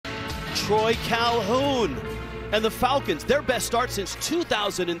Troy Calhoun and the Falcons, their best start since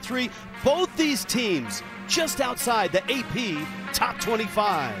 2003. Both these teams just outside the AP top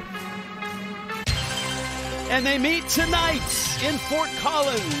 25. And they meet tonight in Fort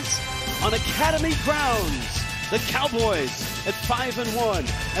Collins on Academy grounds. The Cowboys at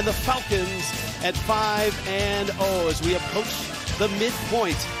 5-1 and the Falcons at 5-0 as we approach the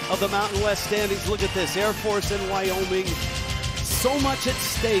midpoint of the Mountain West standings. Look at this, Air Force and Wyoming. So much at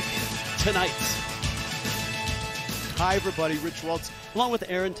stake tonight. Hi everybody, Rich Waltz, along with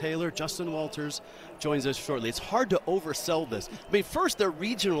Aaron Taylor. Justin Walters joins us shortly. It's hard to oversell this. I mean, first they're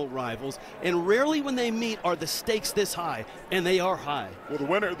regional rivals, and rarely when they meet are the stakes this high, and they are high. Well, the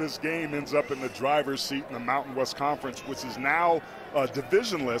winner of this game ends up in the driver's seat in the Mountain West Conference, which is now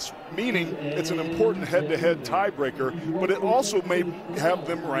divisionless, meaning it's an important head-to-head tiebreaker, but it also may have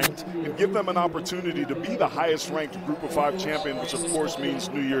them ranked and give them an opportunity to be the highest-ranked Group of 5 champion, which of course means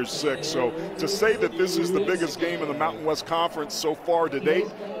New Year's 6. So to say that this is the biggest game in the Mountain West Conference so far to date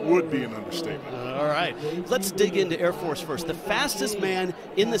would be an understatement. All right, let's dig into Air Force first. The fastest man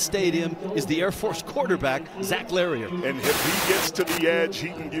in the stadium is the Air Force quarterback, Zach Larrier. And if he gets to the edge, he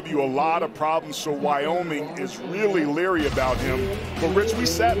can give you a lot of problems, so Wyoming is really leery about him. But Rich, we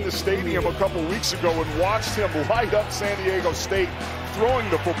sat in the stadium a couple weeks ago and watched him light up San Diego State throwing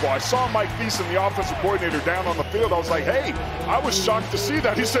the football. I saw Mike Thiessen, the offensive coordinator, down on the field. I was like, hey, I was shocked to see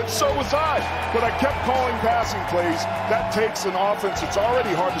that. He said, so was I. But I kept calling passing plays. That takes an offense. It's already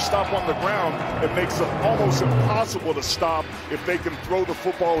hard to stop on the ground. It makes it almost impossible to stop if they can throw the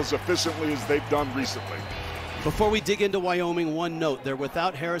football as efficiently as they've done recently. Before we dig into Wyoming, one note, they're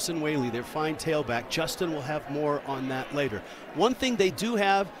without Harrison Whaley, their fine tailback. Justin will have more on that later. One thing they do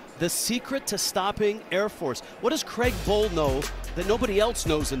have, the secret to stopping Air Force. What does Craig Bohl know that nobody else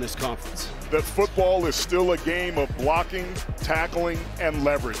knows in this conference? That football is still a game of blocking, tackling, and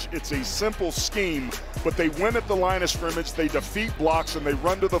leverage. It's a simple scheme, but they win at the line of scrimmage, they defeat blocks, and they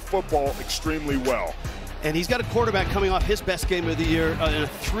run to the football extremely well. And he's got a quarterback coming off his best game of the year in a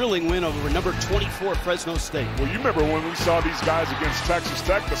thrilling win over number 24 Fresno State. Well, you remember when we saw these guys against Texas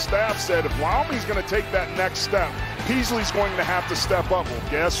Tech, the staff said if Wyoming's going to take that next step, Peasley's going to have to step up.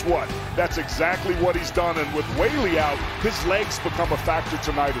 Well, guess what? That's exactly what he's done. And with Whaley out, his legs become a factor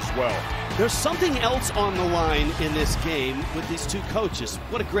tonight as well. There's something else on the line in this game with these two coaches.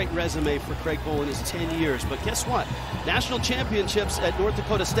 What a great resume for Craig Bohl in his 10 years. But guess what? National championships at North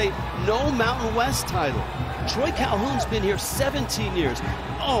Dakota State, no Mountain West title. Troy Calhoun's been here 17 years.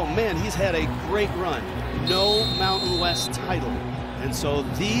 Oh man, he's had a great run. No Mountain West title. And so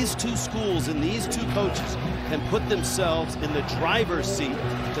these two schools and these two coaches can put themselves in the driver's seat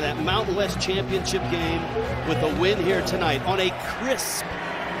to that Mountain West championship game with a win here tonight on a crisp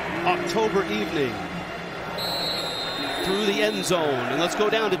October evening through the end zone. And let's go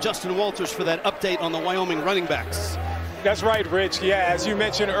down to Justin Walters for that update on the Wyoming running backs. That's right, Rich. Yeah, as you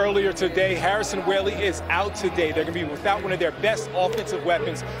mentioned earlier today, Harrison Whaley is out today. They're going to be without one of their best offensive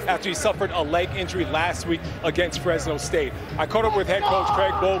weapons after he suffered a leg injury last week against Fresno State. I caught up with head coach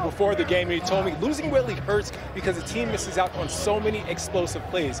Craig Bohl before the game, and he told me losing Whaley hurts because the team misses out on so many explosive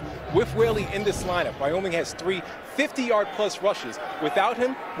plays. With Whaley in this lineup, Wyoming has 3 50-yard-plus rushes. Without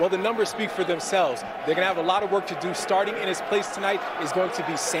him, well, the numbers speak for themselves. They're going to have a lot of work to do. Starting in his place tonight is going to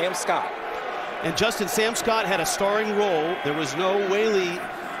be Sam Scott. And Justin, Sam Scott had a starring role. There was no Whaley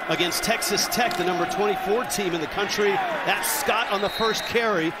against Texas Tech, the number 24 team in the country. That's Scott on the first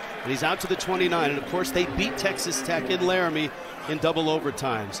carry, and he's out to the 29. And, of course, they beat Texas Tech in Laramie in double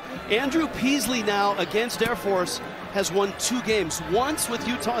overtimes. Andrew Peasley now against Air Force has won 2 games, once with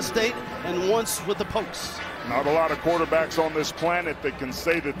Utah State and once with the Pokes. Not a lot of quarterbacks on this planet that can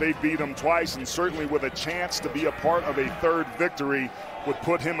say that they beat him twice, and certainly with a chance to be a part of a 3rd victory would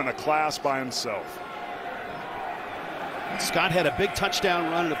put him in a class by himself. Scott had a big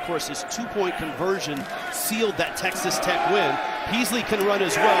touchdown run, and of course his 2-point conversion sealed that Texas Tech win. Peasley can run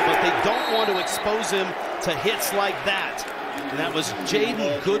as well, but they don't want to expose him to hits like that. And that was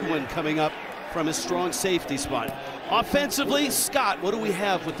Jaden Goodwin coming up from his strong safety spot. Offensively, Scott, what do we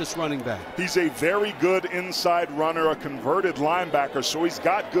have with this running back? He's a very good inside runner, a converted linebacker, so he's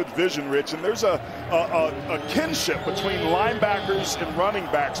got good vision, Rich. And there's a kinship between linebackers and running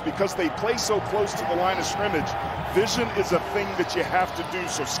backs because they play so close to the line of scrimmage. Vision is a thing that you have to do.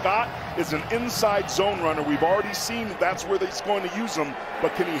 So Scott is an inside zone runner. We've already seen that's where he's going to use him.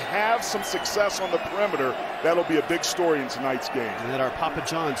 But can he have some success on the perimeter? That'll be a big story in tonight's game. And then our Papa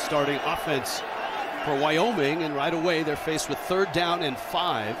John starting offense for Wyoming, and right away they're faced with 3rd down and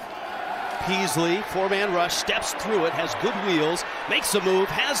 5. Peasley, 4-man rush, steps through it, has good wheels, makes a move,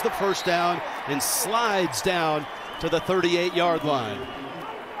 has the first down, and slides down to the 38-yard line.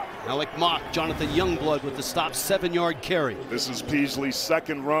 Alec Mock, Jonathan Youngblood with the stop, 7-yard carry. This is Peasley's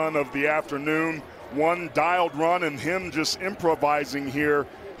second run of the afternoon. One dialed run and him just improvising here.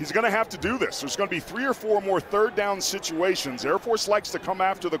 He's going to have to do this. There's going to be 3 or 4 more third down situations. Air Force likes to come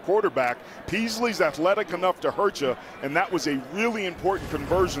after the quarterback. Peasley's athletic enough to hurt you, and that was a really important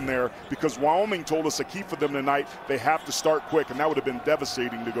conversion there because Wyoming told us a key for them tonight, they have to start quick, and that would have been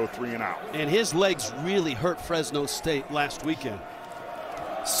devastating to go 3 and out. And his legs really hurt Fresno State last weekend.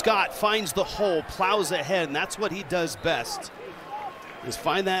 Scott finds the hole, plows ahead, and that's what he does best, is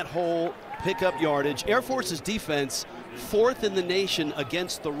find that hole, pick up yardage. Air Force's defense, 4th in the nation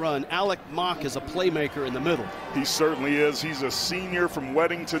against the run. Alec Mock is a playmaker in the middle. He certainly is. He's a senior from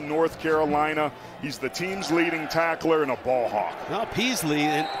Weddington, North Carolina. He's the team's leading tackler and a ball hawk. Now Peasley,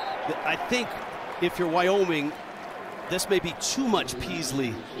 and I think if you're Wyoming, this may be too much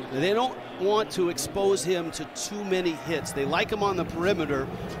Peasley. They don't want to expose him to too many hits. They like him on the perimeter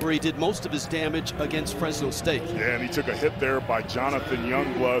where he did most of his damage against Fresno State. Yeah, and he took a hit there by Jonathan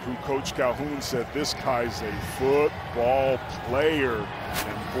Youngblood, who Coach Calhoun said this guy's a football player,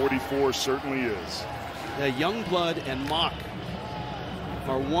 and 44 certainly is. Yeah, Youngblood and Mock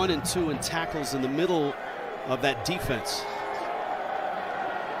are 1 and 2 in tackles in the middle of that defense.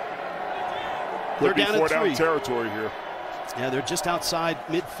 They're down at 3. Down territory here. Yeah, they're just outside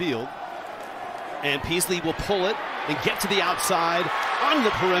midfield. And Peasley will pull it and get to the outside on the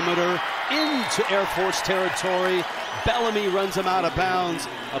perimeter into Air Force territory. Bellamy runs him out of bounds.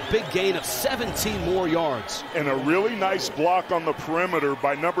 A big gain of 17 more yards. And a really nice block on the perimeter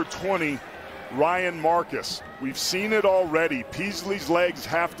by number 20, Ryan Marcus. We've seen it already. Peasley's legs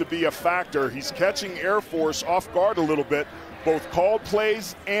have to be a factor. He's catching Air Force off guard a little bit. Both called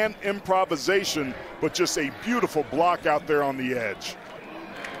plays and improvisation, but just a beautiful block out there on the edge.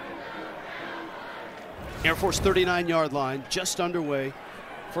 Air Force 39-yard line, just underway.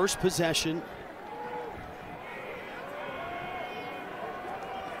 First possession.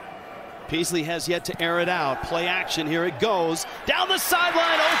 Peasley has yet to air it out. Play action, here it goes. Down the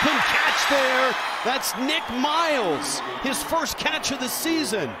sideline, open catch there. That's Nick Miles, his first catch of the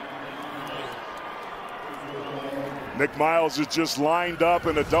season. Nick Miles is just lined up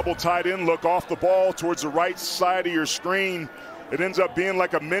in a double tight end look off the ball towards the right side of your screen. It ends up being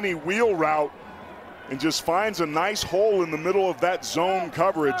like a mini wheel route and just finds a nice hole in the middle of that zone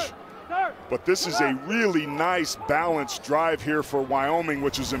coverage. But this is a really nice balanced drive here for Wyoming,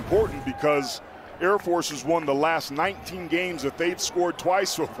 which is important because Air Force has won the last 19 games that they've scored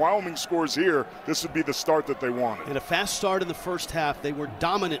twice. So if Wyoming scores here, this would be the start that they wanted. And a fast start in the first half. They were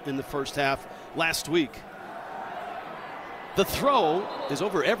dominant in the first half last week. The throw is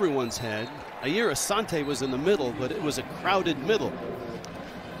over everyone's head. Ayer Asante was in the middle, but it was a crowded middle.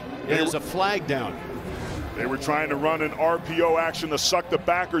 There's a flag down. They were trying to run an RPO action to suck the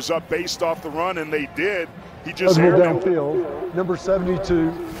backers up based off the run, and they did. He just downfield. Number 72,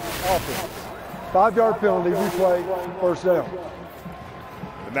 offense. 5-yard penalty, replay, first down.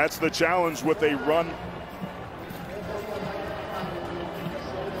 And that's the challenge with a run.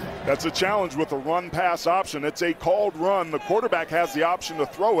 That's a challenge with a run-pass option. It's a called run. The quarterback has the option to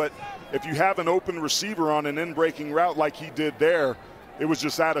throw it. If you have an open receiver on an in-breaking route like he did there, it was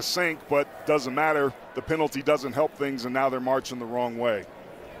just out of sync, but doesn't matter. The penalty doesn't help things, and now they're marching the wrong way.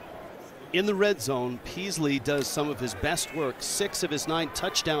 In the red zone, Peasley does some of his best work. 6 of his 9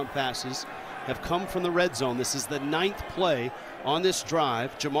 touchdown passes have come from the red zone. This is the 9th play on this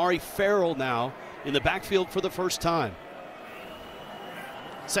drive. Jamari Farrell now in the backfield for the first time.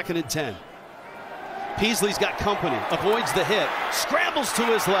 2nd and 10. Peasley's got company, avoids the hit, scrambles to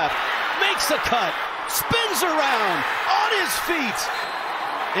his left, makes a cut, spins around on his feet,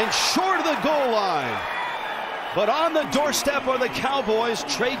 and short of the goal line. But on the doorstep are the Cowboys.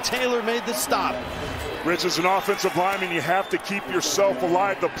 Trey Taylor made the stop. Rich, as an offensive lineman, you have to keep yourself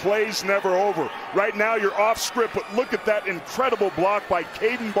alive. The play's never over. Right now, you're off script, but look at that incredible block by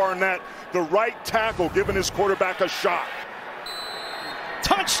Caden Barnett, the right tackle, giving his quarterback a shot.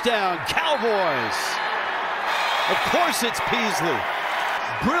 Touchdown, Cowboys. Of course it's Peasley.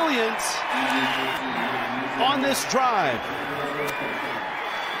 Brilliant on this drive.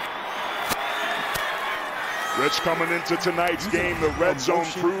 Rich, coming into tonight's game, the red zone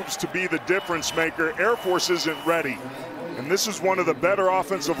proves to be the difference maker. Air Force isn't ready. And this is one of the better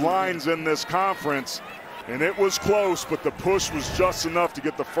offensive lines in this conference. And it was close, but the push was just enough to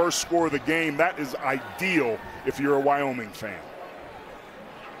get the first score of the game. That is ideal if you're a Wyoming fan.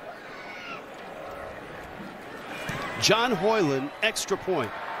 John Hoyland, extra point.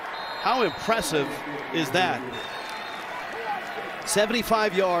 How impressive is that?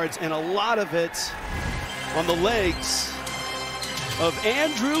 75 yards, and a lot of it on the legs of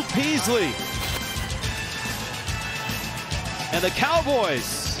Andrew Peasley. And the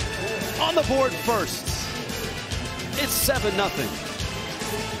Cowboys on the board first. It's 7-0.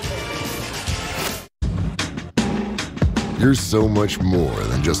 You're so much more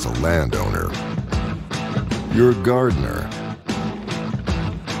than just a landowner. You're a gardener,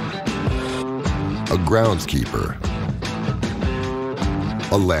 a groundskeeper,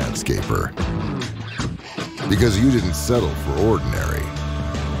 a landscaper. Because you didn't settle for ordinary.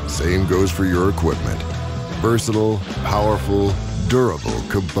 Same goes for your equipment. Versatile, powerful, durable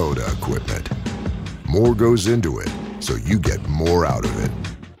Kubota equipment. More goes into it, so you get more out of it.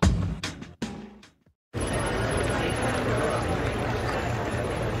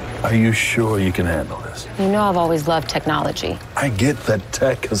 Are you sure you can handle this? You know I've always loved technology. I get that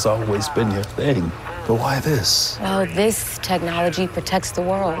tech has always been your thing, but why this? Well, this technology protects the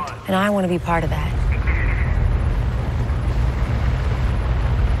world, and I want to be part of that.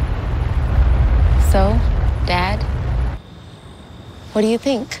 So, Dad, what do you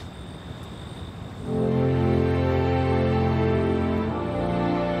think?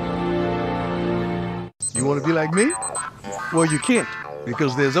 You want to be like me? Well, you can't,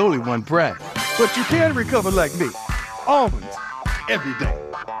 because there's only one brand. But you can recover like me. Almonds, every day.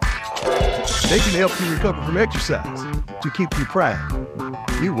 They can help you recover from exercise to keep you prime.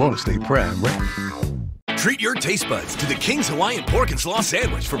 You want to stay prime, right? Treat your taste buds to the King's Hawaiian Pork and Slaw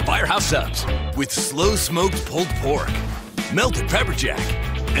Sandwich from Firehouse Subs with slow-smoked pulled pork, melted pepper jack,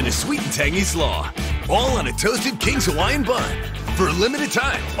 and a sweet and tangy slaw, all on a toasted King's Hawaiian bun. For a limited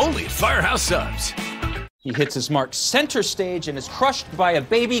time, only at Firehouse Subs. He hits his mark center stage and is crushed by a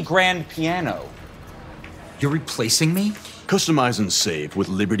baby grand piano. You're replacing me? Customize and save with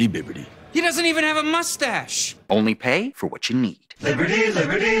Liberty Bibbity. He doesn't even have a mustache. Only pay for what you need. Liberty,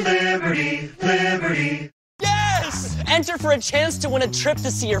 liberty, liberty, liberty. Yes! Enter for a chance to win a trip to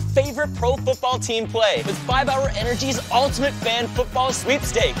see your favorite pro football team play with 5 Hour Energy's Ultimate Fan Football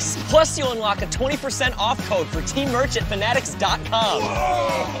Sweepstakes. Plus, you'll unlock a 20% off code for team merch at fanatics.com.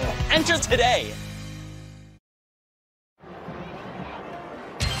 Whoa. Enter today.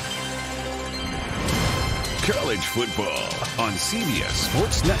 College football on CBS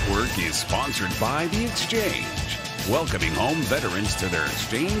Sports Network is sponsored by The Exchange, welcoming home veterans to their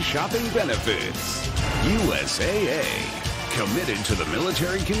exchange shopping benefits. USAA, committed to the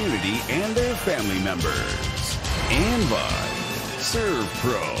military community and their family members. And by Serve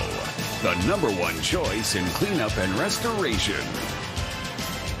Pro, the #1 choice in cleanup and restoration.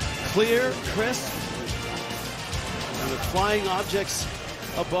 Clear, crisp, and with flying objects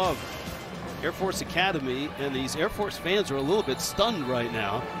above. Air Force Academy, and these Air Force fans are a little bit stunned right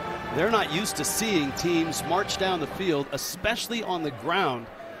now. They're not used to seeing teams march down the field, especially on the ground,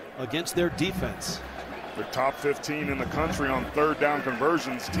 against their defense. The top 15 in the country on 3rd down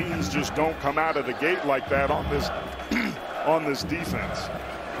conversions. Teams just don't come out of the gate like that on this on this defense.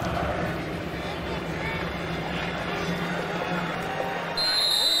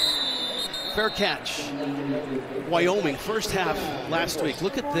 Fair catch. Wyoming, first half last week.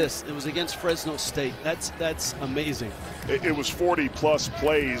 Look at this. It was against Fresno State. That's amazing. It was 40-plus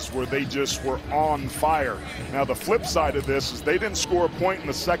plays where they just were on fire. Now, the flip side of this is they didn't score a point in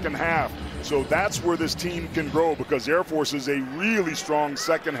the second half. So that's where this team can grow, because Air Force is a really strong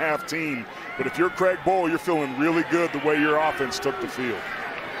second half team. But if you're Craig Bohl, you're feeling really good the way your offense took the field.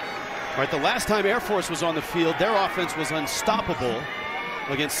 All right, the last time Air Force was on the field, their offense was unstoppable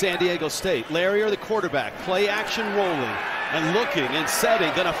against San Diego State. Larrier, the quarterback, play action rolling and looking and setting,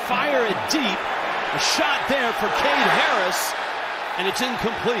 gonna fire it deep. A shot there for Cade Harris, and it's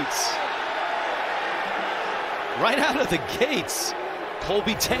incomplete. Right out of the gates,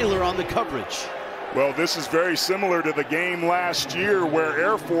 Colby Taylor on the coverage. Well, this is very similar to the game last year where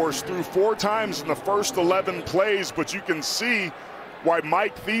Air Force threw 4 times in the first 11 plays, but you can see why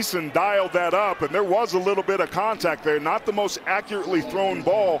Mike Thiessen dialed that up, and there was a little bit of contact there. Not the most accurately thrown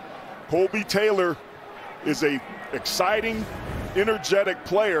ball. Colby Taylor is a exciting, energetic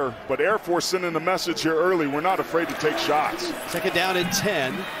player, but Air Force sending a message here early. We're not afraid to take shots. Second down and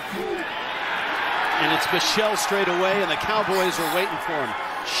 10. And it's Michelle straight away, and the Cowboys are waiting for him.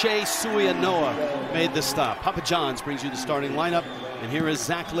 Shea Suianoa made the stop. Papa John's brings you the starting lineup, and here is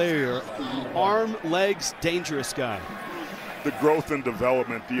Zach Larrier. Arm, legs, dangerous guy. The growth and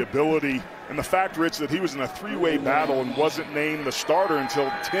development, the ability, and the fact, Rich, that he was in a 3-way battle and wasn't named the starter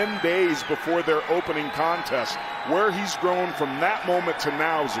until 10 days before their opening contest. Where he's grown from that moment to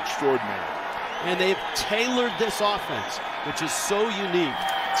now is extraordinary. And they've tailored this offense, which is so unique,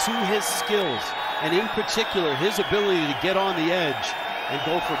 to his skills, and in particular, his ability to get on the edge and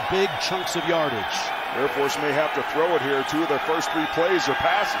go for big chunks of yardage. Air Force may have to throw it here. 2 of their first 3 plays are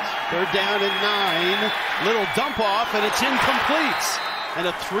passes. 3rd down and 9. Little dump off, and it's incomplete. And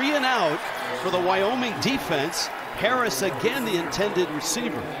a 3 and out for the Wyoming defense. Harris again the intended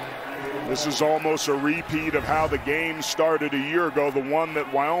receiver. This is almost a repeat of how the game started a year ago, the one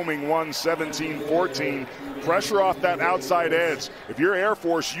that Wyoming won 17-14. Pressure off that outside edge. If you're Air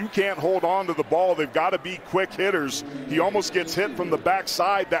Force, you can't hold on to the ball. They've got to be quick hitters. He almost gets hit from the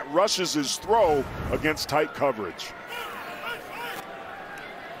backside. That rushes his throw against tight coverage.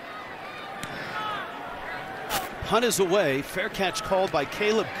 Punt is away. Fair catch called by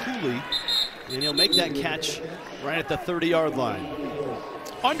Caleb Cooley. And he'll make that catch right at the 30-yard line.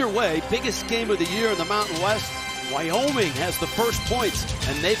 Underway, biggest game of the year in the Mountain West. Wyoming has the first points,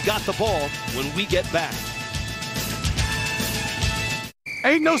 and they've got the ball when we get back.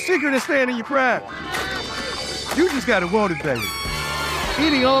 Ain't no secret in staying in your prime. You just gotta want it, baby.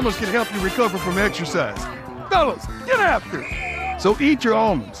 Eating almonds can help you recover from exercise. Fellas, get after it. So eat your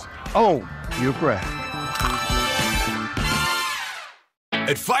almonds. Own your pride.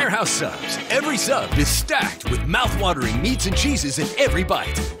 At Firehouse Subs, every sub is stacked with mouth-watering meats and cheeses in every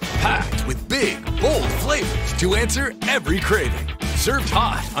bite. Packed with big, bold flavors to answer every craving. Served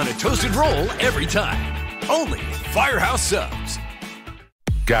hot on a toasted roll every time. Only Firehouse Subs.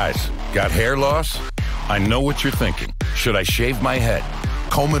 Guys, got hair loss? I know what you're thinking. Should I shave my head?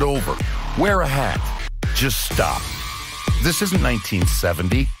 Comb it over? Wear a hat? Just stop. This isn't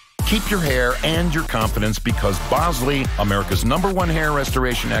 1970. Keep your hair and your confidence because Bosley, America's #1 hair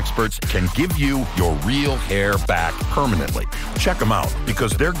restoration experts, can give you your real hair back permanently. Check them out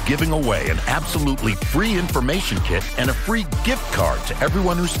because they're giving away an absolutely free information kit and a free gift card to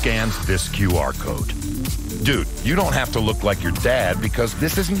everyone who scans this QR code. Dude, you don't have to look like your dad because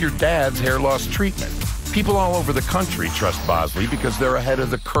this isn't your dad's hair loss treatment. People all over the country trust Bosley because they're ahead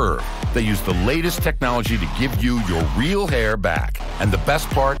of the curve. They use the latest technology to give you your real hair back. And the best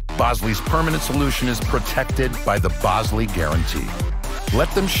part, Bosley's permanent solution is protected by the Bosley Guarantee.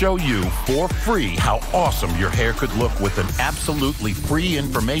 Let them show you for free how awesome your hair could look with an absolutely free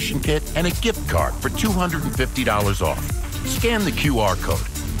information kit and a gift card for $250 off. Scan the QR code.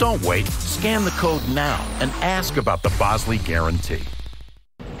 Don't wait. Scan the code now and ask about the Bosley Guarantee.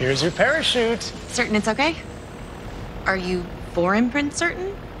 Here's your parachute. Certain it's okay? Are you 4imprint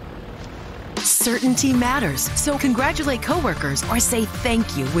certain? Certainty matters, so congratulate coworkers or say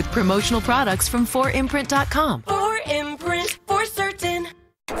thank you with promotional products from 4imprint.com. 4imprint, for certain.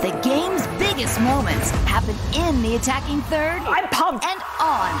 The game's biggest moments happen in the attacking third. I'm pumped. And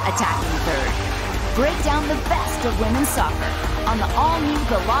on attacking third. Break down the best of women's soccer on the all-new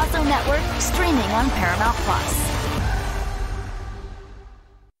Golazo Network, streaming on Paramount+.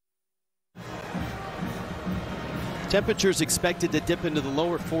 Temperatures expected to dip into the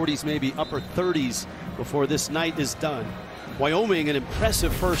lower 40s, maybe upper 30s before this night is done. Wyoming, an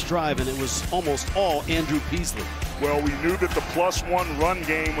impressive first drive, and it was almost all Andrew Peasley. Well, we knew that the +1 run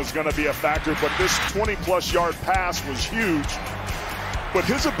game was going to be a factor, but this 20-plus yard pass was huge. But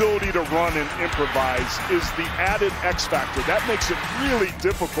his ability to run and improvise is the added X factor. That makes it really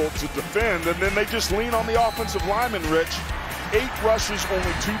difficult to defend, and then they just lean on the offensive lineman, Rich. 8 rushes,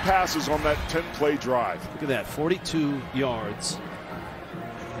 only 2 passes on that 10-play drive. Look at that, 42 yards.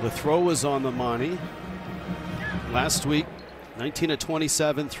 The throw was on the money. Last week, 19 of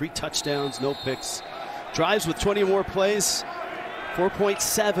 27, 3 touchdowns, no picks. Drives with 20 or more plays,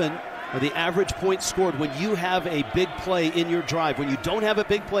 4.7 are the average points scored when you have a big play in your drive. When you don't have a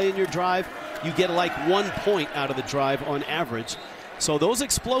big play in your drive, you get like 1 point out of the drive on average. So those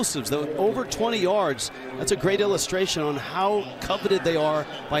explosives, the over 20 yards, that's a great illustration on how coveted they are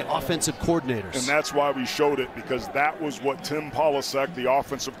by offensive coordinators. And that's why we showed it, because that was what Tim Polasek, the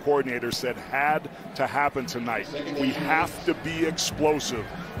offensive coordinator, said had to happen tonight. We have to be explosive.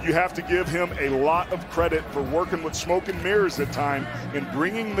 You have to give him a lot of credit for working with smoke and mirrors at time and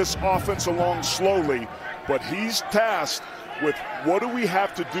bringing this offense along slowly. But he's tasked with what do we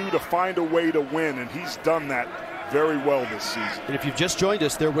have to do to find a way to win, and he's done that very well this season. And if you've just joined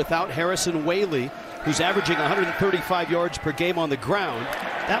us, they're without Harrison Whaley, who's averaging 135 yards per game on the ground.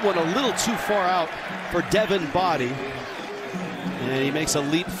 That one a little too far out for Devin Body. And he makes a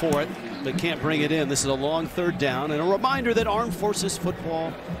leap for it, but can't bring it in. This is a long 3rd down. And a reminder that Armed Forces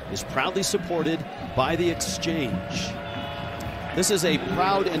football is proudly supported by the Exchange. This is a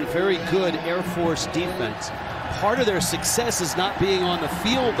proud and very good Air Force defense. Part of their success is not being on the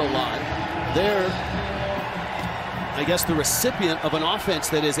field a lot. They're, I guess, the recipient of an offense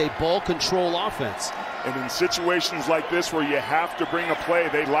that is a ball control offense. And in situations like this where you have to bring a play,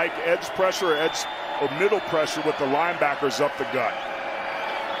 they like edge pressure or middle pressure with the linebackers up the gut.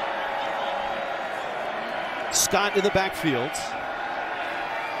 Scott in the backfield.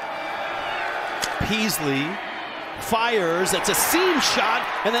 Peasley fires. That's a seam shot,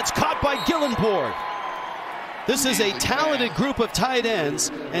 and that's caught by Gillenborg. This is a talented group of tight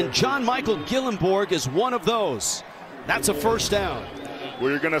ends, and John Michael Gillenborg is one of those. That's a first down.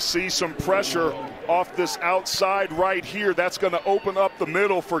 We're going to see some pressure off this outside right here. That's going to open up the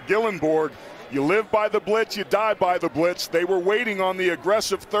middle for Gillenborg. You live by the blitz, you die by the blitz. They were waiting on the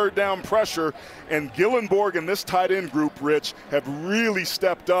aggressive third down pressure, and Gillenborg and this tight end group, Rich, have really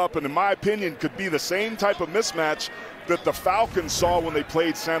stepped up, and in my opinion could be the same type of mismatch that the Falcons saw when they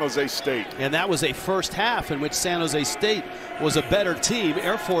played San Jose State. And that was a first half in which San Jose State was a better team.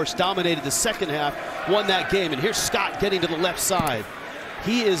 Air Force dominated the second half, won that game. And here's Scott getting to the left side.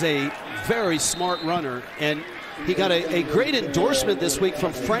 He is a very smart runner, and he got a great endorsement this week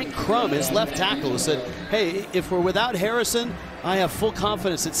from Frank Crum, his left tackle, who said, hey, if we're without Harrison, I have full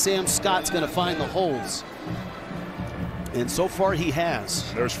confidence that Sam Scott's going to find the holes. And so far he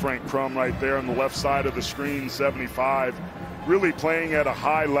has. There's Frank Crum right there on the left side of the screen, 75. Really playing at a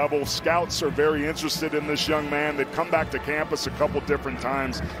high level. Scouts are very interested in this young man. They've come back to campus a couple different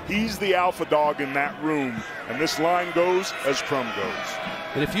times. He's the alpha dog in that room. And this line goes as Crum goes.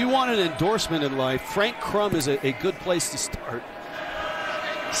 And if you want an endorsement in life, Frank Crum is a good place to start.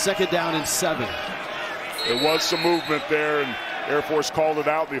 2nd down and 7. There was some movement there, and Air Force called it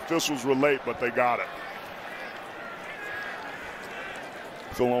out. The officials were late, but they got it.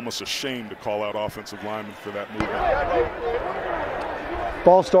 I feel almost ashamed to call out offensive linemen for that movement.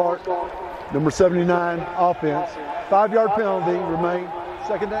 Ball start, number 79, offense. 5-yard penalty, remain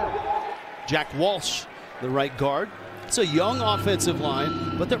 2nd down. Jack Walsh, the right guard. It's a young offensive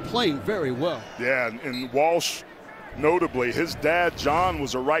line, but they're playing very well. Yeah, and Walsh, notably, his dad, John,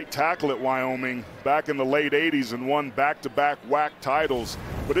 was a right tackle at Wyoming back in the late 80s and won back-to-back WAC titles.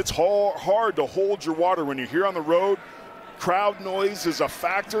 But it's hard to hold your water when you're here on the road. Crowd noise is a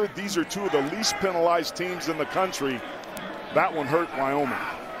factor. These are two of the least penalized teams in the country. That one hurt Wyoming.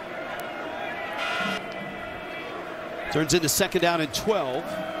 Turns into 2nd down and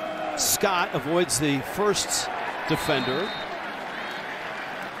 12. Scott avoids the first defender,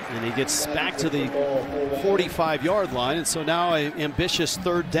 and he gets back to the 45-yard line, and so now an ambitious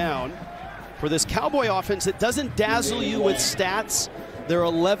 3rd down for this Cowboy offense that doesn't dazzle you with stats. They're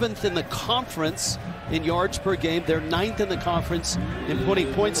 11th in the conference in yards per game. They're 9th in the conference in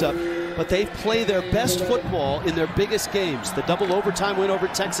putting points up, but they play their best football in their biggest games. The double overtime win over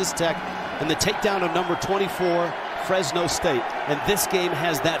Texas Tech and the takedown of number 24 Fresno State, and this game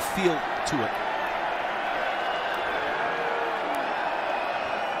has that feel to it.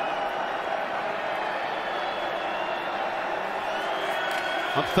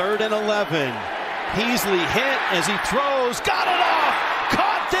 On 3rd and 11, Peasley hit as he throws, got it off,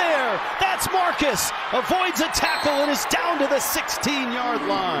 caught there. That's Marcus, avoids a tackle and is down to the 16-yard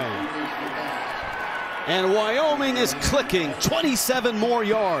line. And Wyoming is clicking, 27 more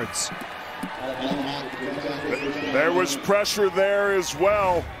yards. There was pressure there as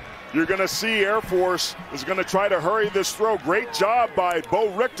well. You're going to see Air Force is going to try to hurry this throw. Great job by Bo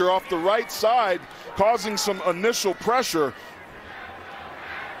Richter off the right side, causing some initial pressure.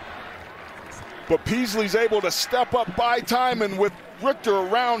 But Peasley's able to step up by time, and with Richter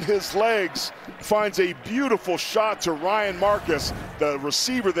around his legs, finds a beautiful shot to Ryan Marcus, the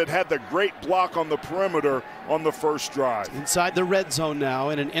receiver that had the great block on the perimeter on the first drive. Inside the red zone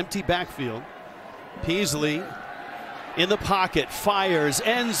now in an empty backfield. Peasley in the pocket, fires,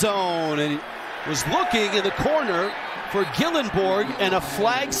 end zone, and was looking in the corner for Gillenborg, and a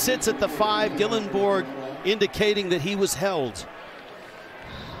flag sits at the 5. Gillenborg indicating that he was held.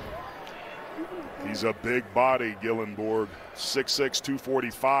 He's a big body, Gillenborg, 6'6",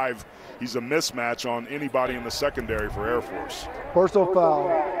 245. He's a mismatch on anybody in the secondary for Air Force. Personal foul,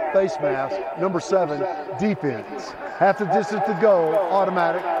 face mask, number 7, defense. Half the distance to go,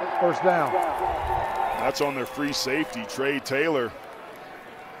 automatic, 1st down. That's on their free safety, Trey Taylor,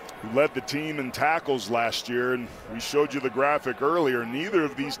 who led the team in tackles last year, and we showed you the graphic earlier. Neither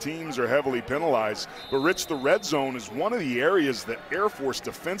of these teams are heavily penalized, but Rich, the red zone is one of the areas that Air Force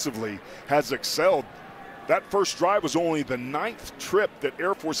defensively has excelled. That first drive was only the 9th trip that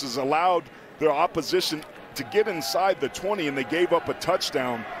Air Force has allowed their opposition to get inside the 20, and they gave up a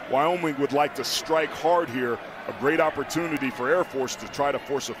touchdown. Wyoming would like to strike hard here. A great opportunity for Air Force to try to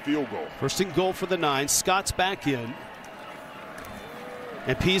force a field goal. 1st and goal for the 9. Scott's back in.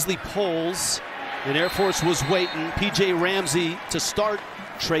 And Peasley pulls, and Air Force was waiting. P.J. Ramsey to start,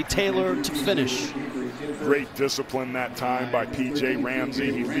 Trey Taylor to finish. Great discipline that time by P.J.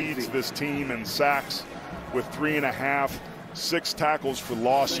 Ramsey. He leads this team in sacks with 3.5, 6 tackles for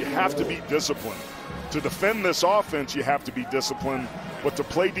loss. You have to be disciplined. To defend this offense, you have to be disciplined, but to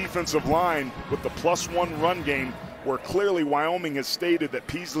play defensive line with the +1 run game, where clearly Wyoming has stated that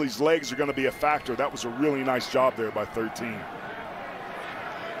Peasley's legs are going to be a factor, that was a really nice job there by 13.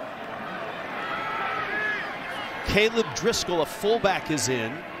 Caleb Driscoll, a fullback, is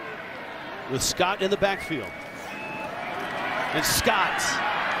in with Scott in the backfield. And Scott,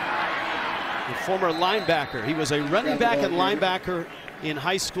 the former linebacker. He was a running back and linebacker in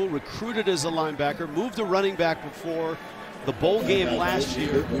high school, recruited as a linebacker, moved to running back before the bowl game last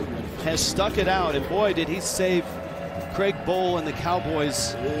year, has stuck it out, and boy, did he save Craig Bohl and the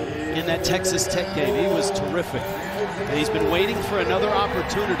Cowboys in that Texas Tech game. He was terrific. And he's been waiting for another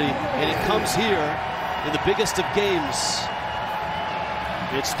opportunity, and it comes here in the biggest of games.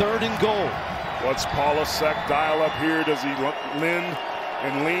 It's 3rd and goal. What's Polasek dial up here? Does he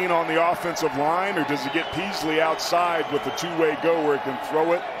lean on the offensive line, or does he get Peasley outside with a two-way go where he can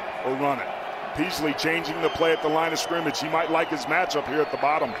throw it or run it? Peasley changing the play at the line of scrimmage. He might like his matchup here at the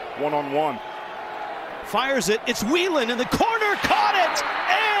bottom, one-on-one. Fires it. It's Whelan in the corner. Caught it.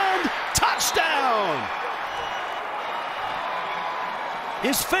 And touchdown.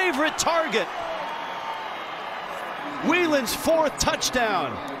 His favorite target. Whelan's 4th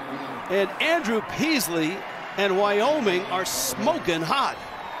touchdown. And Andrew Peasley and Wyoming are smoking hot.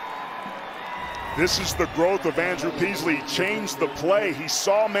 This is the growth of Andrew Peasley. He changed the play. He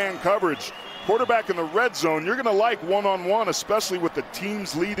saw man coverage. Quarterback in the red zone, you're going to like one-on-one, especially with the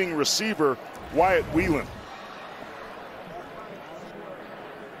team's leading receiver, Wyatt Whelan.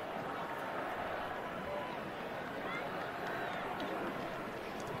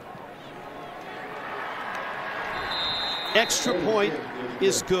 Extra point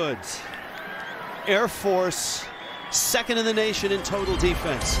is good. Air Force, 2nd in the nation in total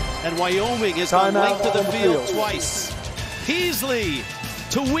defense. And Wyoming has gone length of the field twice. Peasley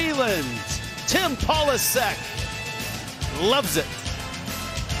to Whelan. Tim Polasek loves it.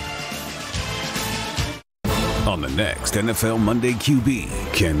 On the next NFL Monday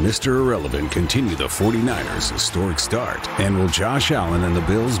QB, can Mr. Irrelevant continue the 49ers' historic start? And will Josh Allen and the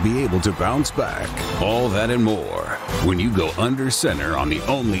Bills be able to bounce back? All that and more when you go under center on the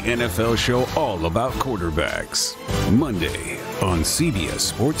only NFL show all about quarterbacks. Monday on CBS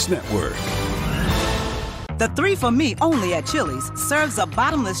Sports Network. The 3 for Me only at Chili's serves up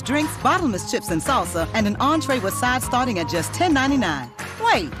bottomless drinks, bottomless chips and salsa, and an entree with sides starting at just $10.99.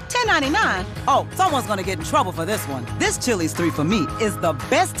 Wait, $10.99? Oh, someone's gonna get in trouble for this one. This Chili's 3 for Me is the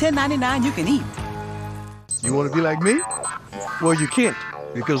best $10.99 you can eat. You want to be like me? Well, you can't,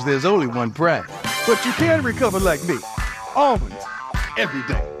 because there's only one brand. But you can recover like me. Almonds, every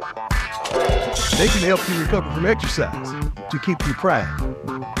day. They can help you recover from exercise to keep you prime.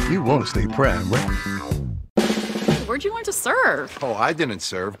 You want to stay prime, right? Where'd you learn to serve? Oh, I didn't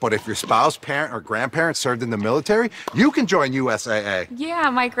serve, but if your spouse, parent, or grandparent served in the military, you can join USAA. Yeah,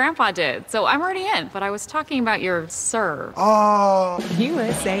 my grandpa did, so I'm already in, but I was talking about your serve. Oh.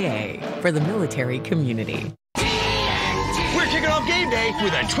 USAA, for the military community. We're kicking off game day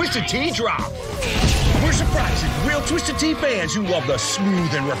with a Twisted Tea drop. We're surprising real Twisted Tea fans who love the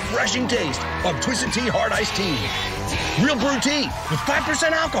smooth and refreshing taste of Twisted Tea Hard Iced Tea. Real brewed tea with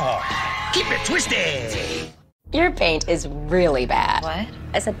 5% alcohol. Keep it twisted. Your paint is really bad. What?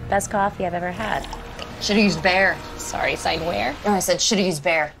 I said best coffee I've ever had. Should've used Bear. Sorry, sign where? No, I said should've used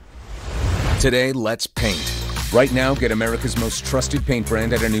Bear. Today, let's paint. Right now, get America's most trusted paint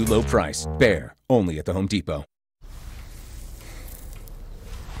brand at a new low price. Bear, only at the Home Depot.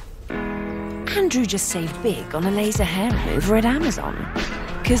 Andrew just saved big on a laser hair remover at Amazon.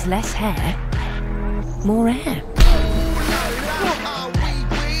 'Cause less hair, more air.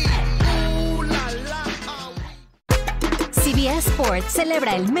 CBS Sports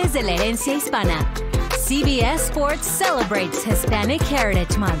celebra el mes de la herencia hispana. CBS Sports celebrates Hispanic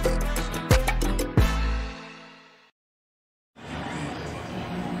Heritage Month.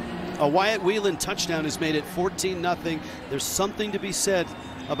 A Wyatt Whelan touchdown has made it 14-0. There's something to be said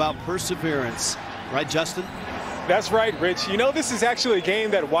about perseverance. Right, Justin? That's right, Rich. You know, this is actually a game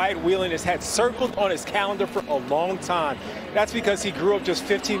that Wyatt Whelan has had circled on his calendar for a long time. That's because he grew up just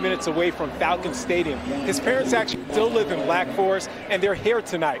 15 minutes away from Falcon Stadium. His parents actually still live in Black Forest, and they're here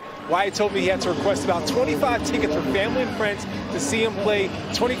tonight. Wyatt told me he had to request about 25 tickets for family and friends to see him play.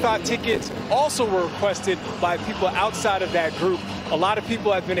 25 tickets also were requested by people outside of that group. A lot of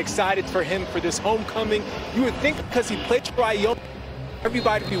people have been excited for him for this homecoming. You would think because he played for Wyoming,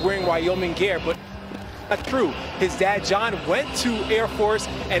 everybody would be wearing Wyoming gear, but not true. His dad, John, went to Air Force,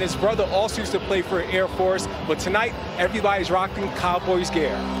 and his brother also used to play for Air Force. But tonight, everybody's rocking Cowboys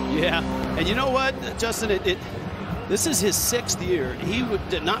gear. Yeah, and you know what, Justin? This is his 6th year. He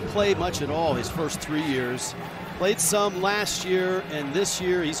did not play much at all his first 3 years. Played some last year, and this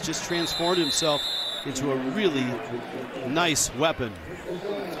year he's just transformed himself into a really nice weapon.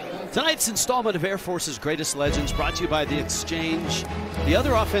 Tonight's installment of Air Force's Greatest Legends brought to you by The Exchange, the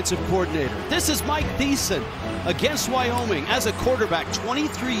other offensive coordinator. This is Mike Thiessen against Wyoming as a quarterback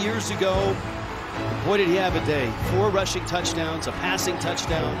 23 years ago. Boy, did he have a day. 4 rushing touchdowns, a passing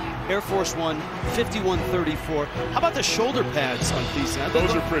touchdown. Air Force won 51-34. How about the shoulder pads on Thiessen?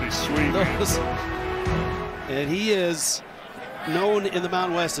 Those are pretty sweet. And he is known in the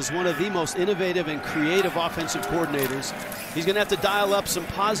Mountain West as one of the most innovative and creative offensive coordinators. He's going to have to dial up some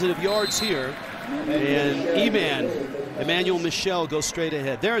positive yards here. And Emmanuel Michel goes straight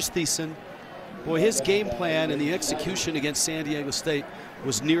ahead. There's Thiessen. Boy, his game plan and the execution against San Diego State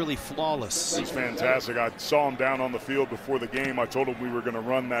was nearly flawless. It was fantastic. I saw him down on the field before the game. I told him we were going to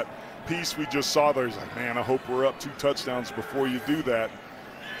run that piece we just saw there. He's like, man, I hope we're up 2 touchdowns before you do that.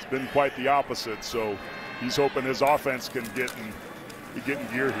 It's been quite the opposite. So he's hoping his offense can get in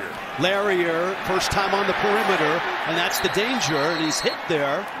gear here. Larrier, first time on the perimeter, and that's the danger, and he's hit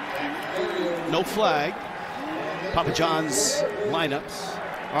there. No flag. Papa John's lineups.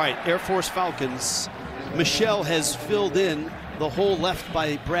 All right, Air Force Falcons. Michel has filled in the hole left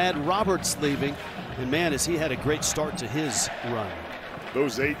by Brad Roberts leaving, and man, has he had a great start to his run.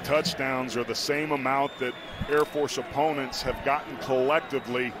 Those 8 touchdowns are the same amount that Air Force opponents have gotten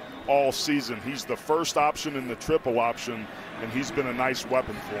collectively all season. He's the first option in the triple option, and he's been a nice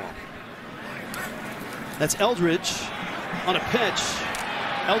weapon for him. That's Eldridge on a pitch.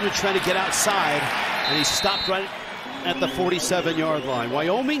 Eldridge trying to get outside, and he stopped right at the 47-yard line.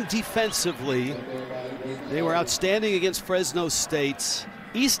 Wyoming defensively, they were outstanding against Fresno State.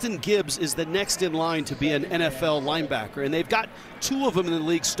 Easton Gibbs is the next in line to be an NFL linebacker, and they've got 2 of them in the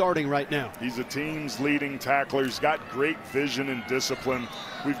league starting right now. He's a team's leading tackler. He's got great vision and discipline.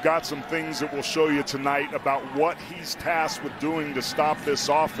 We've got some things that we'll show you tonight about what he's tasked with doing to stop this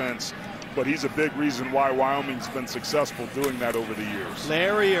offense, but he's a big reason why Wyoming's been successful doing that over the years.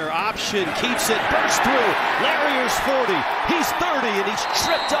 Larrier, option, keeps it, bursts through. Larrier's 40, he's 30, and he's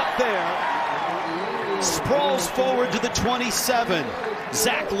tripped up there. Sprawls forward to the 27.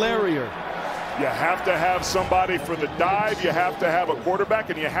 Zach Larrier. You have to have somebody for the dive, you have to have a quarterback,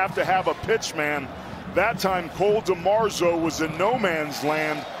 and you have to have a pitch man. That time Cole DeMarzo was in no man's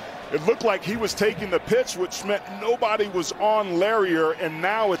land. It looked like he was taking the pitch, which meant nobody was on Larrier, and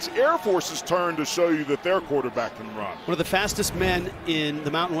now it's Air Force's turn to show you that their quarterback can run. One of the fastest men in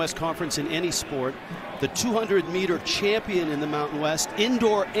the Mountain West Conference in any sport, the 200-meter champion in the Mountain West,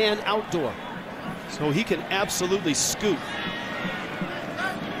 indoor and outdoor. So he can absolutely scoot.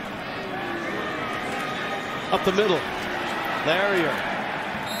 Up the middle, Larrier,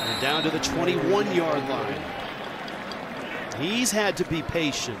 and down to the 21-yard line. He's had to be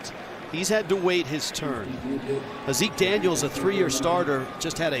patient. He's had to wait his turn. Zeke Daniels, a 3-year starter,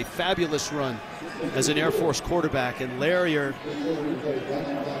 just had a fabulous run as an Air Force quarterback, and Larrier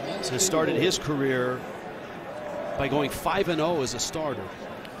has started his career by going 5-0 as a starter.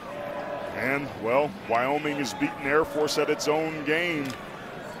 And, well, Wyoming has beaten Air Force at its own game.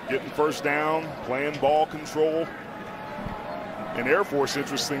 Getting first down, playing ball control. And Air Force,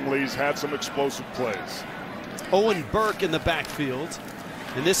 interestingly, has had some explosive plays. Owen Burke in the backfield.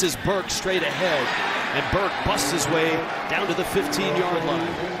 And this is Burke straight ahead. And Burke busts his way down to the 15-yard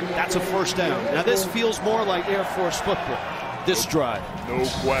line. That's a first down. Now this feels more like Air Force football, this drive. No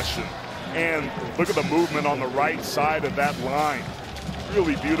question. And look at the movement on the right side of that line.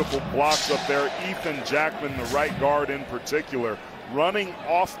 Really beautiful blocks up there. Ethan Jackman, the right guard in particular, running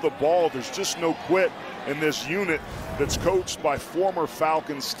off the ball. There's just no quit in this unit that's coached by former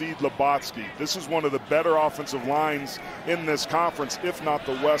Falcon Steve Labotsky. This is one of the better offensive lines in this conference, if not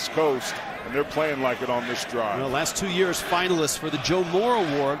the West Coast, and they're playing like it on this drive. Well, last 2 years finalists for the Joe Moore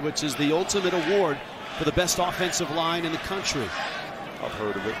Award, which is the ultimate award for the best offensive line in the country. I've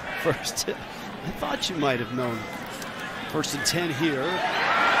heard of it. First, I thought you might have known. 1st and 10 here.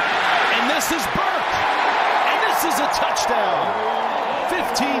 And this is Burke. And this is a touchdown.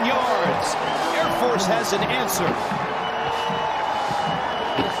 15 yards. Air Force has an answer.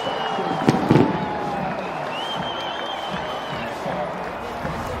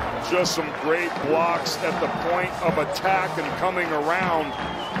 Just some great blocks at the point of attack and coming around,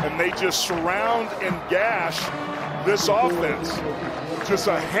 and they just surround and gash this offense. Just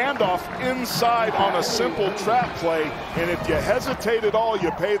a handoff inside on a simple trap play, and if you hesitate at all, you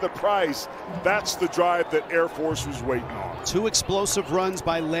pay the price. That's the drive that Air Force was waiting on. 2 explosive runs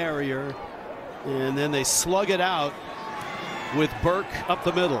by Larrier, and then they slug it out with Burke up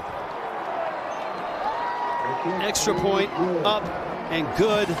the middle. Extra point, up, and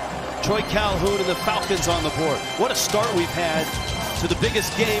good. Troy Calhoun and the Falcons on the board. What a start we've had to the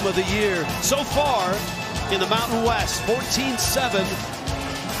biggest game of the year so far in the Mountain West. 14-7,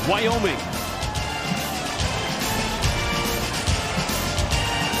 Wyoming.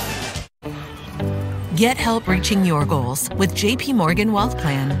 Get help reaching your goals with JP Morgan Wealth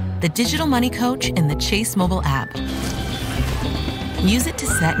Plan, the digital money coach in the Chase mobile app. Use it to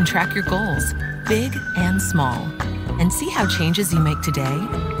set and track your goals, big and small, and see how changes you make today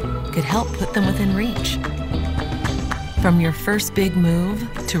could help put them within reach. From your first big move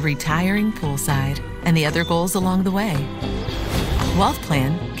to retiring poolside and the other goals along the way, Wealth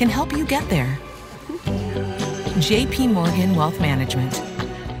Plan can help you get there. JP Morgan Wealth Management.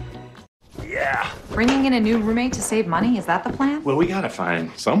 Bringing in a new roommate to save money, is that the plan? Well, we gotta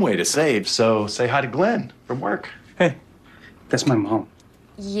find some way to save, so say hi to Glenn from work. Hey, that's my mom.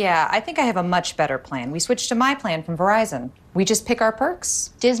 Yeah, I think I have a much better plan. We switched to my plan from Verizon. We just pick our perks.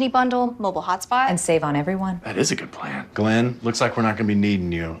 Disney bundle, mobile hotspot. And save on everyone. That is a good plan. Glenn, looks like we're not gonna be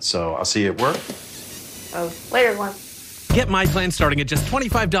needing you, so I'll see you at work. Oh, later, Glenn. Get my plan starting at just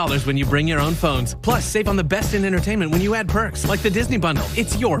 $25 when you bring your own phones. Plus, save on the best in entertainment when you add perks, like the Disney bundle.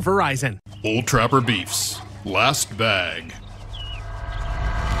 It's your Verizon. Old Trapper Beefs. Last bag.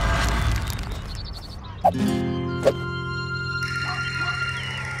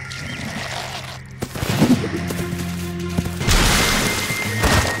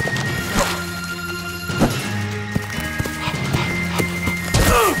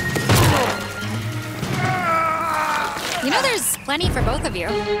 You know there's plenty for both of you.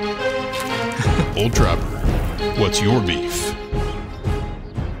 Old Trapper, what's your beef?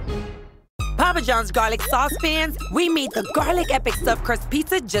 Papa John's garlic saucepans, we made the garlic epic stuffed crust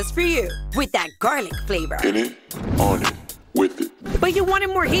pizza just for you, with that garlic flavor. In it, on it, with it. But you wanted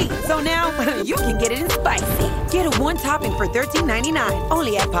more heat, so now you can get it in spicy. Get a one topping for $13.99,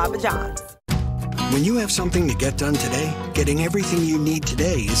 only at Papa John's. When you have something to get done today, getting everything you need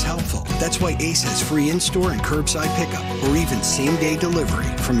today is helpful. That's why Ace has free in-store and curbside pickup, or even same-day delivery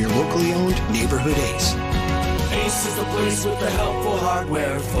from your locally owned neighborhood Ace. Ace is the place with the helpful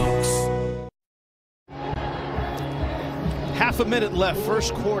hardware, folks. Half a minute left,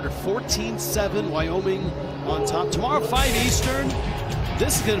 first quarter, 14-7, Wyoming on top. Tomorrow, 5 Eastern.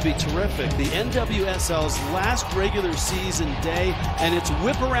 This is going to be terrific. The NWSL's last regular season day, and it's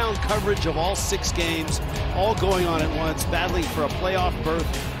whip-around coverage of all 6 games, all going on at once, battling for a playoff berth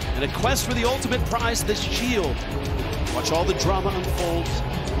and a quest for the ultimate prize, the Shield. Watch all the drama unfold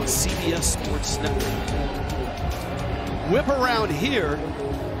on CBS Sports Network. Whip-around here,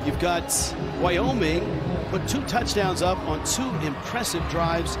 you've got Wyoming put 2 touchdowns up on 2 impressive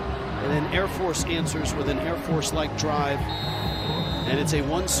drives, and then Air Force answers with an Air Force-like drive. And it's a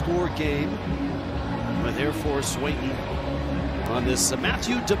 1-score game with Air Force waiting on this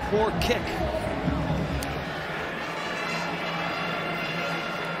Matthew DePore kick.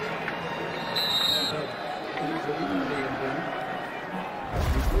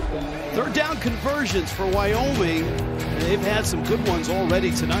 Third down conversions for Wyoming. They've had some good ones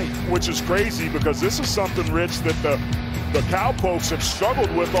already tonight. Which is crazy because this is something, Rich, that the Cowpokes have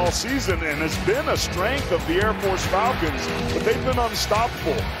struggled with all season and has been a strength of the Air Force Falcons, but they've been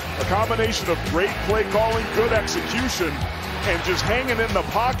unstoppable. A combination of great play calling, good execution, and just hanging in the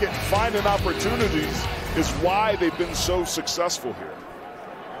pocket and finding opportunities is why they've been so successful here.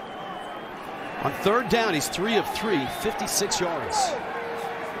 On third down, he's 3 of 3, 56 yards.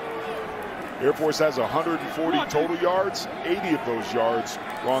 Air Force has 140 total yards. 80 of those yards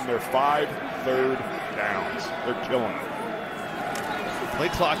were on their 5 third downs. They're killing it. Play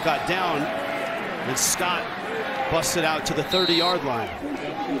clock got down, and Scott busted out to the 30-yard line.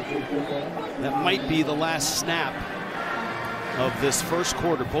 That might be the last snap of this first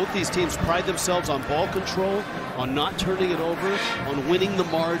quarter. Both these teams pride themselves on ball control, on not turning it over, on winning the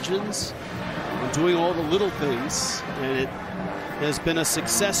margins, on doing all the little things, and it has been a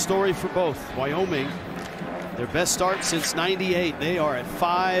success story for both. Wyoming, their best start since '98. They are at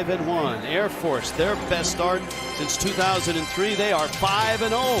 5-1. Air Force, their best start since 2003. They are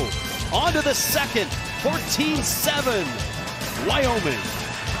 5-0. On to the second, 14-7, Wyoming.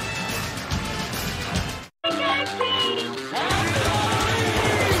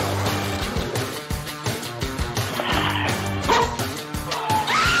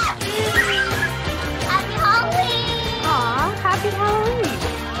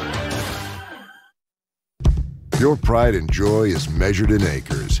 Your pride and joy is measured in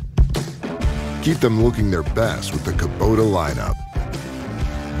acres. Keep them looking their best with the Kubota lineup.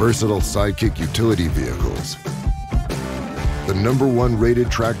 Versatile Sidekick utility vehicles. The #1 rated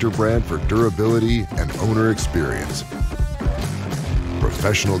tractor brand for durability and owner experience.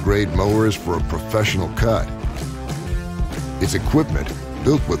 Professional-grade mowers for a professional cut. It's equipment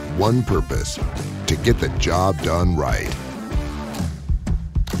built with one purpose, to get the job done right.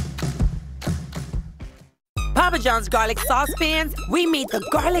 Papa John's garlic saucepans, we made the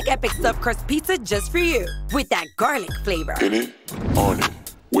garlic epic stuffed crust pizza just for you, with that garlic flavor. In it, on it,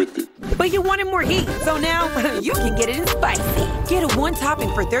 with it. But you wanted more heat, so now you can get it in spicy. Get a one topping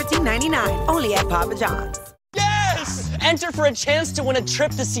for $13.99, only at Papa John's. Yes! Enter for a chance to win a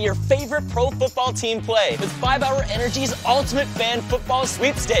trip to see your favorite pro football team play with 5 Hour Energy's Ultimate Fan Football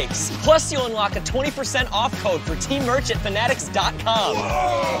Sweepstakes. Plus, you'll unlock a 20% off code for team merch at fanatics.com.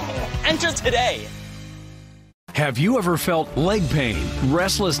 Whoa. Enter today. Have you ever felt leg pain,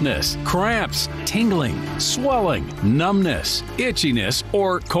 restlessness, cramps, tingling, swelling, numbness, itchiness,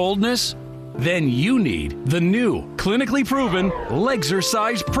 or coldness? Then you need the new, clinically proven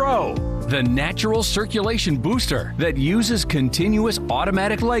Legzercise Pro, the natural circulation booster that uses continuous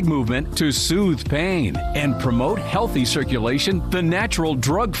automatic leg movement to soothe pain and promote healthy circulation the natural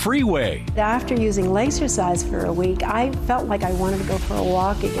drug-free way. After using Legzercise for a week, I felt like I wanted to go for a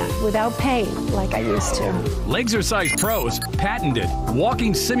walk again without pain like I used to. Legzercise Pro's patented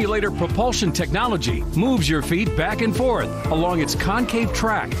walking simulator propulsion technology moves your feet back and forth along its concave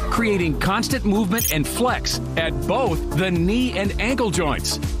track, creating constant movement and flex at both the knee and ankle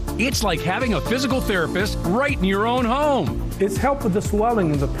joints. It's like having a physical therapist right in your own home. It's helped with the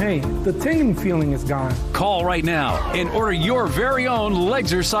swelling and the pain. The tingling feeling is gone. Call right now and order your very own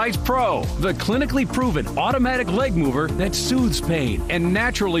Legzercise Pro, the clinically proven automatic leg mover that soothes pain and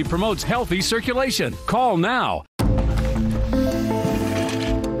naturally promotes healthy circulation. Call now.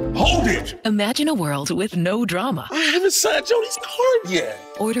 Hold it! Imagine a world with no drama. I haven't signed Jody's card yet.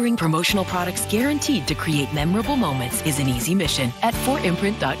 Ordering promotional products guaranteed to create memorable moments is an easy mission at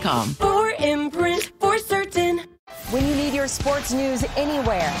 4imprint.com. 4imprint, for certain. When you need your sports news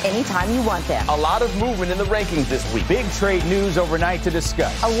anywhere, anytime you want them. A lot of movement in the rankings this week. Big trade news overnight to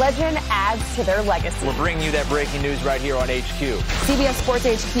discuss. A legend adds to their legacy. We're bringing you that breaking news right here on HQ. CBS Sports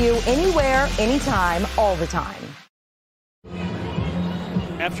HQ, anywhere, anytime, all the time.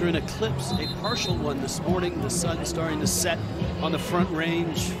 After an eclipse, a partial one this morning, the sun starting to set on the Front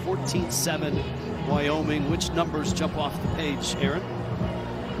Range, 14-7 Wyoming. Which numbers jump off the page, Aaron?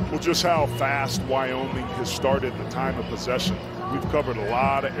 Well, just how fast Wyoming has started the time of possession. We've covered a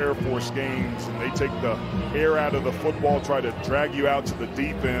lot of Air Force games, and they take the air out of the football, try to drag you out to the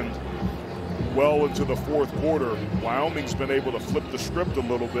deep end well into the fourth quarter. Wyoming's been able to flip the script a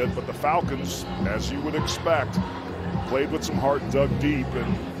little bit, but the Falcons, as you would expect, played with some heart, dug deep,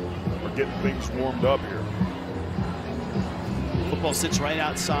 and are getting things warmed up here. Football sits right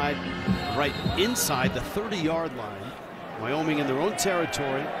outside, right inside the 30-yard line. Wyoming in their own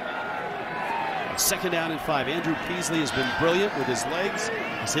territory. 2nd down and 5. Andrew Peasley has been brilliant with his legs.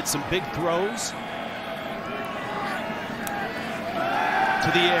 He's hit some big throws.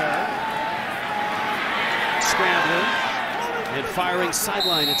 To the air. Scrambling. And firing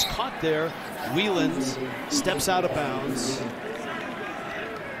sideline. It's caught there. Wheeland steps out of bounds.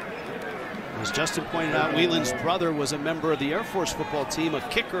 As Justin pointed out, Wheeland's brother was a member of the Air Force football team, a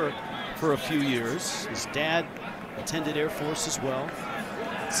kicker for a few years. His dad attended Air Force as well.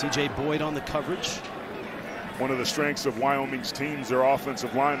 C.J. Boyd on the coverage. One of the strengths of Wyoming's teams, their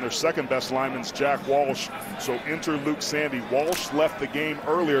offensive line, their second best lineman's Jack Walsh. So enter Luke Sandy. Walsh left the game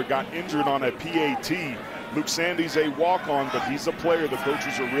earlier, got injured on a PAT. Luke Sandy's a walk-on, but he's a player the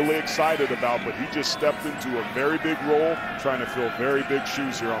coaches are really excited about, but he just stepped into a very big role, trying to fill very big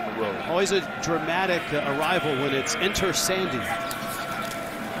shoes here on the road. Always a dramatic arrival when it's enter Sandy.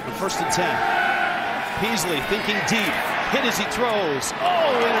 On 1st and 10. Peasley thinking deep, hit as he throws.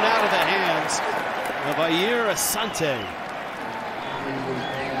 Oh, in and out of the hands of Ayer Asante.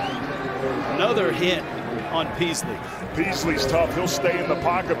 Another hit on Peasley. Peasley's tough. He'll stay in the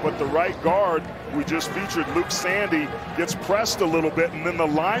pocket, but the right guard, we just featured, Luke Sandy, gets pressed a little bit, and then the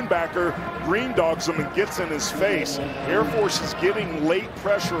linebacker green dogs him and gets in his face. Air Force is getting late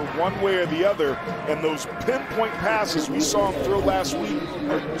pressure one way or the other, and those pinpoint passes we saw him throw last week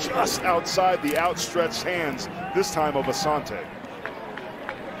are just outside the outstretched hands, this time of Asante.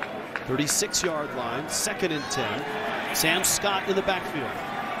 36-yard line, 2nd and 10. Sam Scott in the backfield.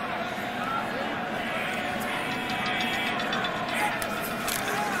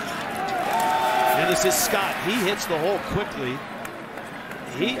 And this is Scott. He hits the hole quickly.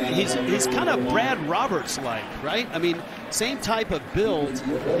 He's kind of Brad Roberts-like, right? I mean, same type of build,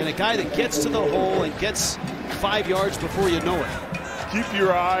 and a guy that gets to the hole and gets 5 yards before you know it. Keep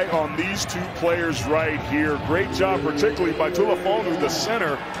your eye on these two players right here. Great job, particularly by Tulafonu, the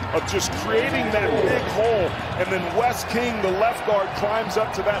center, of just creating that big hole. And then Wes King, the left guard, climbs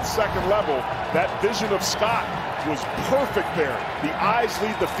up to that second level. That vision of Scott was perfect there. The eyes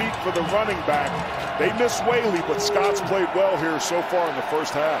lead the feet for the running back. They miss Whaley, but Scott's played well here so far in the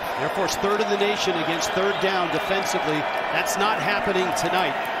first half. Air Force third in the nation against third down defensively. That's not happening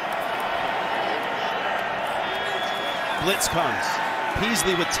tonight. Blitz comes.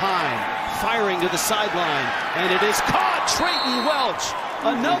 Peasley with time, firing to the sideline, and it is caught. Trayton Welch,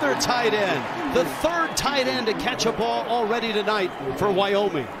 another tight end. The third tight end to catch a ball already tonight for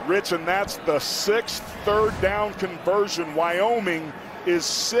Wyoming. Rich, and that's the 6th third down conversion. Wyoming is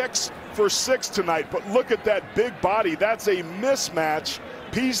 6 for 6 tonight, but look at that big body. That's a mismatch.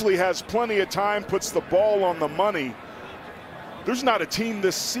 Peasley has plenty of time, puts the ball on the money. There's not a team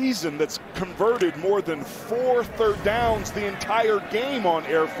this season that's converted more than 4 third downs the entire game on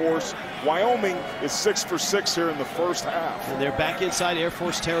Air Force. Wyoming is 6 for 6 here in the first half. And they're back inside Air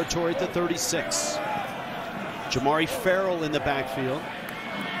Force territory at the 36. Jamari Farrell in the backfield.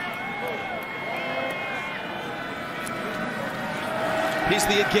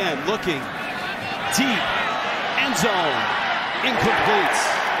 Peasley again, looking deep, end zone, incomplete.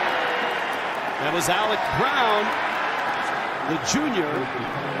 That was Alec Brown, the junior.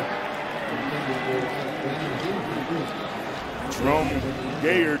 Jerome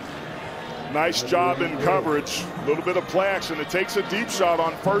Gayard, nice job in coverage. A little bit of play action. It takes a deep shot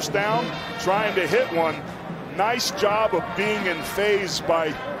on first down, trying to hit one. Nice job of being in phase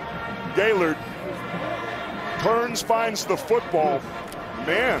by Gaylord. Turns, finds the football.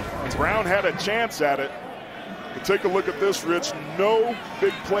 Man, Brown had a chance at it. But take a look at this, Rich. No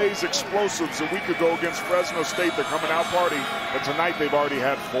big plays, explosives a week ago against Fresno State. They're coming out party, but tonight they've already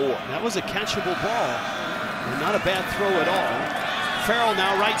had 4. That was a catchable ball, and not a bad throw at all. Farrell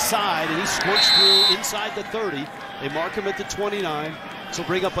now right side, and he squirts through inside the 30. They mark him at the 29. So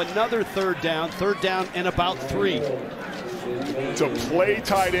bring up another third down and about 3. To play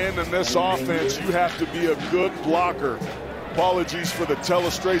tight end in this offense, you have to be a good blocker. Apologies for the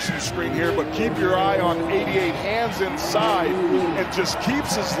telestration screen here, but keep your eye on 88, hands inside, and just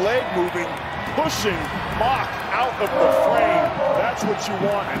keeps his leg moving, pushing Mock out of the frame. That's what you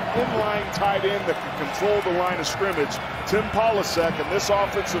want, an inline tight end that can control the line of scrimmage. Tim Polasek and this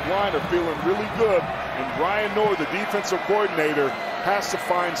offensive line are feeling really good, and Brian Knorr, the defensive coordinator, has to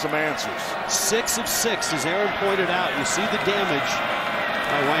find some answers. 6 of 6, as Aaron pointed out. You see the damage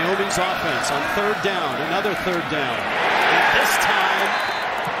by Wyoming's offense on third down, another third down. And this time,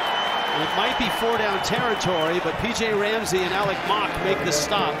 it might be 4-down territory, but P.J. Ramsey and Alec Mock make the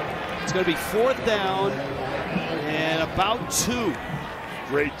stop. It's going to be 4th down and about 2.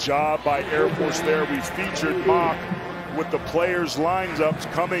 Great job by Air Force there. We featured Mock with the players' lines up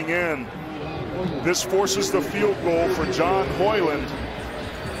coming in. This forces the field goal for John Hoyland.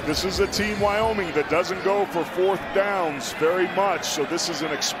 This is a team, Wyoming, that doesn't go for 4th downs very much, so this is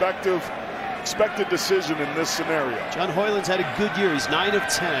an expected decision in this scenario. John Hoyland's had a good year. He's 9 of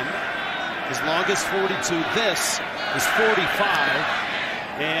 10. His longest 42. This is 45.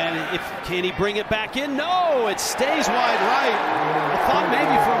 And can he bring it back in? No, it stays wide right. I thought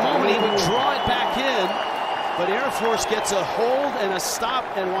maybe for a moment he would draw it back in, but Air Force gets a hold and a stop,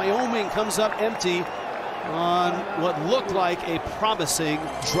 and Wyoming comes up empty on what looked like a promising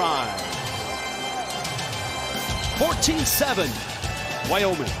drive. 14-7,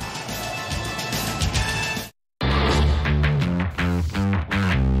 Wyoming.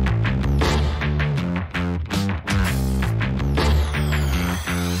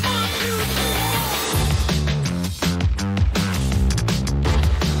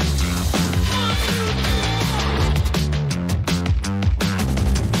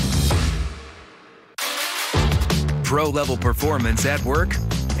 Pro-level performance at work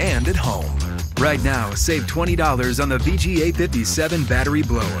and at home. Right now, save $20 on the VGA 57 battery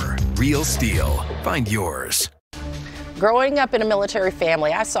blower. Real STIHL. Find yours. Growing up in a military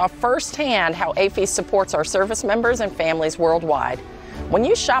family, I saw firsthand how AAFES supports our service members and families worldwide. When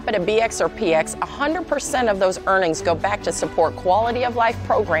you shop at a BX or PX, 100% of those earnings go back to support quality of life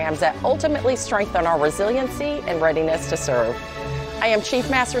programs that ultimately strengthen our resiliency and readiness to serve. I am Chief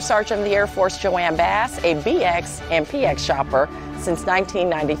Master Sergeant of the Air Force Joanne Bass, a BX and PX shopper since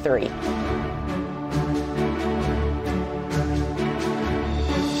 1993.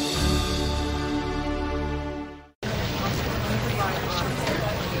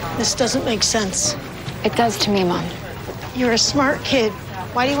 This doesn't make sense. It does to me, Mom. You're a smart kid.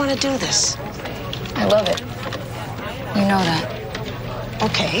 Why do you want to do this? I love it. You know that.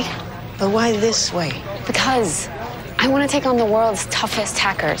 Okay, but why this way? Because I want to take on the world's toughest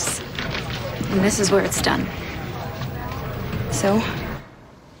hackers. And this is where it's done. So,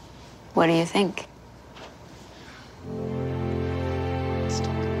 what do you think?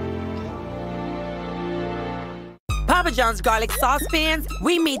 Papa John's garlic saucepans,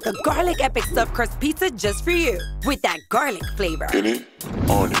 we made the garlic epic stuffed crust pizza just for you, with that garlic flavor. In it,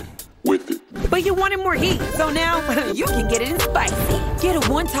 on it, with it. But you wanted more heat, so now you can get it in spicy. Get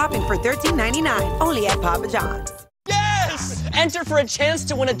a one topping for $13.99, only at Papa John's. Yes! Enter for a chance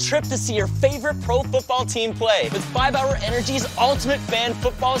to win a trip to see your favorite pro football team play with 5 Hour Energy's Ultimate Fan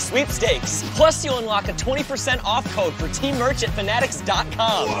Football Sweepstakes. Plus, you'll unlock a 20% off code for team merch at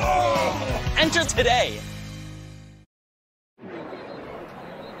fanatics.com. Whoa. Enter today.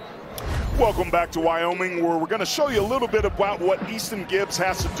 Welcome back to Wyoming, where we're going to show you a little bit about what Easton Gibbs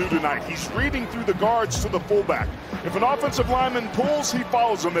has to do tonight. He's reading through the guards to the fullback. If an offensive lineman pulls, he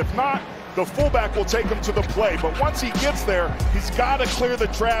follows him. If not, the fullback will take him to the play. But once he gets there, he's got to clear the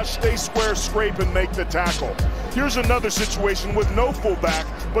trash, stay square, scrape, and make the tackle. Here's another situation with no fullback,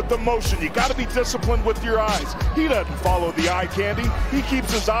 but the motion. You got to be disciplined with your eyes. He doesn't follow the eye candy. He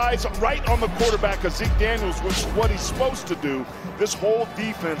keeps his eyes right on the quarterback of Zeke Daniels, which is what he's supposed to do. This whole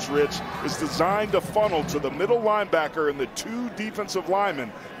defense, Rich, is designed to funnel to the middle linebacker and the 2 defensive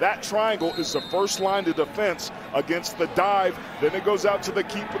linemen. That triangle is the first line of defense against the dive. Then it goes out to the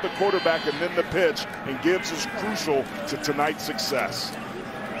keep with the quarterback and then the pitch, and Gibbs is crucial to tonight's success.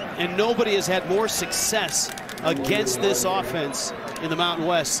 And nobody has had more success against this offense in the Mountain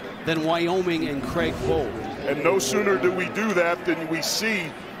West than Wyoming and Craig Bohl. And no sooner do we do that than we see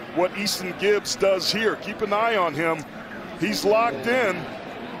what Easton Gibbs does here. Keep an eye on him. He's locked in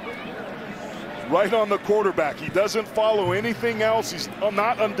right on the quarterback. He doesn't follow anything else. He's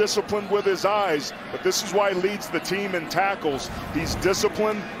not undisciplined with his eyes, but this is why he leads the team in tackles. He's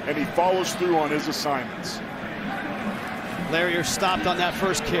disciplined, and he follows through on his assignments. Larrier stopped on that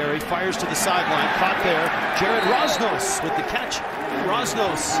first carry, fires to the sideline, caught there. Jared Rosnos with the catch.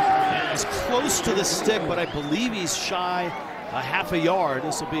 Rosnos is close to the stick, but I believe he's shy a half a yard.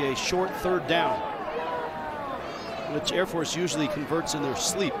 This will be a short 3rd down, which Air Force usually converts in their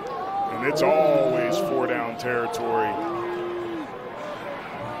sleep. And it's always 4-down territory.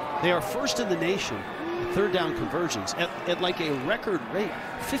 They are first in the nation in 3rd down conversions at like a record rate,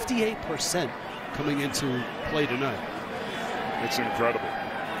 58% coming into play tonight. It's incredible.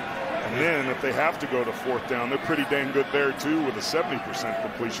 And then if they have to go to 4th down, they're pretty dang good there too, with a 70%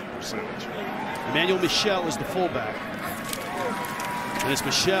 completion percentage. Emmanuel Michel is the fullback. And it's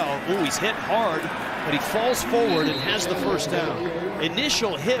Michel. Oh, he's hit hard, but he falls forward and has the first down.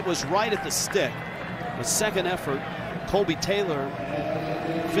 Initial hit was right at the stick. The second effort, Colby Taylor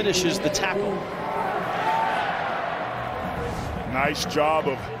finishes the tackle. Nice job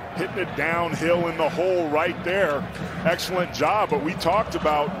of hitting it downhill in the hole right there. Excellent job. But we talked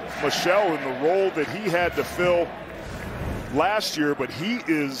about Michel and the role that he had to fill last year, but he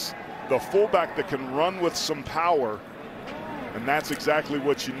is the fullback that can run with some power. And that's exactly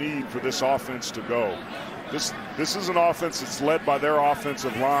what you need for this offense to go. This is an offense that's led by their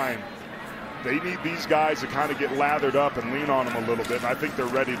offensive line. They need these guys to kind of get lathered up and lean on them a little bit, and I think they're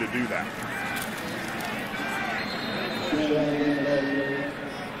ready to do that.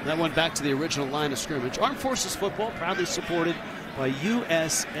 That went back to the original line of scrimmage. Armed Forces football proudly supported by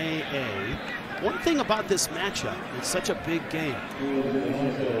USAA. One thing about this matchup, it's such a big game.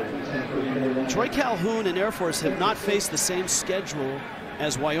 Troy Calhoun and Air Force have not faced the same schedule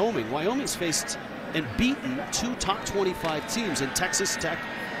as Wyoming. Wyoming's faced and beaten 2 top 25 teams in Texas Tech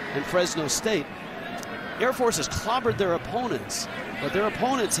and Fresno State. Air Force has clobbered their opponents, but their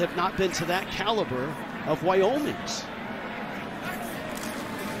opponents have not been to that caliber of Wyoming's.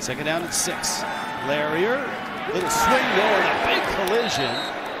 2nd down and 6. Larrier, little swing there and a big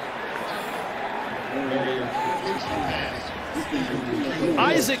collision.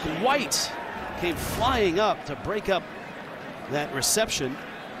 Isaac White came flying up to break up that reception.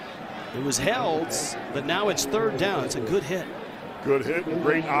 It was held, but now it's 3rd down. It's a good hit. Good hit,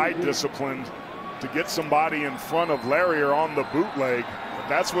 great eye discipline to get somebody in front of Larrier on the bootleg. But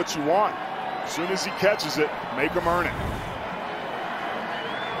that's what you want. As soon as he catches it, make him earn it.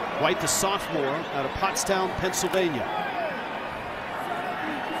 White, the sophomore out of Pottstown, Pennsylvania.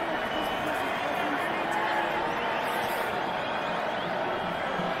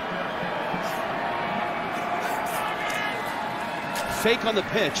 Fake on the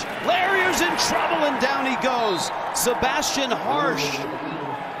pitch. Larrier's in trouble, and down he goes. Sebastian Harsh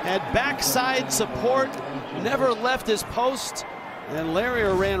had backside support, never left his post, and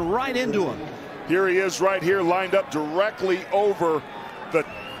Larrier ran right into him. Here he is right here, lined up directly over the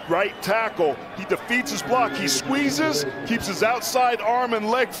right tackle. He defeats his block. He squeezes, keeps his outside arm and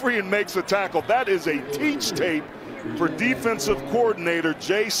leg free, and makes a tackle. That is a teach tape for defensive coordinator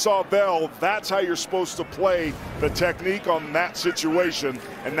Jay Sawbell. That's how you're supposed to play the technique on that situation.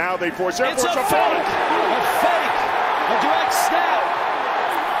 And now they force Air Force a fake, a direct snap.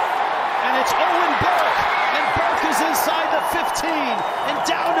 And it's Owen Burke. And Burke is inside the 15 and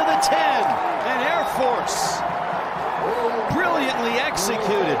down to the 10. And Air Force brilliantly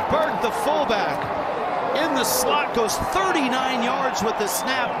executed. Burke, the fullback, in the slot, goes 39 yards with the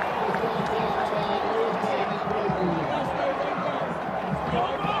snap.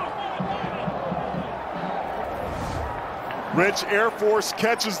 Rich, Air Force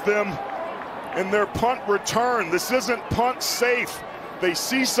catches them in their punt return. This isn't punt safe. They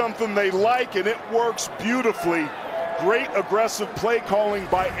see something they like, and it works beautifully. Great aggressive play calling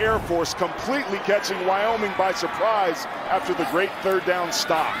by Air Force, completely catching Wyoming by surprise after the great third down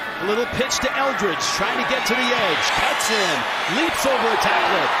stop. A little pitch to Eldridge, trying to get to the edge. Cuts in, leaps over a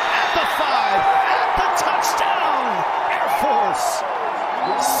tackler. At the 5, at the touchdown! Air Force,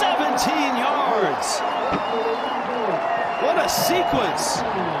 17 yards. What a sequence.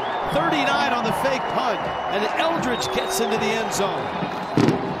 39 on the fake punt, and Eldridge gets into the end zone.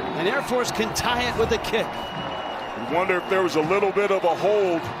 And Air Force can tie it with a kick. You wonder if there was a little bit of a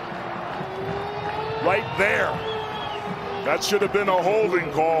hold right there. That should have been a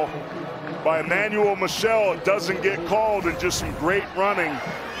holding call by Emmanuel Michel. It doesn't get called, and just some great running.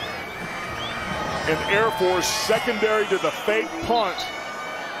 And Air Force, secondary to the fake punt,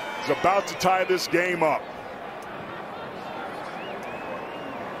 is about to tie this game up.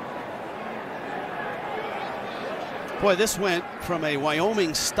 Boy, this went from a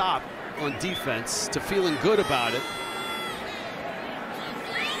Wyoming stop on defense to feeling good about it.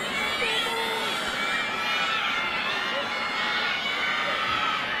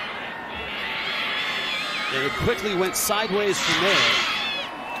 And it quickly went sideways from there.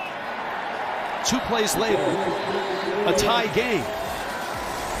 2 plays later, a tie game.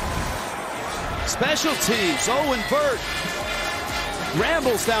 Special teams, Owen Burke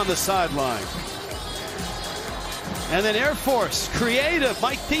rambles down the sideline. And then Air Force, creative,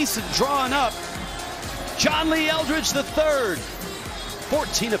 Mike Thiessen drawing up. John Lee Eldridge III,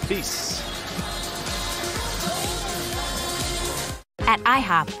 14 apiece. At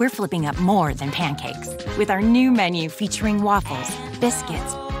IHOP, we're flipping up more than pancakes. With our new menu featuring waffles,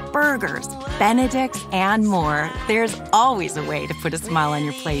 biscuits, burgers, Benedicts, and more, there's always a way to put a smile on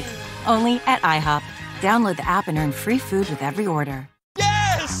your plate. Only at IHOP. Download the app and earn free food with every order.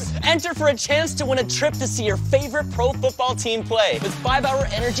 Yes! Enter for a chance to win a trip to see your favorite pro football team play with 5 Hour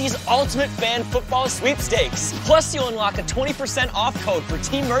Energy's Ultimate Fan Football Sweepstakes. Plus, you'll unlock a 20% off code for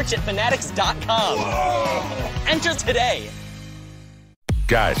team merch at fanatics.com. Whoa. Enter today.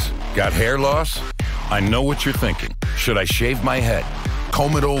 Guys, got hair loss? I know what you're thinking. Should I shave my head?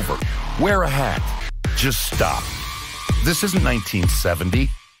 Comb it over? Wear a hat? Just stop. This isn't 1970.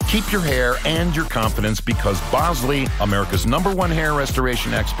 Keep your hair and your confidence because Bosley, America's #1 hair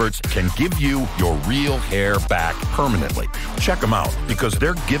restoration experts, can give you your real hair back permanently. Check them out because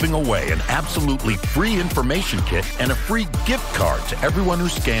they're giving away an absolutely free information kit and a free gift card to everyone who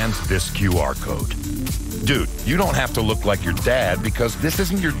scans this QR code. Dude, you don't have to look like your dad because this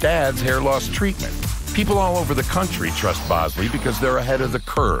isn't your dad's hair loss treatment. People all over the country trust Bosley because they're ahead of the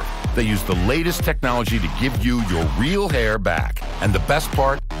curve. They use the latest technology to give you your real hair back. And the best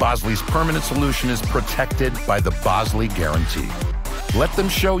part, Bosley's permanent solution is protected by the Bosley Guarantee. Let them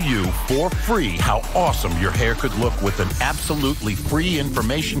show you for free how awesome your hair could look with an absolutely free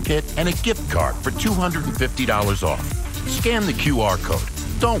information kit and a gift card for $250 off. Scan the QR code.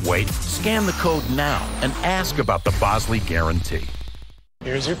 Don't wait. Scan the code now and ask about the Bosley Guarantee.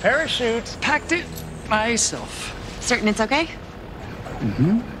 Here's your parachute. Packed it myself. Certain it's okay?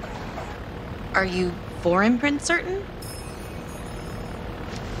 Mm-hmm. Are you 4imprint certain?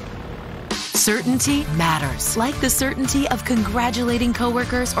 Certainty matters, like the certainty of congratulating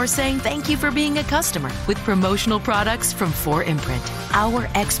coworkers or saying thank you for being a customer with promotional products from 4imprint. Our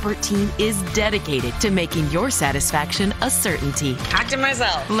expert team is dedicated to making your satisfaction a certainty. Packed it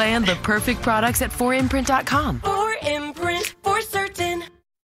myself. Land the perfect products at 4imprint.com. 4imprint, for certain.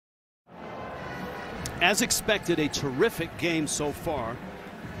 As expected, a terrific game so far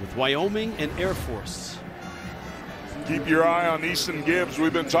with Wyoming and Air Force. Keep your eye on Easton Gibbs.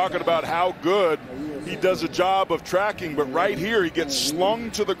 We've been talking about how good he does a job of tracking, but right here he gets slung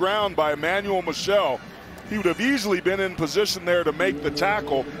to the ground by Emmanuel Michel. He would have easily been in position there to make the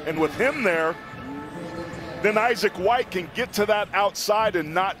tackle, and with him there, then Isaac White can get to that outside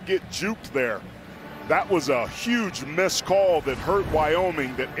and not get juked there. That was a huge missed call that hurt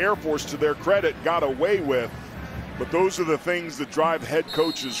Wyoming that Air Force, to their credit, got away with. But those are the things that drive head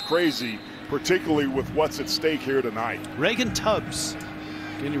coaches crazy, particularly with what's at stake here tonight. Reagan Tubbs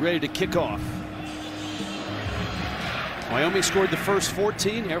getting ready to kick off. Wyoming scored the first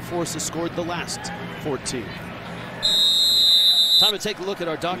 14. Air Force has scored the last 14. Time to take a look at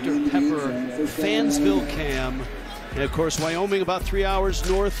our Dr. Pepper Fansville cam. And of course, Wyoming about 3 hours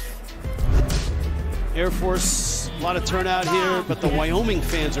north. Air Force, a lot of turnout here, but the Wyoming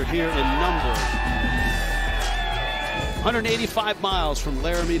fans are here in number. 185 miles from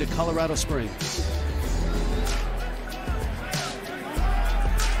Laramie to Colorado Springs.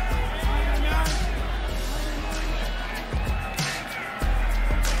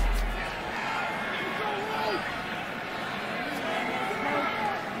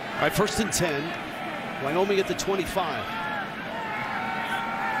 All right, 1st and 10. Wyoming at the 25.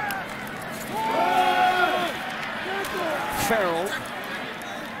 Farrell.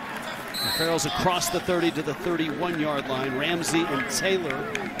 Farrell's across the 30 to the 31-yard line. Ramsey and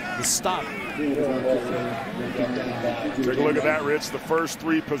Taylor, the stop. Take a look at that, Rich. The first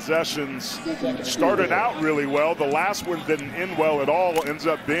 3 possessions started out really well. The last one didn't end well at all. Ends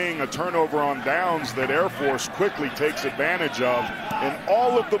up being a turnover on downs that Air Force quickly takes advantage of. And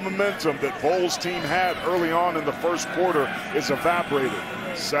all of the momentum that Bowles' team had early on in the first quarter is evaporated.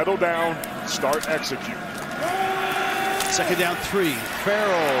 Settle down, start execute. 2nd down 3.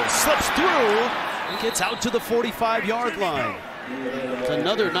 Farrell slips through and gets out to the 45-yard line. It's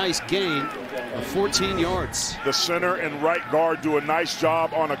another nice gain of 14 yards. The center and right guard do a nice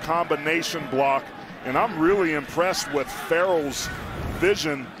job on a combination block, and I'm really impressed with Farrell's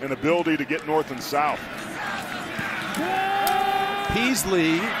vision and ability to get north and south.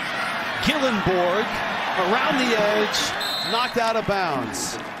 Peasley, Gillenborg around the edge, knocked out of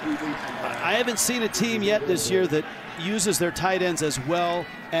bounds. I haven't seen a team yet this year that uses their tight ends as well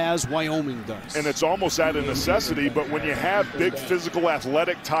as Wyoming does. And it's almost at a necessity, but when you have big physical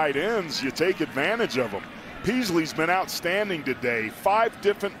athletic tight ends, you take advantage of them. Peasley's been outstanding today. 5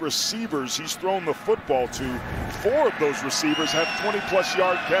 different receivers he's thrown the football to. 4 of those receivers have 20-plus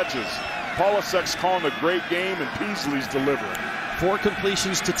yard catches. Polasek's calling a great game, and Peasley's delivering. 4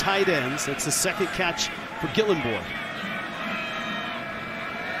 completions to tight ends. That's the 2nd catch for Gillenborg.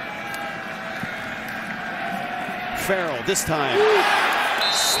 Farrell this time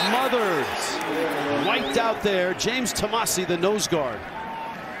smothered, wiped out there. James Tomasi, the nose guard.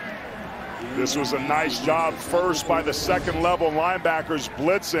 This was a nice job first by the second-level linebackers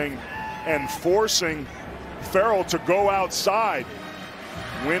blitzing and forcing Farrell to go outside.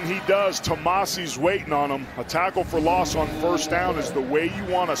 When he does, Tomasi's waiting on him. A tackle for loss on 1st down is the way you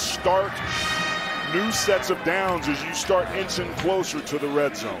want to start new sets of downs as you start inching closer to the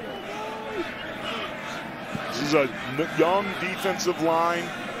red zone. This is a young defensive line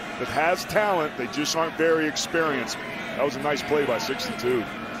that has talent. They just aren't very experienced. That was a nice play by 62.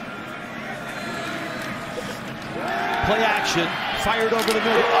 Play action, fired over the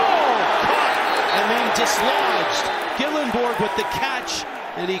middle. Oh, caught, and then dislodged. Gillenborg with the catch,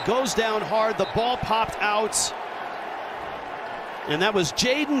 and he goes down hard. The ball popped out, and that was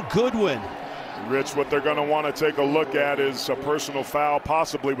Jaden Goodwin. Rich, what they're going to want to take a look at is a personal foul,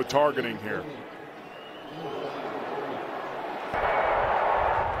 possibly with targeting here.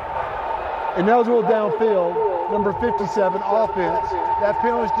 Ineligible downfield, number 57, offense. That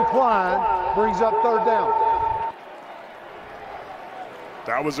penalty's declined, brings up 3rd down.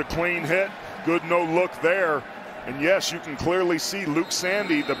 That was a clean hit. Good no look there. And yes, you can clearly see Luke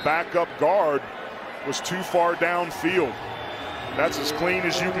Sandy, the backup guard, was too far downfield. That's as clean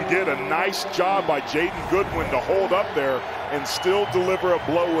as you can get. A nice job by Jaden Goodwin to hold up there and still deliver a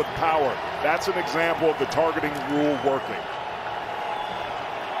blow with power. That's an example of the targeting rule working.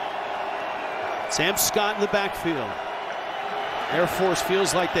 Sam Scott in the backfield. Air Force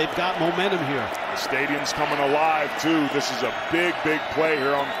feels like they've got momentum here. The stadium's coming alive, too. This is a big, big play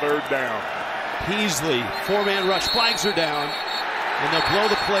here on 3rd down. Peasley, 4-man rush, flags are down, and they'll blow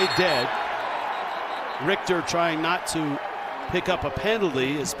the play dead. Richter trying not to pick up a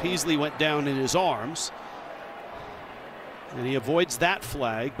penalty as Peasley went down in his arms. And he avoids that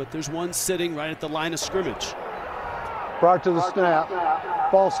flag, but there's one sitting right at the line of scrimmage. Prior to the snap,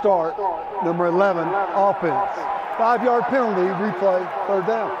 false start, number 11, offense. 5-yard penalty, replay, 3rd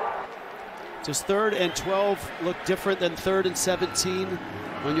down. Does 3rd and 12 look different than 3rd and 17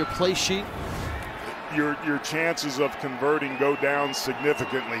 on your play sheet? Your chances of converting go down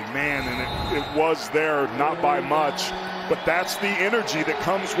significantly, man, and it was there, not by much, but that's the energy that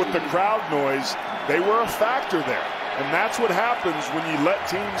comes with the crowd noise. They were a factor there. And that's what happens when you let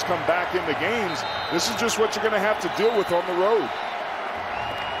teams come back into games. This is just what you're going to have to deal with on the road.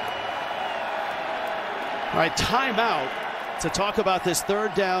 All right, timeout to talk about this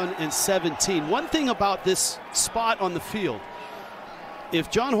 3rd down and 17. One thing about this spot on the field,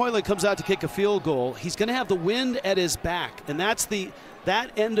 if John Hoyland comes out to kick a field goal, he's going to have the wind at his back. And that's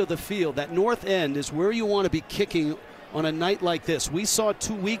that end of the field, that north end, is where you want to be kicking on a night like this. We saw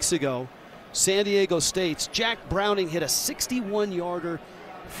 2 weeks ago, San Diego State's Jack Browning hit a 61-yarder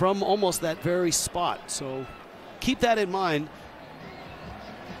from almost that very spot. So keep that in mind.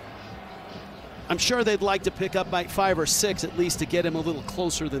 I'm sure they'd like to pick up like 5 or 6 at least to get him a little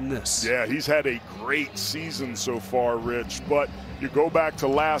closer than this. Yeah, he's had a great season so far, Rich. But you go back to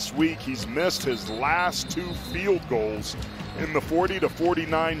last week, he's missed his last 2 field goals in the 40 to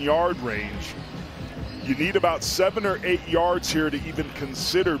 49-yard range. You need about 7 or 8 yards here to even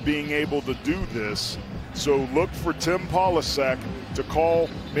consider being able to do this. So look for Tim Polasek to call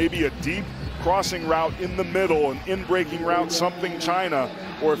maybe a deep crossing route in the middle, an in-breaking route, something China,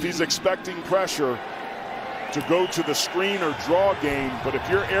 or if he's expecting pressure, to go to the screen or draw game. But if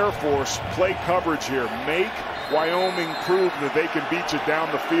you're Air Force, play coverage here. Make Wyoming prove that they can beat you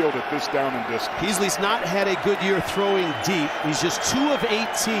down the field at this down and distance. Peasley's not had a good year throwing deep. He's just 2 of 18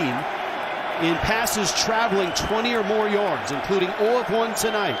 in passes traveling 20 or more yards, including 0 of 1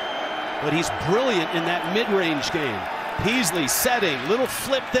 tonight. But he's brilliant in that mid-range game. Peasley setting, little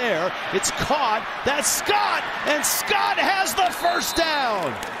flip there. It's caught. That's Scott, and Scott has the first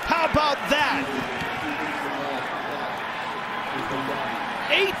down. How about that?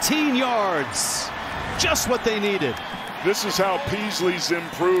 18 yards, just what they needed. This is how Peasley's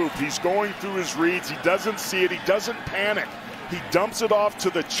improved. He's going through his reads. He doesn't see it. He doesn't panic. He dumps it off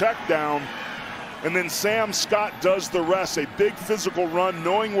to the check down, and then Sam Scott does the rest. A big physical run,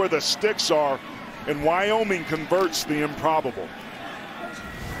 knowing where the sticks are, and Wyoming converts the improbable.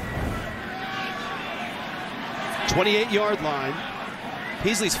 28-yard line.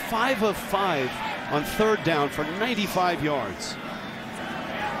 Peasley's 5 of 5 on 3rd down for 95 yards.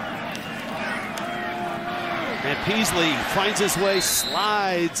 And Peasley finds his way,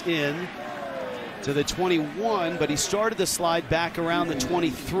 slides in to the 21, but he started the slide back around the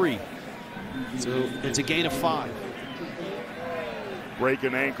 23. So it's a gain of 5.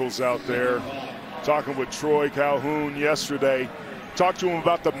 Breaking ankles out there. Talking with Troy Calhoun yesterday. Talked to him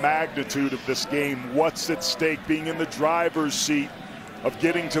about the magnitude of this game. What's at stake, being in the driver's seat of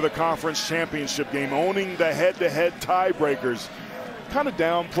getting to the conference championship game, owning the head-to-head tiebreakers. Kind of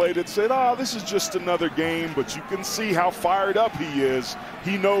downplayed it, said, oh, this is just another game, but you can see how fired up he is.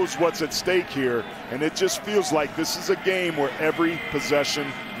 He knows what's at stake here, and it just feels like this is a game where every possession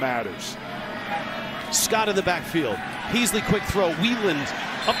matters. Scott in the backfield. Peasley quick throw. Wheeland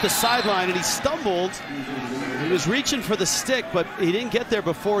up the sideline, and he stumbled. He was reaching for the stick, but he didn't get there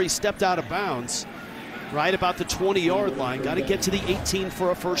before he stepped out of bounds. Right about the 20-yard line. Got to get to the 18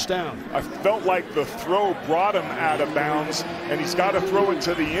 for a first down. I felt like the throw brought him out of bounds, and he's got to throw it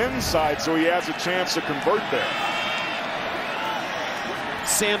to the inside so he has a chance to convert there.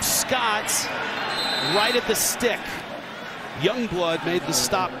 Sam Scott right at the stick. Youngblood made the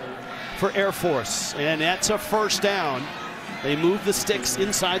stop for Air Force, and that's a first down. They move the sticks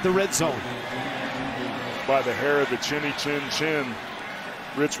inside the red zone. By the hair of the chinny chin chin.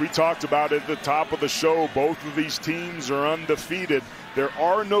 Rich, we talked about it at the top of the show. Both of these teams are undefeated. There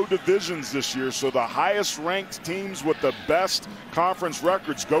are no divisions this year, so the highest ranked teams with the best conference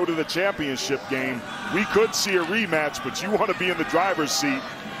records go to the championship game. We could see a rematch, but you want to be in the driver's seat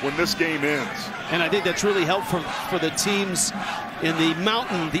when this game ends. And I think that's really helpful for the teams in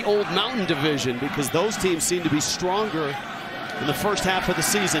the old Mountain division, because those teams seem to be stronger in the first half of the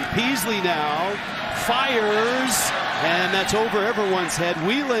season. Peasley now fires, and that's over everyone's head.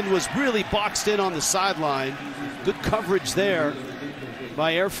 Wheeland was really boxed in on the sideline. Good coverage there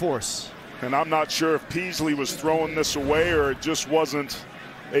by Air Force. And I'm not sure if Peasley was throwing this away or it just wasn't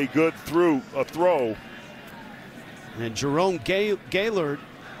a good throw. And Jerome Gaylord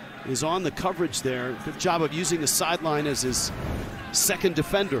is on the coverage there. Good job of using the sideline as his second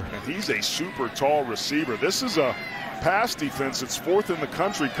defender. And he's a super tall receiver. This is a pass defense that's 4th in the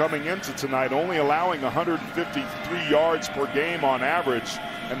country coming into tonight, only allowing 153 yards per game on average,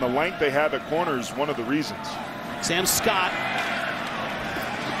 and the length they have at corner is one of the reasons. Sam Scott,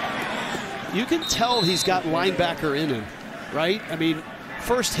 you can tell he's got linebacker in him, right? I mean,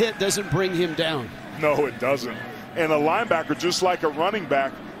 first hit doesn't bring him down. No, it doesn't. And a linebacker, just like a running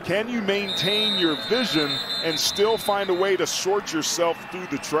back, can you maintain your vision and still find a way to sort yourself through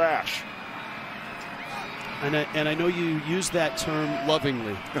the trash? And I know you use that term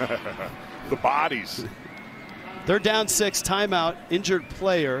lovingly. The bodies. Third down, 6, timeout, injured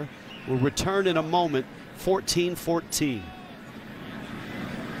player. Will return in a moment, 14-14.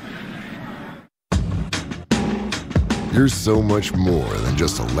 You're so much more than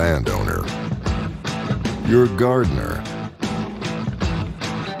just a landowner. You're a gardener,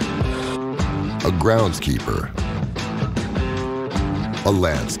 a groundskeeper, a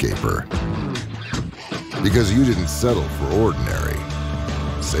landscaper. Because you didn't settle for ordinary.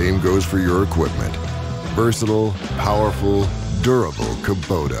 Same goes for your equipment. Versatile, powerful, durable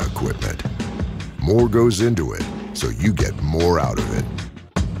Kubota equipment. More goes into it, so you get more out of it.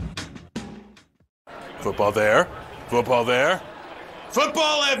 Football there, football there,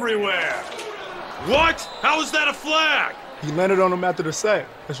 football everywhere! What? How is that a flag? He landed on him after the sack.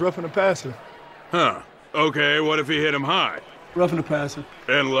 That's roughing the passer. Huh. Okay, what if he hit him high? Roughing the passer.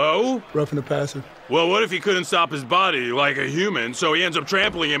 And low? Roughing the passer. Well, what if he couldn't stop his body like a human, so he ends up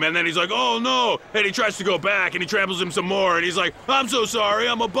trampling him, and then he's like, oh no, and he tries to go back, and he tramples him some more, and he's like, I'm so sorry,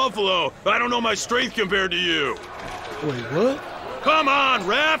 I'm a buffalo. I don't know my strength compared to you. Wait, what? Come on,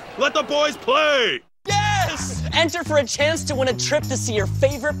 ref! Let the boys play! Yes! Enter for a chance to win a trip to see your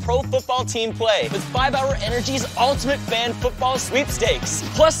favorite pro football team play with 5 Hour Energy's Ultimate Fan Football Sweepstakes.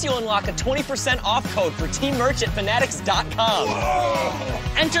 Plus, you'll unlock a 20% off code for team merch at fanatics.com. Whoa.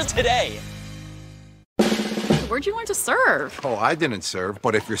 Enter today. Where'd you learn to serve? Oh, I didn't serve,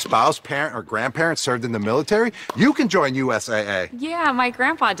 but if your spouse, parent, or grandparent served in the military, you can join USAA. Yeah, my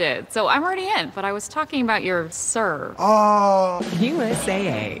grandpa did, so I'm already in, but I was talking about your serve. Oh.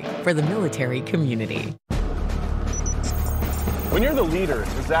 USAA, for the military community. When you're the leader in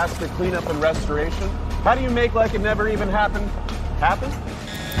disaster cleanup and restoration, how do you make like it never even happened happen?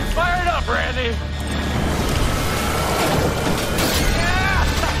 Fire it up, Randy!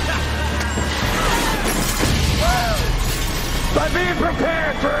 By being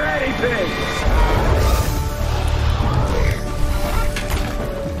prepared for anything!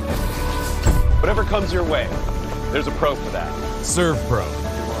 Whatever comes your way, there's a pro for that. Serve Pro,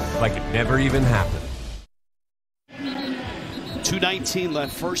 like it never even happened. 2:19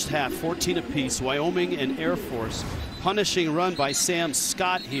 left, first half, 14 apiece. Wyoming and Air Force. Punishing run by Sam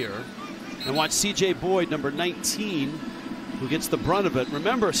Scott here. And watch C.J. Boyd, number 19, who gets the brunt of it.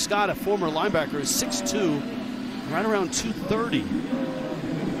 Remember, Scott, a former linebacker, is 6'2", right around 230.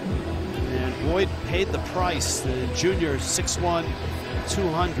 And Boyd paid the price. The junior, 6'1",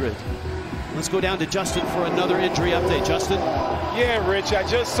 200. Let's go down to Justin for another injury update. Justin? Yeah, Rich, I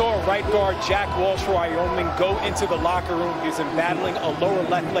just saw right guard Jack Walsh for Wyoming go into the locker room. He was battling a lower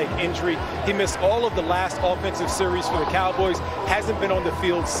left leg injury. He missed all of the last offensive series for the Cowboys. Hasn't been on the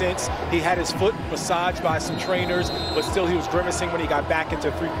field since. He had his foot massaged by some trainers, but still he was grimacing when he got back into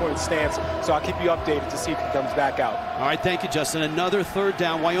a three-point stance. So I'll keep you updated to see if he comes back out. All right, thank you, Justin. Another third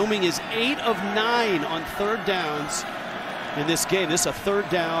down. Wyoming is 8 of 9 on third downs in this game. This is a third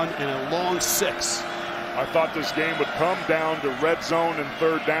down and a long 6. I thought this game would come down to red zone and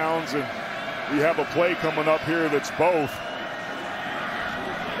third downs, and we have a play coming up here that's both.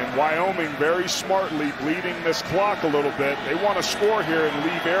 And Wyoming very smartly bleeding this clock a little bit. They want to score here and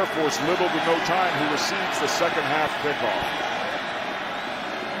leave Air Force little to no time, who receives the second half kickoff.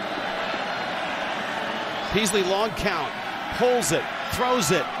 Peasley long count, pulls it,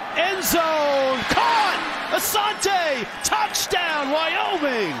 throws it, end zone, caught! Asante, touchdown,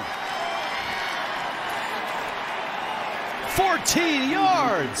 Wyoming! 14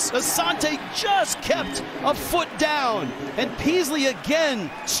 yards. Asante just kept a foot down, and Peasley again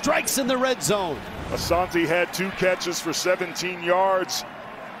strikes in the red zone. Asante had 2 catches for 17 yards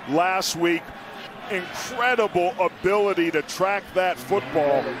last week. Incredible ability to track that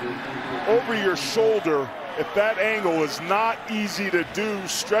football over your shoulder. At that angle is not easy to do.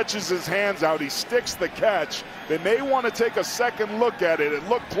 Stretches his hands out, he sticks the catch. They may want to take a second look at it. It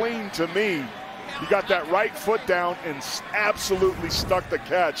looked clean to me. He got that right foot down and absolutely stuck the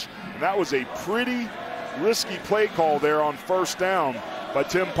catch. And that was a pretty risky play call there on first down by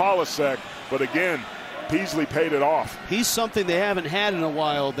Tim Polasek. But again, Peasley paid it off. He's something they haven't had in a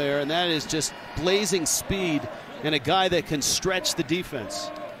while there, and that is just blazing speed and a guy that can stretch the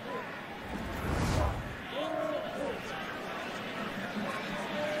defense.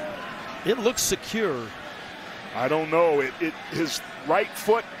 It looks secure. I don't know. His right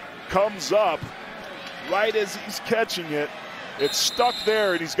foot comes up right as he's catching it. It's stuck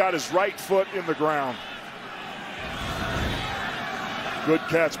there, and he's got his right foot in the ground. Good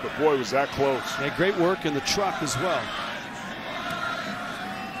catch, but boy, was that close. Yeah, great work in the truck as well.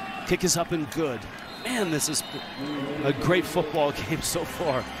 Kick is up and good. Man, this is a great football game so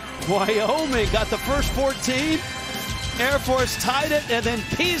far. Wyoming got the first 14. Air Force tied it, and then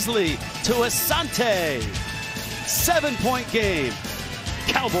Peasley to Asante. 7-point game.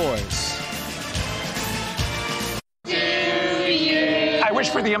 Cowboys. I wish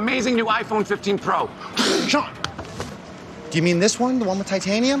for the amazing new iPhone 15 Pro. Sean, do you mean this one, the one with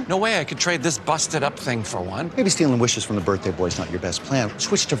titanium? No way I could trade this busted up thing for one. Maybe stealing wishes from the birthday boy is not your best plan.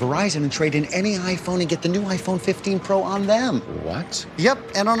 Switch to Verizon and trade in any iPhone and get the new iPhone 15 Pro on them. What? Yep,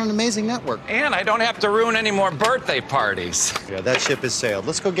 and on an amazing network. And I don't have to ruin any more birthday parties. Yeah, that ship has sailed.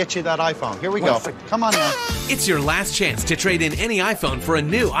 Let's go get you that iPhone. Here we go. Come on now. It's your last chance to trade in any iPhone for a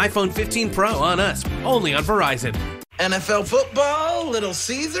new iPhone 15 Pro on us, only on Verizon. NFL football, Little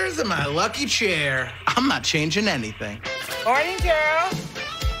Caesars, and my lucky chair. I'm not changing anything. Morning, Gerald.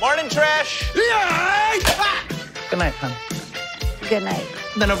 Morning, Trish. Yeah! Good night, hon. Good night.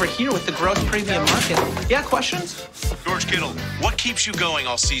 Then over here with the gross premium market. Yeah, questions? George Kittle, what keeps you going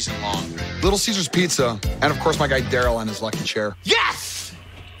all season long? Little Caesars Pizza, and of course my guy Daryl and his lucky chair. Yes!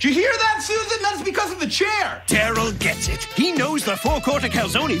 Did you hear that, Susan? That's because of the chair. Daryl gets it. He knows the four-quarter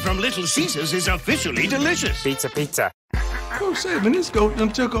calzone from Little Caesars is officially delicious. Pizza. Go saving this goat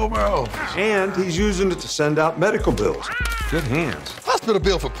done took over our office. And he's using it to send out medical bills. Good hands. Hospital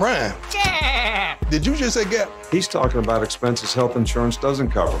bill for Prime. Yeah. Did you just say gap? He's talking about expenses health insurance doesn't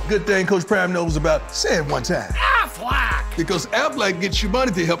cover. Good thing Coach Prime knows about. Say it one time. Aflac. Because Aflac gets you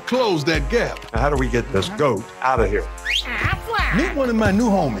money to help close that gap. Now, how do we get this goat out of here? Aflac. Meet one of my new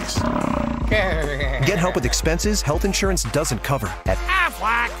homies. Get help with expenses health insurance doesn't cover at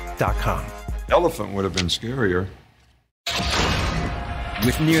Aflac.com. Elephant would have been scarier.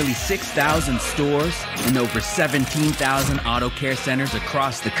 With nearly 6,000 stores and over 17,000 auto care centers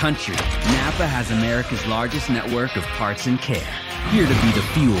across the country, Napa has America's largest network of parts and care. Here to be the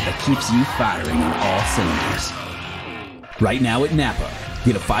fuel that keeps you firing on all cylinders. Right now at Napa,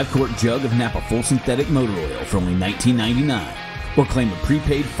 get a 5-quart jug of Napa Full Synthetic Motor Oil for only $19.99. Or claim a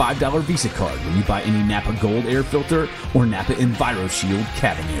prepaid $5 Visa card when you buy any Napa Gold Air Filter or Napa EnviroShield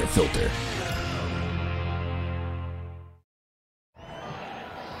Cabin Air Filter.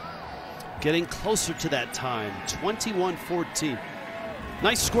 Getting closer to that time, 21-14.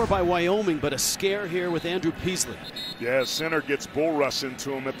 Nice score by Wyoming, but a scare here with Andrew Peasley. Yeah, center gets bull rush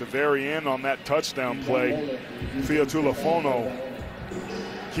into him at the very end on that touchdown play. Fiatulafono,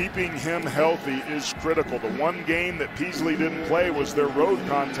 keeping him healthy is critical. The one game that Peasley didn't play was their road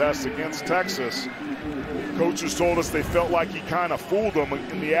contest against Texas. Coaches told us they felt like he kind of fooled them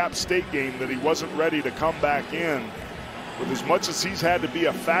in the App State game, that he wasn't ready to come back in. With as much as he's had to be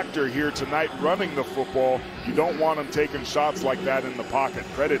a factor here tonight running the football, you don't want him taking shots like that in the pocket.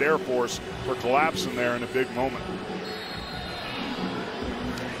 Credit Air Force for collapsing there in a big moment.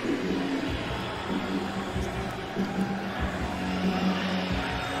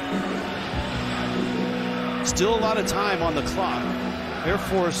 Still a lot of time on the clock. Air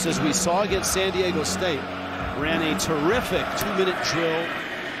Force, as we saw against San Diego State, ran a terrific 2-minute drill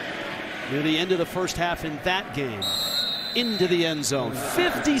near the end of the first half in that game. Into the end zone.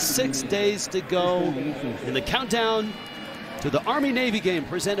 56 days to go in the countdown to the Army-Navy game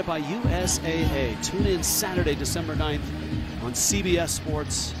presented by USAA. Tune in Saturday, December 9th on CBS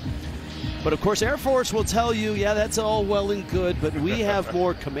Sports. But of course, Air Force will tell you, yeah, that's all well and good, but we have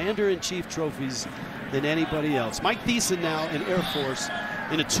more Commander-in-Chief trophies than anybody else. Mike Thiessen now in Air Force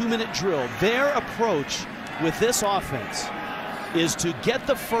in a 2-minute drill. Their approach with this offense is to get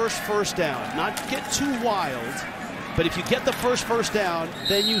the first down, not get too wild. But if you get the first down,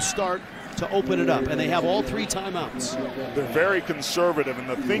 then you start to open it up. And they have all 3 timeouts. They're very conservative in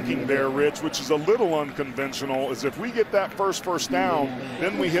the thinking there, Rich, which is a little unconventional, is if we get that first down,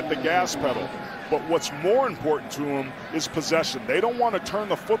 then we hit the gas pedal. But what's more important to them is possession. They don't want to turn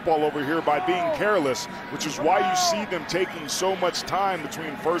the football over here by being careless, which is why you see them taking so much time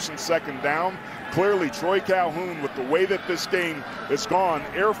between first and second down. Clearly, Troy Calhoun, with the way that this game is gone,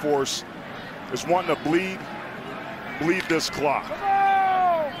 Air Force is wanting to bleed this clock.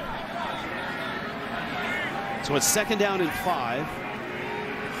 So it's 2nd down and 5.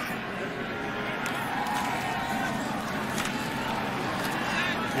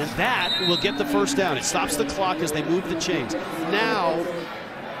 And that will get the first down. It stops the clock as they move the chains. Now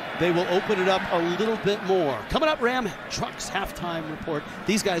they will open it up a little bit more. Coming up, Ram Trucks halftime report.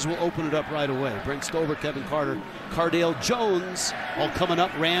 These guys will open it up right away. Brent Stover, Kevin Carter, Cardale Jones, all coming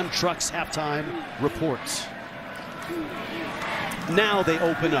up. Ram Trucks halftime reports. Now they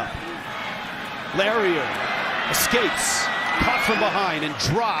open up. Larier escapes, caught from behind and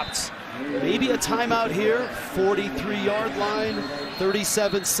dropped. Maybe a timeout here. 43-yard line,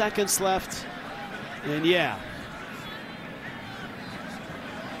 37 seconds left. And yeah,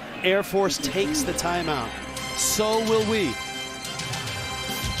 Air Force takes the timeout. So will we.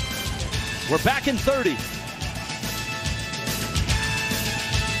 We're back in 30.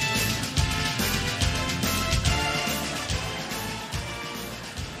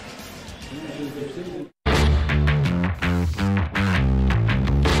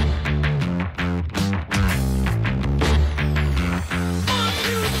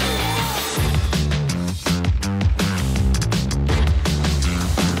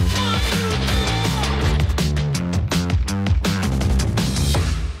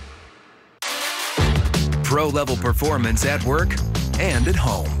 pro-level performance at work and at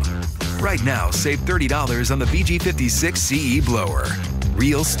home. Right now, save $30 on the BG56 CE blower.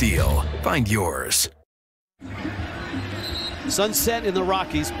 Real STIHL. Find yours. Sunset in the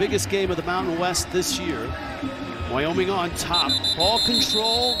Rockies, biggest game of the Mountain West this year. Wyoming on top. Ball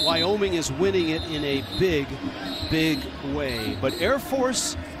control, Wyoming is winning it in a big, big way. But Air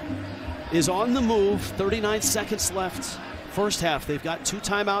Force is on the move. 39 seconds left. First half, they've got 2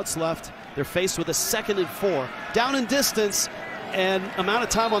 timeouts left. They're faced with a 2nd and 4. Down in distance and amount of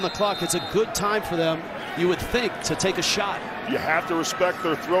time on the clock. It's a good time for them, you would think, to take a shot. You have to respect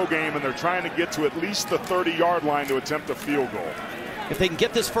their throw game, and they're trying to get to at least the 30-yard line to attempt a field goal. If they can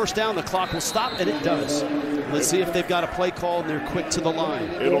get this first down, the clock will stop, and it does. Let's see if they've got a play call and they're quick to the line.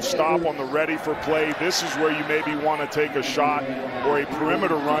 It'll stop on the ready for play. This is where you maybe want to take a shot or a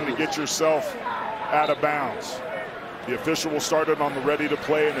perimeter run to get yourself out of bounds. The official will start it on the ready to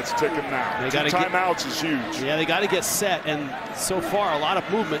play, and it's ticking now. 2 timeouts is huge. Yeah, they got to get set, and so far a lot of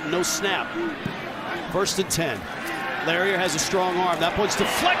movement, no snap. 1st and 10. Larrier has a strong arm. That one's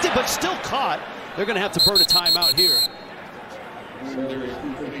deflected, but still caught. They're going to have to burn a timeout here.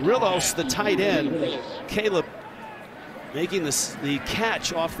 Rillos, the tight end, Caleb making the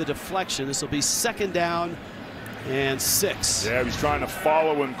catch off the deflection. This will be 2nd down and 6. Yeah, he's trying to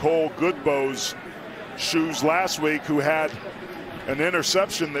follow in Cole Goodbow's shoes last week, who had an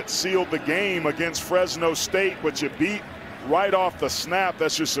interception that sealed the game against Fresno State, but you beat right off the snap.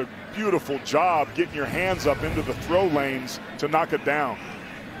 That's just a beautiful job getting your hands up into the throw lanes to knock it down.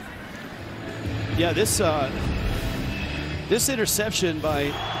 Yeah, this interception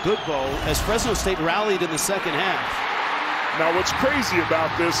by Goodbow as Fresno State rallied in the 2nd half. Now what's crazy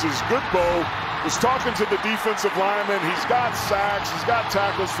about this is Goodbow was talking to the defensive lineman. He's got sacks, he's got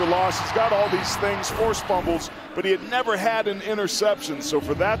tackles for loss, he's got all these things, forced fumbles, but he had never had an interception. So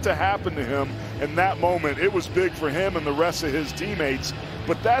for that to happen to him in that moment, it was big for him and the rest of his teammates.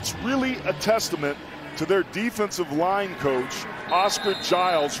 But that's really a testament to their defensive line coach, Oscar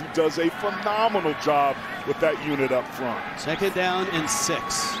Giles, who does a phenomenal job with that unit up front. 2nd down and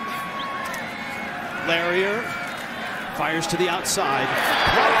 6. Larrier fires to the outside.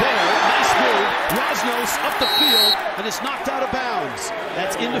 Right there, nice move. Rosnos up the field, and it's knocked out of bounds.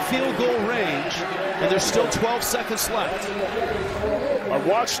 That's into field goal range, and there's still 12 seconds left. I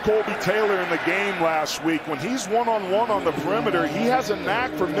watched Colby Taylor in the game last week. When he's one-on-one on the perimeter, he has a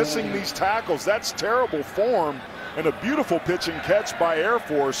knack for missing these tackles. That's terrible form, and a beautiful pitch and catch by Air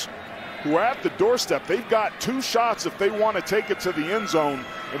Force, who are at the doorstep. They've got 2 shots if they want to take it to the end zone,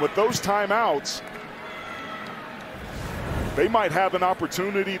 and with those timeouts, they might have an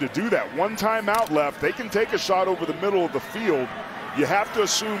opportunity to do that. 1 timeout left. They can take a shot over the middle of the field. You have to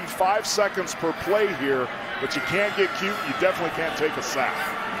assume 5 seconds per play here, but you can't get cute. You definitely can't take a sack.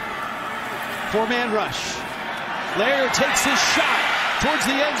 4-man rush. Larrier takes his shot towards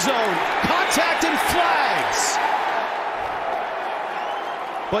the end zone. Contact and flags.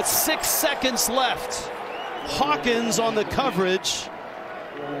 But 6 seconds left. Hawkins on the coverage.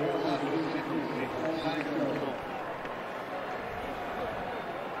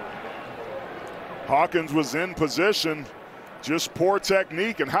 Hawkins was in position, just poor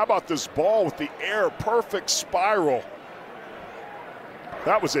technique. And how about this ball with the air, perfect spiral.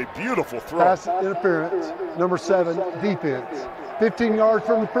 That was a beautiful throw. Pass interference, number 7, defense. 15 yards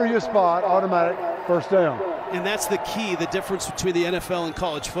from the previous spot, automatic, 1st down. And that's the key, the difference between the NFL and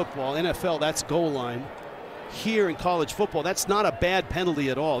college football. NFL, that's goal line. Here in college football, that's not a bad penalty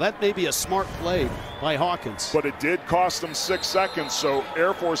at all. That may be a smart play by Hawkins. But it did cost them 6 seconds, so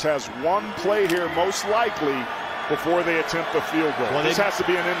Air Force has 1 play here, most likely, before they attempt the field goal. Well, this has to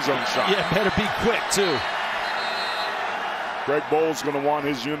be an end zone shot. Yeah, better be quick, too. Greg Bohl's going to want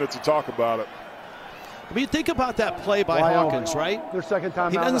his unit to talk about it. I mean, think about that play by Hawkins, right? Their 2nd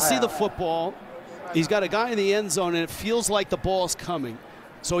time he out doesn't see half. the football. He's got a guy in the end zone, and it feels like the ball's coming.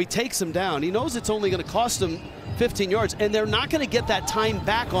 So he takes him down. He knows it's only going to cost him 15 yards, and they're not going to get that time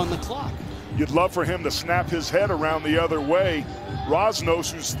back on the clock. You'd love for him to snap his head around the other way.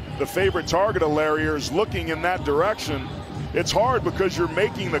 Rosnos, who's the favorite target of Larrier, is looking in that direction. It's hard because you're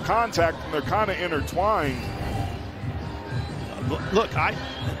making the contact, and they're kind of intertwined. Look,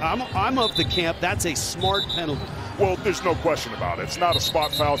 I'm of the camp. That's a smart penalty. Well, there's no question about it. It's not a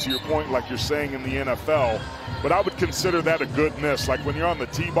spot foul to your point like you're saying in the NFL, but I would consider that a good miss. Like when you're on the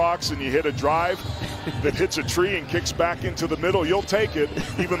tee box and you hit a drive that hits a tree and kicks back into the middle, you'll take it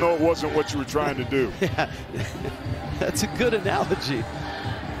even though it wasn't what you were trying to do. Yeah, that's a good analogy.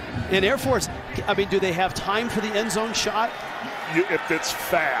 In Air Force, I mean, do they have time for the end zone shot? If it's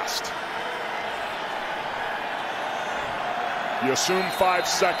fast. You assume 5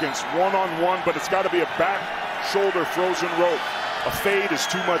 seconds, one-on-one, but it's got to be a back shoulder frozen rope. A fade is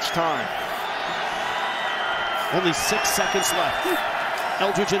too much time. Only 6 seconds left.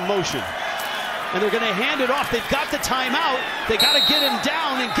 Eldridge in motion. And they're going to hand it off. They've got the timeout. They got to get him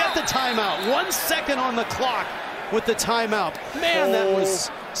down and get the timeout. 1 second on the clock with the timeout. Man, that was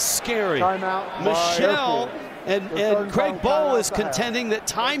scary. Timeout. Michelle and Craig Bowl is contending that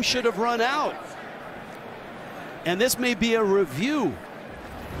time should have run out. And this may be a review.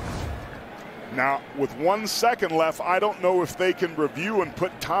 Now, with 1 second left, I don't know if they can review and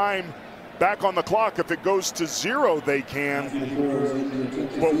put time back on the clock. If it goes to 0, they can.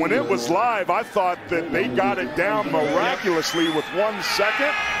 But when it was live, I thought that they got it down miraculously with 1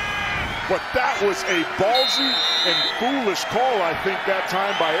 second. But that was a ballsy and foolish call, I think, that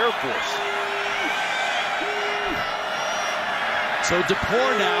time by Air Force. So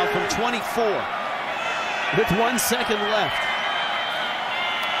DePore now from 24 with 1 second left.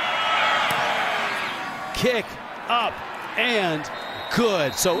 Kick up and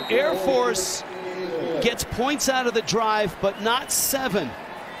good. So Air Force gets points out of the drive, but not 7.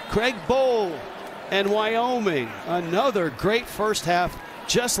 Craig Bowl and Wyoming, another great first half,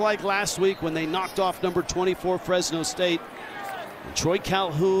 just like last week when they knocked off number 24 Fresno State. And Troy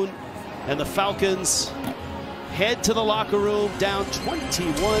Calhoun and the Falcons head to the locker room down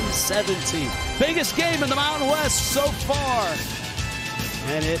 21-17. Biggest game in the Mountain West so far.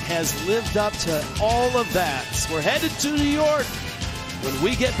 And it has lived up to all of that. We're headed to New York when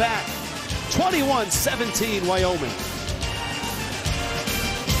we get back. 21-17 Wyoming.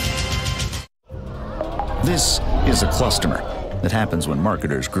 This is a cluster that happens when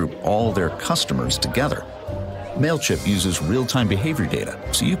marketers group all their customers together. MailChimp uses real-time behavior data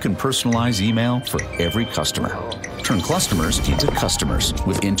so you can personalize email for every customer. Turn customers into customers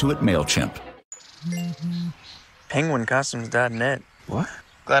with Intuit MailChimp. PenguinCustoms.net. What?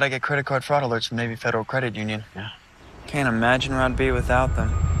 Glad I get credit card fraud alerts from Navy Federal Credit Union. Yeah. Can't imagine where I'd be without them.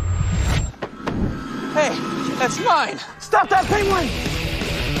 Hey, that's mine! Stop that penguin!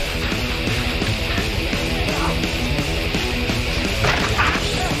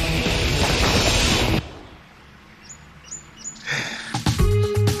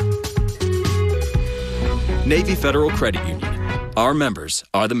 Navy Federal Credit Union. Our members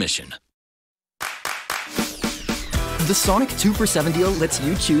are the mission. The Sonic 2 for $7 deal lets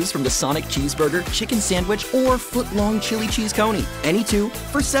you choose from the Sonic Cheeseburger, Chicken Sandwich, or Foot-Long Chili Cheese Coney. Any two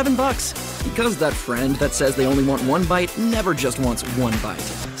for $7. Because that friend that says they only want one bite never just wants one bite.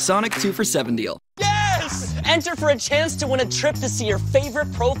 Sonic 2 for $7 deal. Yes! Enter for a chance to win a trip to see your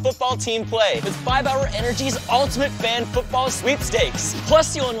favorite pro football team play with 5 Hour Energy's Ultimate Fan Football Sweepstakes.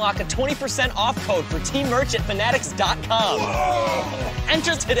 Plus, you'll unlock a 20% off code for team merch at fanatics.com. Whoa.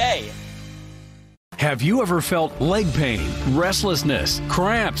 Enter today. Have you ever felt leg pain, restlessness,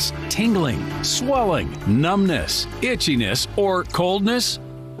 cramps, tingling, swelling, numbness, itchiness, or coldness?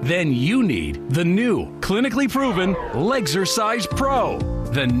 Then you need the new, clinically proven Legzercise Pro,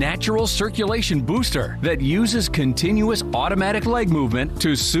 the natural circulation booster that uses continuous automatic leg movement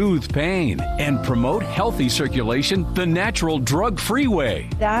to soothe pain and promote healthy circulation the natural drug-free way.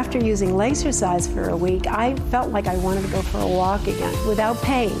 After using Legzercise for a week, I felt like I wanted to go for a walk again without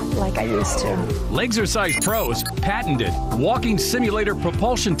pain like I used to. Legzercise Pro's patented walking simulator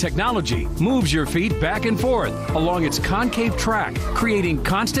propulsion technology moves your feet back and forth along its concave track, creating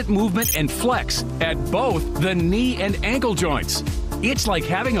constant movement and flex at both the knee and ankle joints. It's like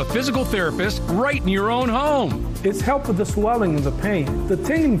having a physical therapist right in your own home. It's helped with the swelling and the pain. The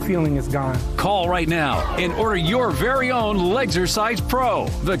tingling feeling is gone. Call right now and order your very own Legzercise Pro,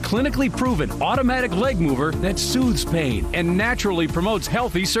 the clinically proven automatic leg mover that soothes pain and naturally promotes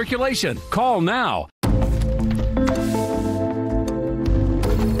healthy circulation. Call now.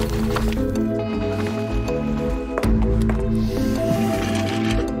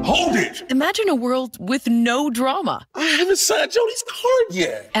 Hold it! Imagine a world with no drama. I haven't signed Jody's card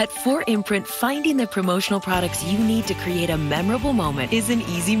yet. At 4imprint, finding the promotional products you need to create a memorable moment is an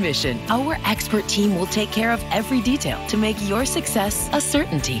easy mission. Our expert team will take care of every detail to make your success a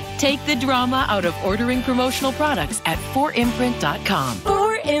certainty. Take the drama out of ordering promotional products at 4imprint.com.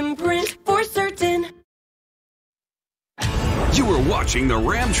 4imprint, for certain. You are watching the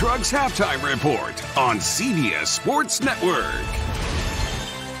Ram Trucks Halftime Report on CBS Sports Network.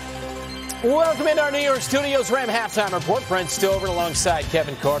 Welcome into our New York studios Ram Halftime Report. Brent Stover alongside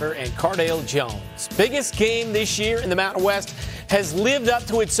Kevin Carter and Cardale Jones. Biggest game this year in the Mountain West has lived up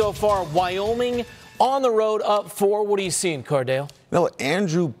to it so far. Wyoming on the road up 4. What are you seeing, Cardale? know,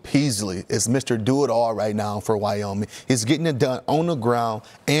 Andrew Peasley is Mr. Do-It-All right now for Wyoming. He's getting it done on the ground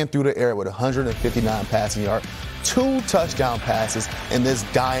and through the air with 159 passing yards, 2 touchdown passes, and this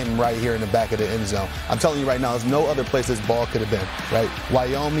dime right here in the back of the end zone. I'm telling you right now, there's no other place this ball could have been, right?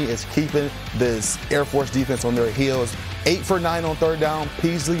 Wyoming is keeping this Air Force defense on their heels. 8 for 9 on third down.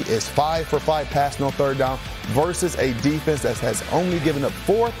 Peasley is 5 for 5 passing on third down versus a defense that has only given up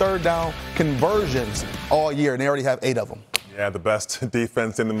 4 third down conversions all year, and they already have 8 of them. Yeah, the best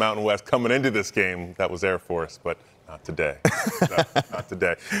defense in the Mountain West coming into this game, that was Air Force, but not today. Not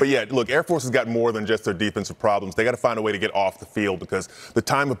today. But yeah, look, Air Force has got more than just their defensive problems. They got to find a way to get off the field because the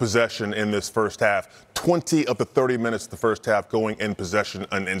time of possession in this first half, 20 of the 30 minutes of the first half going in possession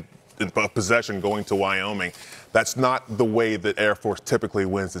and possession going to Wyoming. That's not the way that Air Force typically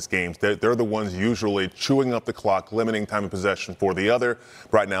wins these games. They're the ones usually chewing up the clock, limiting time of possession for the other.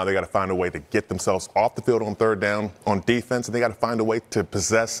 Right now, they got to find a way to get themselves off the field on third down on defense, and they got to find a way to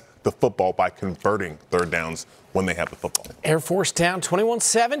possess the football by converting third downs when they have the football. Air Force down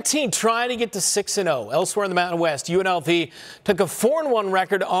 21-17, trying to get to 6-0. Elsewhere in the Mountain West, UNLV took a 4-1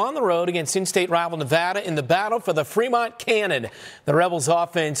 record on the road against in-state rival Nevada in the battle for the Fremont Cannon. The Rebels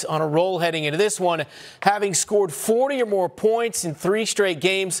offense on a roll heading into this one, having scored 40 or more points in 3 straight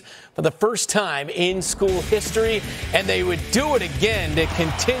games for the first time in school history, and they would do it again to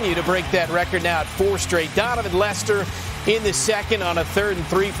continue to break that record now at 4 straight. Donovan Lester in the second on a 3rd and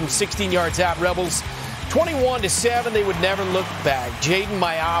 3 from 16 yards out. Rebels 21-7, they would never look back. Jaden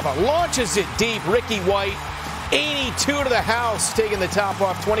Mayava launches it deep. Ricky White, 82 to the house, taking the top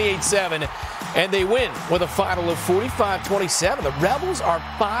off 28-7. And they win with a final of 45-27. The Rebels are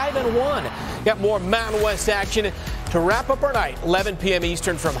 5-1. Got more Mountain West action to wrap up our night. 11 p.m.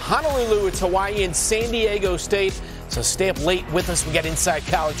 Eastern from Honolulu. It's Hawaii and San Diego State. So stay up late with us. We got Inside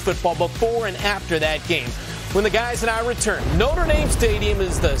College Football before and after that game. When the guys and I return, Notre Dame Stadium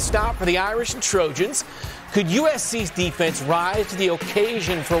is the stop for the Irish and Trojans. Could USC's defense rise to the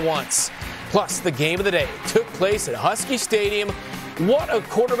occasion for once? Plus, the game of the day took place at Husky Stadium. What a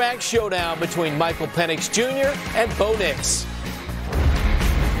quarterback showdown between Michael Penix Jr. and Bo Nix.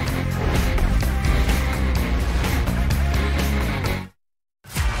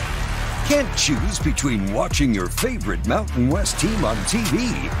 Can't choose between watching your favorite Mountain West team on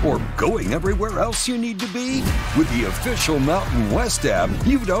TV or going everywhere else you need to be? With the official Mountain West app,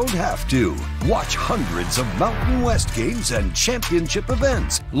 you don't have to. Watch hundreds of Mountain West games and championship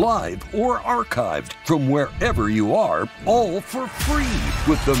events, live or archived, from wherever you are, all for free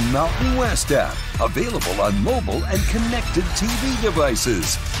with the Mountain West app. Available on mobile and connected TV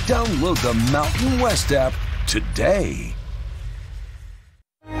devices. Download the Mountain West app today.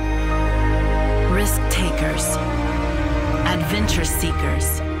 Risk takers, adventure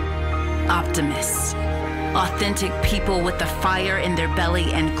seekers, optimists, authentic people with the fire in their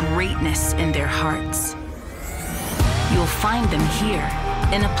belly and greatness in their hearts. You'll find them here,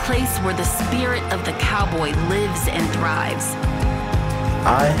 in a place where the spirit of the cowboy lives and thrives.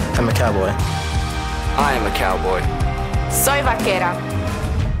 I am a cowboy. I am a cowboy. Soy vaquera.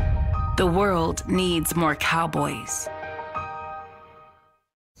 The world needs more cowboys.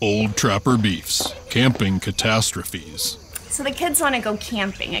 Old Trapper Beefs, camping catastrophes. So the kids want to go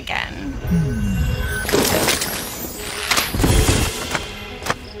camping again.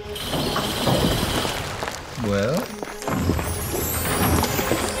 Well?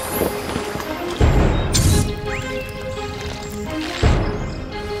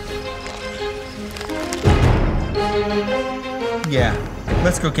 Yeah,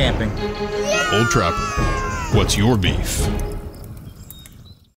 let's go camping. Old Trapper, what's your beef?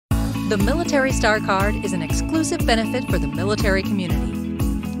 The Military Star Card is an exclusive benefit for the military community.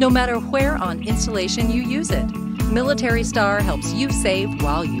 No matter where on installation you use it, Military Star helps you save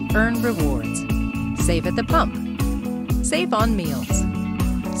while you earn rewards. Save at the pump. Save on meals.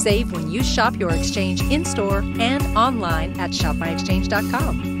 Save when you shop your exchange in-store and online at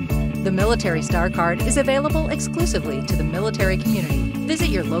shopmyexchange.com. The Military Star Card is available exclusively to the military community. Visit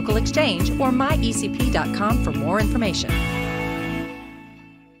your local exchange or myecp.com for more information.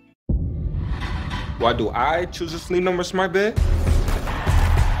 Why do I choose a Sleep Number smart bed?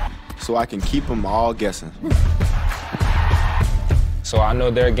 So I can keep them all guessing. So I know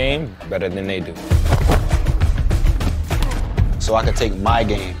their game better than they do. So I can take my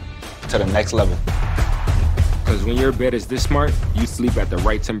game to the next level. Because when your bed is this smart, you sleep at the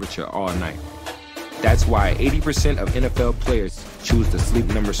right temperature all night. That's why 80% of NFL players choose the Sleep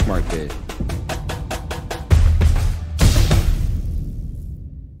Number smart bed.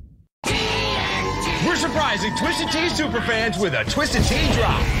 We're surprising Twisted Tea superfans with a Twisted Tea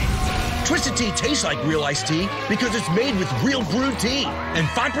drop. Twisted Tea tastes like real iced tea because it's made with real brewed tea and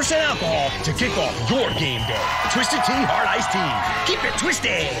 5% alcohol to kick off your game day. Twisted Tea Hard Iced Tea. Keep it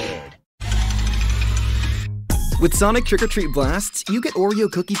twisted. With Sonic Trick or Treat Blasts, you get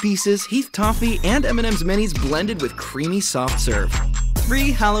Oreo cookie pieces, Heath Toffee, and M&M's Minis blended with creamy soft serve.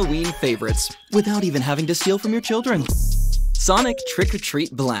 3 Halloween favorites, without even having to steal from your children. Sonic Trick or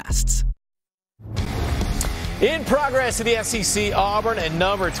Treat Blasts. In progress in the SEC, Auburn and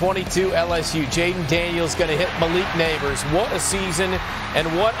number 22 LSU. Jaden Daniels going to hit Malik Neighbors. What a season and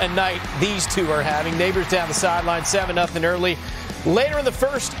what a night these two are having. Neighbors down the sideline, 7-0 early. Later in the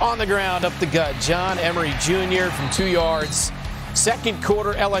first, on the ground, up the gut. John Emery Jr. from 2 yards. Second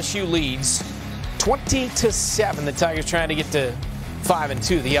quarter, LSU leads 20-7. The Tigers trying to get to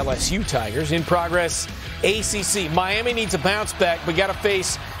 5-2. The LSU Tigers. In progress, ACC. Miami needs a bounce back, but got to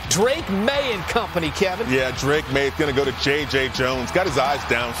face Drake May and company, Kevin. Yeah, Drake May is going to go to J.J. Jones. Got his eyes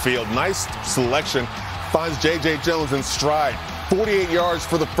downfield. Nice selection. Finds J.J. Jones in stride. 48 yards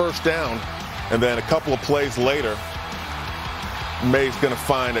for the first down. And then a couple of plays later, May's going to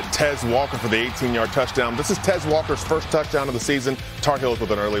find Tez Walker for the 18-yard touchdown. This is Tez Walker's first touchdown of the season. Tar Heels with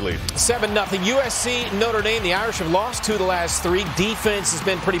an early lead. 7-0. USC, Notre Dame. The Irish have lost 2 of the last 3. Defense has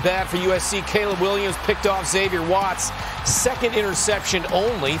been pretty bad for USC. Caleb Williams picked off Xavier Watts. Second interception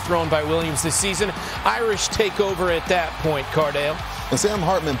only thrown by Williams this season. Irish take over at that point, Cardale. And Sam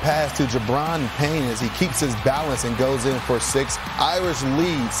Hartman passed to Jabron Payne as he keeps his balance and goes in for 6. Irish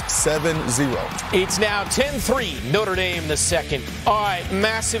leads 7-0. It's now 10-3, Notre Dame the second. All right,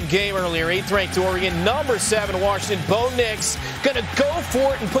 massive game earlier. 8th-ranked Oregon, number 7 Washington. Bo Nix going to go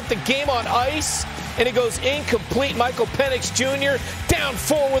for it and put the game on ice. And it goes incomplete. Michael Penix Jr. down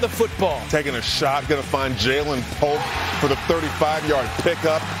 4 with a football. Taking a shot, going to find Jalen Polk for the 35-yard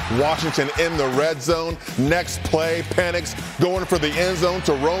pickup. Washington in the red zone. Next play, Penix going for the end zone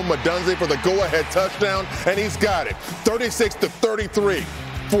to Rome Odunze for the go-ahead touchdown, and he's got it. 36-33.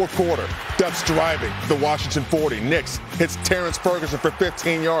 Fourth quarter. Ducks driving the Washington 40. Nix hits Terrence Ferguson for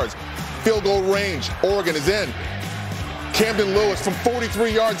 15 yards. Field goal range. Oregon is in. Camden Lewis from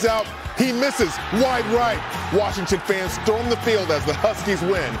 43 yards out. He misses wide right. Washington fans storm the field as the Huskies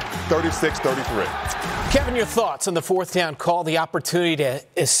win 36-33. Kevin, your thoughts on the 4th down call, the opportunity to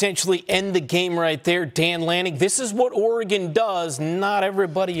essentially end the game right there. Dan Lanning, this is what Oregon does. Not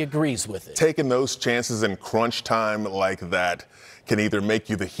everybody agrees with it. Taking those chances in crunch time like that can either make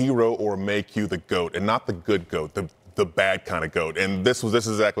you the hero or make you the GOAT, and not the good GOAT, the bad kind of GOAT. And this is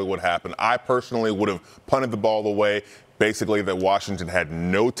exactly what happened. I personally would have punted the ball away. Basically, that Washington had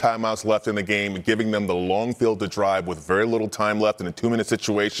no timeouts left in the game, giving them the long field to drive with very little time left in a 2-minute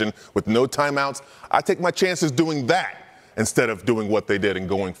situation with no timeouts. I take my chances doing that instead of doing what they did and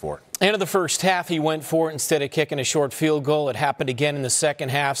going for it. End of the first half, he went for it instead of kicking a short field goal. It happened again in the second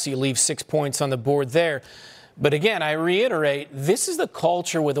half, so you leave 6 points on the board there. But again, I reiterate, this is the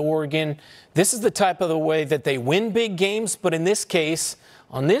culture with Oregon. This is the type of the way that they win big games, but in this case,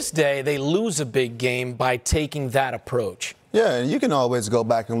 on this day, they lose a big game by taking that approach. Yeah, and you can always go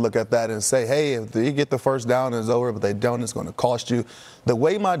back and look at that and say, hey, if you get the first down, it's over. But they don't, it's going to cost you. The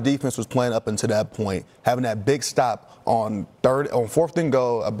way my defense was playing up until that point, having that big stop on 4th and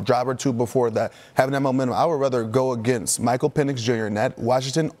goal, a drive or 2 before that, having that momentum, I would rather go against Michael Penix Jr. and that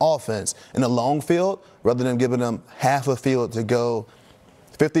Washington offense in a long field rather than giving them half a field to go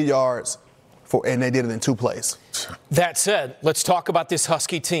 50 yards. And they did it in 2 plays. That said, let's talk about this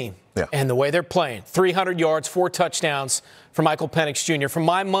Husky team and the way they're playing. 300 yards, 4 touchdowns for Michael Penix Jr. For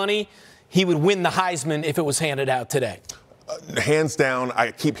my money, he would win the Heisman if it was handed out today. Hands down,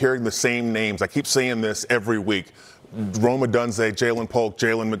 I keep hearing the same names. I keep saying this every week. Rome Odunze, Jalen Polk,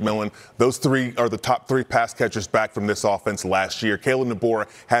 Jalen McMillan. Those 3 are the top 3 pass catchers back from this offense last year. Kalen DeBoer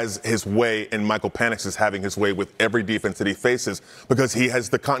has his way, and Michael Penix is having his way with every defense that he faces because he has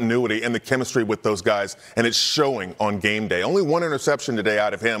the continuity and the chemistry with those guys, and it's showing on game day. Only 1 interception today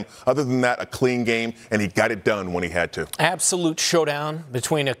out of him. Other than that, a clean game, and he got it done when he had to. Absolute showdown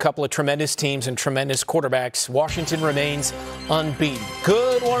between a couple of tremendous teams and tremendous quarterbacks. Washington remains unbeaten.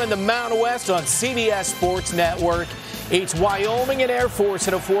 Good one in the Mountain West on CBS Sports Network. It's Wyoming and Air Force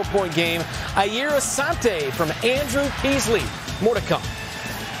in a 4-point game. Ayer Asante from Andrew Peasley. More to come.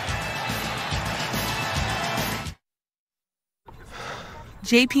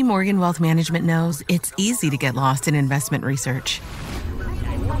 JP Morgan Wealth Management knows it's easy to get lost in investment research.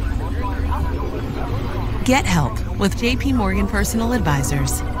 Get help with JP Morgan Personal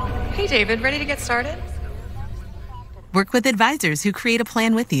Advisors. Hey, David, ready to get started? Work with advisors who create a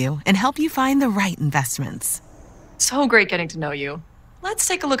plan with you and help you find the right investments. So great getting to know you. Let's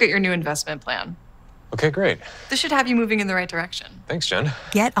take a look at your new investment plan. Okay, great. This should have you moving in the right direction. Thanks, Jen.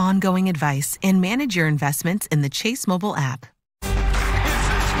 Get ongoing advice and manage your investments in the Chase mobile app.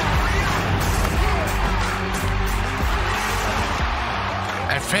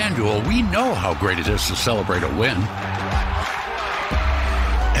 At FanDuel, we know how great it is to celebrate a win.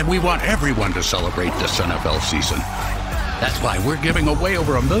 And we want everyone to celebrate this NFL season. That's why we're giving away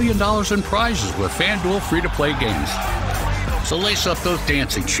over $1 million in prizes with FanDuel free-to-play games. So lace up those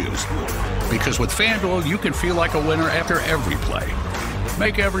dancing shoes. Because with FanDuel, you can feel like a winner after every play.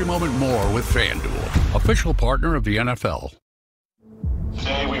 Make every moment more with FanDuel, official partner of the NFL.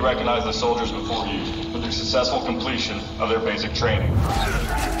 Today, we recognize the soldiers before you for the successful completion of their basic training.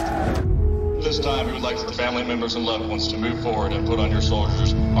 This time, we would like the family members and loved ones to move forward and put on your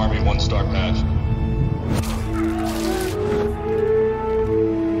soldiers' Army 1-Star badge.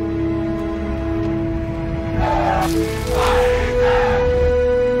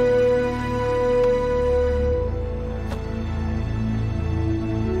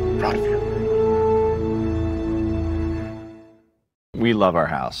 Proud of you. We love our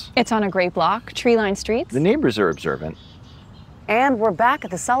house. It's on a great block, tree-lined streets. The neighbors are observant. And we're back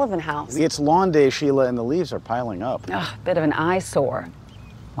at the Sullivan house. It's lawn day, Sheila, and the leaves are piling up. Ugh, bit of an eyesore.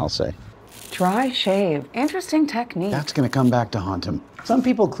 I'll say. Dry shave. Interesting technique. That's going to come back to haunt him. Some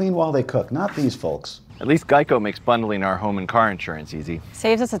people clean while they cook, not these folks. At least Geico makes bundling our home and car insurance easy.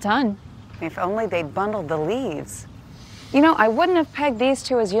 Saves us a ton. If only they'd bundled the leaves. You know, I wouldn't have pegged these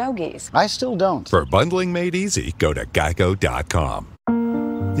two as yogis. I still don't. For bundling made easy, go to geico.com.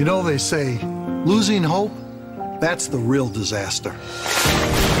 You know, they say, losing hope, that's the real disaster.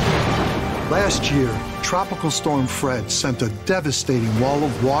 Last year, Tropical Storm Fred sent a devastating wall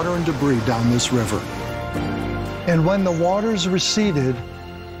of water and debris down this river. And when the waters receded,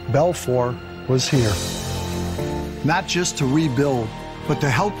 Belfour was here. Not just to rebuild, but to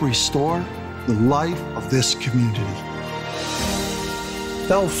help restore the life of this community.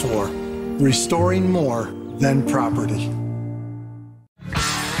 Belfour, restoring more than property.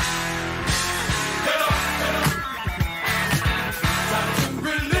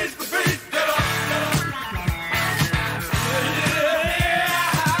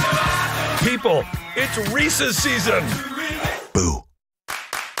 People, it's Reese's season. Boo.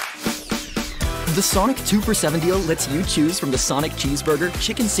 The Sonic 2 for $7 deal lets you choose from the Sonic Cheeseburger,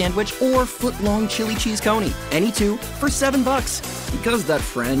 Chicken Sandwich, or Foot-Long Chili Cheese Coney. Any two for $7. Because that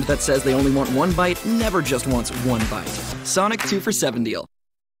friend that says they only want one bite never just wants one bite. Sonic 2 for $7 deal.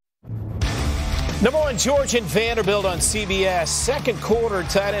 Number 1, Georgia and Vanderbilt on CBS. Second quarter,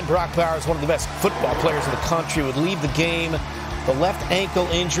 tight end Brock Bowers, one of the best football players in the country, would leave the game. The left ankle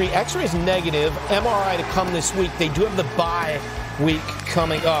injury. X-ray is negative. MRI to come this week. They do have the bye week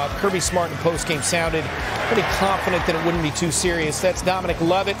coming up. Kirby Smart in postgame sounded pretty confident that it wouldn't be too serious. That's Dominic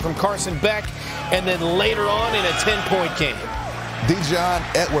Lovett from Carson Beck. And then later on in a 10-point game. Dijon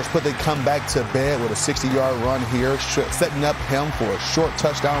Edwards put the comeback to bed with a 60-yard run here, setting up him for a short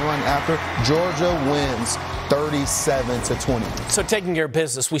touchdown run after Georgia wins 37-20. So taking care of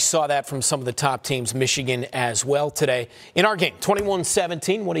business, we saw that from some of the top teams, Michigan as well today. In our game,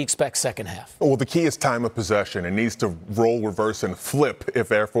 21-17, what do you expect second half? Well, the key is time of possession. It needs to roll, reverse, and flip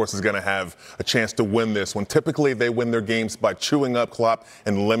if Air Force is going to have a chance to win this one. Typically, they win their games by chewing up clock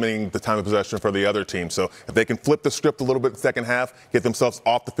and limiting the time of possession for the other team. So if they can flip the script a little bit in the second half, get themselves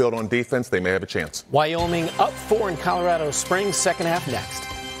off the field on defense, they may have a chance. Wyoming up 4 in Colorado Springs, second half next.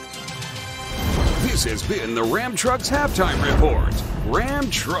 This has been the Ram Trucks Halftime Report. Ram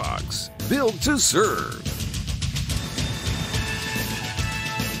Trucks, built to serve.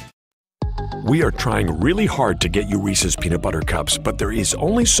 We are trying really hard to get you Reese's Peanut Butter Cups, but there is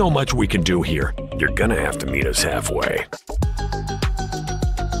only so much we can do here. You're gonna have to meet us halfway.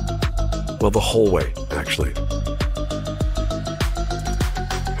 Well, the whole way, actually.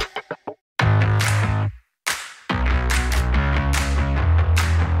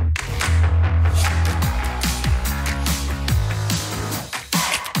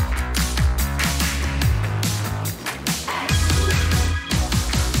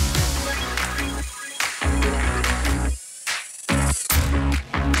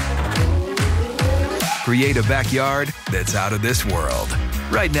 Create a backyard that's out of this world.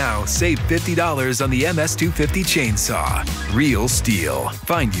 Right now, save $50 on the MS250 chainsaw. Real steel.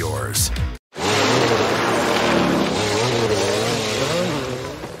 Find yours.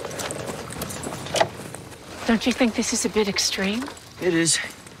 Don't you think this is a bit extreme? It is.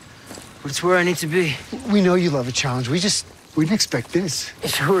 But it's where I need to be. We know you love a challenge. We didn't expect this.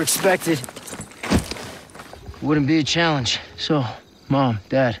 If it were expected, it wouldn't be a challenge. So, Mom,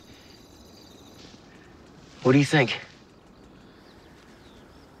 Dad, what do you think?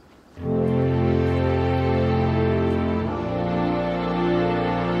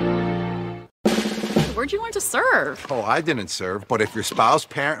 heard you went to serve. Oh, I didn't serve, but if your spouse,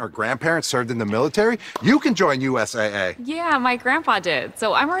 parent, or grandparent served in the military, you can join USAA. Yeah, my grandpa did,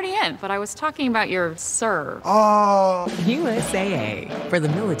 so I'm already in, but I was talking about your serve. Oh. USAA, for the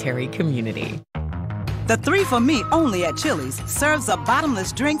military community. The 3 for Me only at Chili's serves up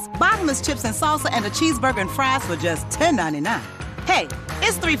bottomless drinks, bottomless chips and salsa, and a cheeseburger and fries for just $10.99. Hey,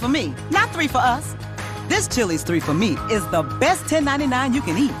 it's 3 for me, not 3 for us. This Chili's 3 for Me is the best $10.99 you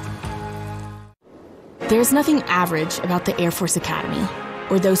can eat. There's nothing average about the Air Force Academy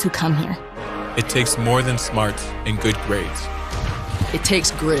or those who come here. It takes more than smarts and good grades. It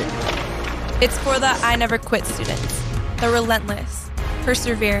takes grit. It's for the I never quit students, the relentless,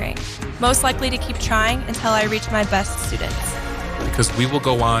 persevering, most likely to keep trying until I reach my best students. Because we will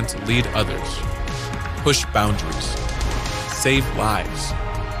go on to lead others, push boundaries, save lives,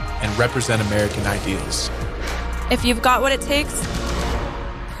 and represent American ideals. If you've got what it takes,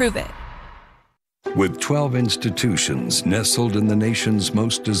 prove it. With 12 institutions nestled in the nation's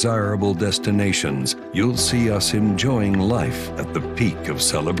most desirable destinations, you'll see us enjoying life at the peak of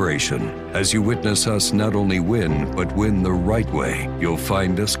celebration. As you witness us not only win, but win the right way, you'll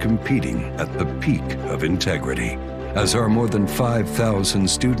find us competing at the peak of integrity. As our more than 5,000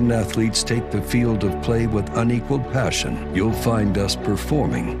 student athletes take the field of play with unequaled passion, you'll find us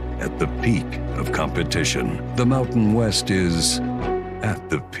performing at the peak of competition. The Mountain West is at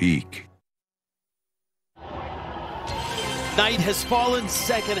the peak. Night has fallen,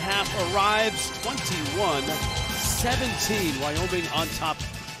 second half arrives, 21-17. Wyoming on top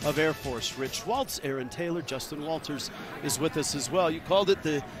of Air Force. Rich Waltz, Aaron Taylor, Justin Walters is with us as well. You called it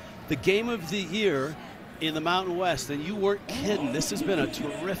the game of the year in the Mountain West, and you weren't kidding. This has been a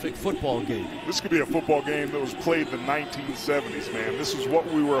terrific football game. This could be a football game that was played in the 1970s, man. This is what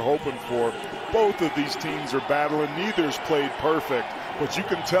we were hoping for. Both of these teams are battling. Neither's played perfect, but you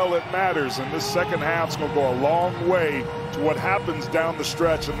can tell it matters, and this second half's going to go a long way to what happens down the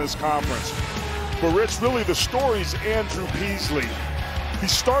stretch in this conference. But Rich, really the story's Andrew Peasley. He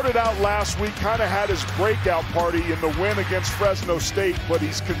started out last week, kind of had his breakout party in the win against Fresno State, but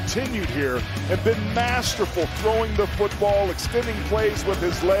he's continued here and been masterful throwing the football, extending plays with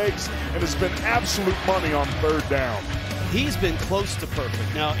his legs, and has been absolute money on third down. He's been close to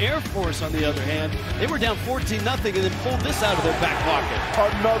perfect. Now, Air Force, on the other hand, they were down 14-0 and then pulled this out of their back pocket.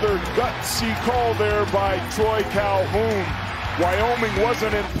 Another gutsy call there by Troy Calhoun. Wyoming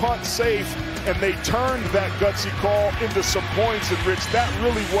wasn't in punt safe, and they turned that gutsy call into some points. And Rich, that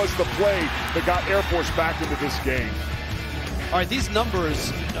really was the play that got Air Force back into this game. All right, these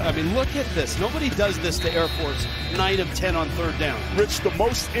numbers, I mean, look at this. Nobody does this to Air Force. 9 of 10 on third down. Rich, the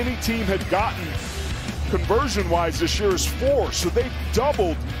most any team had gotten conversion-wise this year is 4, so they've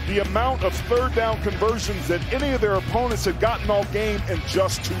doubled the amount of third down conversions that any of their opponents had gotten all game in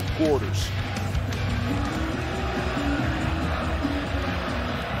just 2 quarters.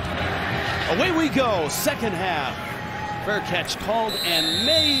 Away we go, second half. Fair catch called and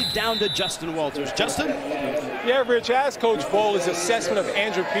made down to Justin Walters. Justin? Yeah, Rich, I asked Coach Bowl his assessment of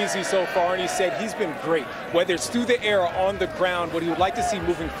Andrew Peasley so far, and he said he's been great. Whether it's through the air or on the ground, what he would like to see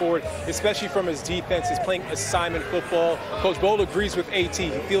moving forward, especially from his defense, is playing assignment football. Coach Bowl agrees with AT.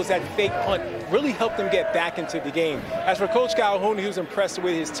 He feels that fake punt really helped them get back into the game. As for Coach Calhoun, he was impressed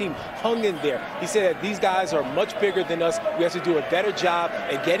with his team hung in there. He said that these guys are much bigger than us. We have to do a better job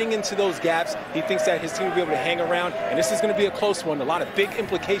at getting into those gaps. He thinks that his team will be able to hang around, and this is going to be a close one. A lot of big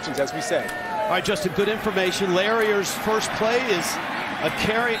implications, as we said. All right, Justin, good information. Larrier's first play is a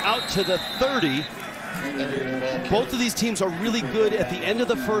carry out to the 30. Both of these teams are really good at the end of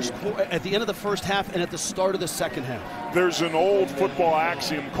the first half and at the start of the second half. There's an old football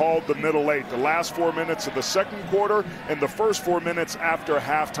axiom called the middle 8. The last 4 minutes of the second quarter and the first 4 minutes after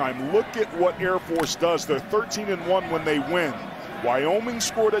halftime. Look at what Air Force does. They're 13-1 when they win. Wyoming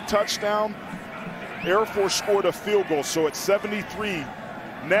scored a touchdown. Air Force scored a field goal, so at 73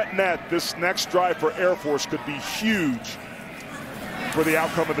 net, this next drive for Air Force could be huge for the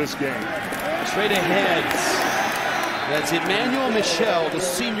outcome of this game. Straight ahead. That's Emmanuel Michel, the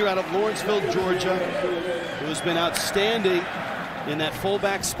senior out of Lawrenceville, Georgia, who has been outstanding in that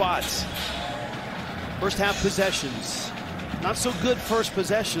fullback spot. First half possessions. Not so good first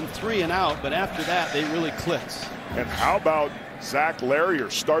possession, 3 and out, but after that, they really clicked. And how about Zach Larrier?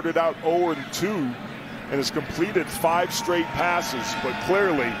 Started out 0-2 and has completed 5 straight passes, but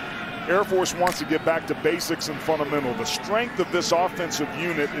clearly Air Force wants to get back to basics and fundamental. The strength of this offensive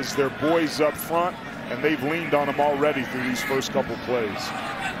unit is their boys up front, and they've leaned on them already through these first couple plays.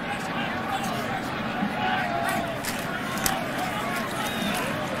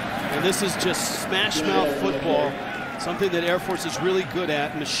 And this is just smash mouth football, something that Air Force is really good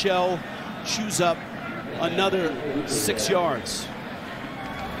at. Michel chews up another 6 yards.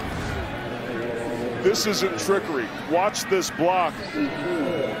 This isn't trickery. Watch this block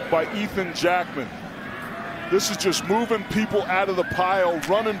by Ethan Jackman. This is just moving people out of the pile,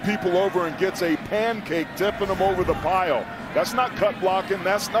 running people over, and gets a pancake, tipping them over the pile. That's not cut blocking.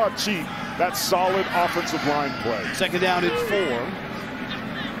 That's not cheap. That's solid offensive line play. Second down and 4.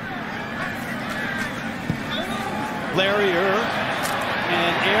 Larrier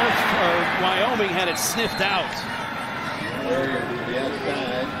and Wyoming had it sniffed out.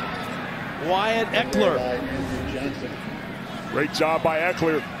 Wyatt Eckler. Great job by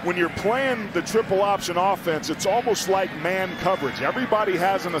Eckler. When you're playing the triple option offense, it's almost like man coverage. Everybody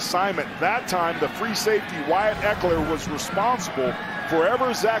has an assignment. That time, the free safety, Wyatt Eckler, was responsible for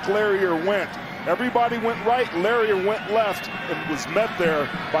wherever Zach Larrier went. Everybody went right, Larrier went left, and was met there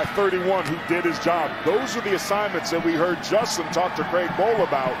by 31, who did his job. Those are the assignments that we heard Justin talk to Craig Bowl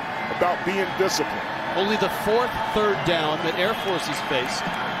about being disciplined. Only the 4th third down that Air Force has faced.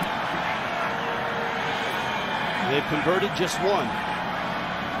 They've converted just 1.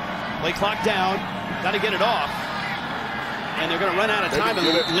 Play clock down. Got to get it off. And they're going to run out of time. And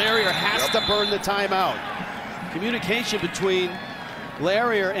Larrier has to burn the timeout. Communication between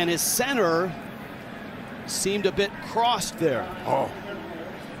Larrier and his center seemed a bit crossed there. Oh,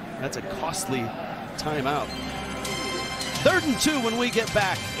 that's a costly timeout. 3rd and 2 when we get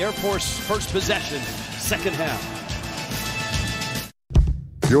back. Air Force first possession, second half.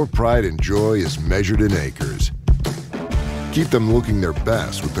 Your pride and joy is measured in acres. Keep them looking their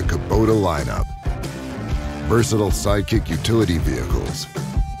best with the Kubota lineup. Versatile Sidekick utility vehicles.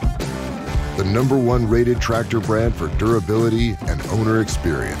 The #1 rated tractor brand for durability and owner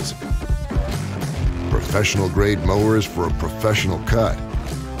experience. Professional grade mowers for a professional cut.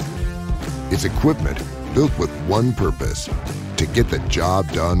 It's equipment built with one purpose, to get the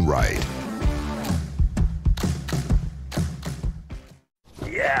job done right.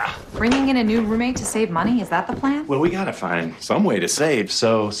 Yeah. Bringing in a new roommate to save money, is that the plan? Well, we gotta find some way to save,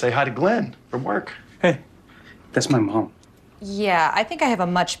 so say hi to Glenn from work. Hey, that's my mom. Yeah, I think I have a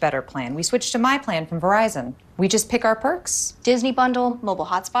much better plan. We switched to my plan from Verizon. We just pick our perks. Disney bundle, mobile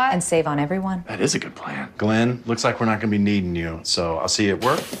hotspot, and save on everyone. That is a good plan. Glenn, looks like we're not gonna be needing you, so I'll see you at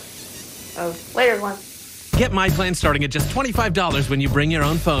work. Oh, later, Glenn. Get my plan starting at just $25 when you bring your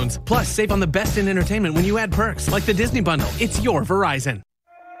own phones. Plus, save on the best in entertainment when you add perks, like the Disney bundle. It's your Verizon.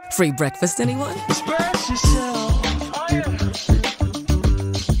 Free breakfast, anyone? Express yourself. Oh, yeah.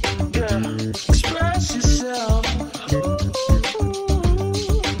 Yeah. Express yourself.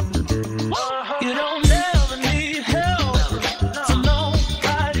 You don't never need help from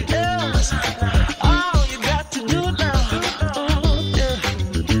nobody else. All you got to do now.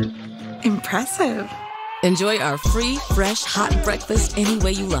 Impressive. Enjoy our free, fresh, hot breakfast any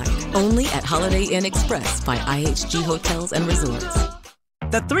way you like. Only at Holiday Inn Express by IHG Hotels and Resorts.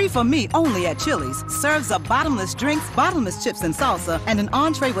 The 3 for Me only at Chili's serves up bottomless drinks, bottomless chips and salsa, and an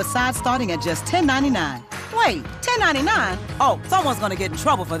entree with sides starting at just $10.99. Wait, $10.99? Oh, someone's gonna get in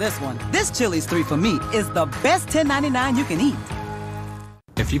trouble for this one. This Chili's 3 for Me is the best $10.99 you can eat.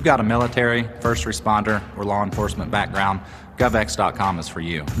 If you've got a military, first responder, or law enforcement background, GovX.com is for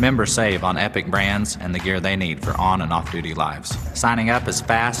you. Members save on epic brands and the gear they need for on and off-duty lives. Signing up is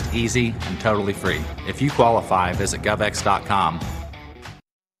fast, easy, and totally free. If you qualify, visit GovX.com.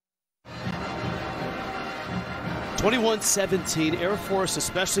 21-17, Air Force,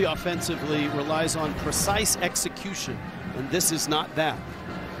 especially offensively, relies on precise execution, and this is not that.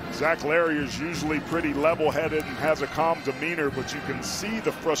 Zach Larrier's usually pretty level-headed and has a calm demeanor, but you can see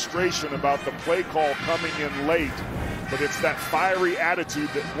the frustration about the play call coming in late. But it's that fiery attitude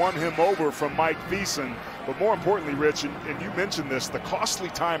that won him over from Mike Thiessen. But more importantly, Rich, and you mentioned this, the costly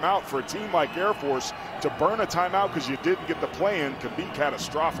timeout for a team like Air Force to burn a timeout because you didn't get the play in can be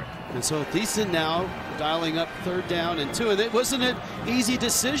catastrophic. And so Thiessen now dialing up 3rd down and 2. And it wasn't an easy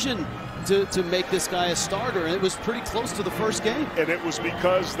decision to make this guy a starter. It was pretty close to the first game. And it was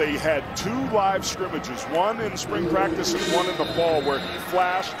because they had 2 live scrimmages, one in spring practice and one in the fall, where he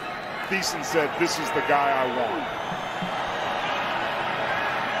flashed. Thiessen said, "This is the guy I want."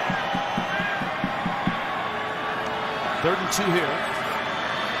 Third and 2 here.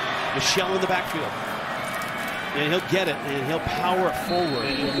 Michelle in the backfield. And he'll get it, and he'll power forward.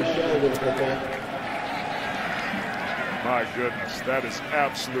 My goodness, that is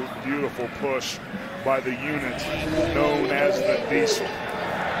absolute beautiful push by the unit known as the Diesel.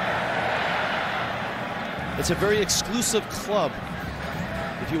 It's a very exclusive club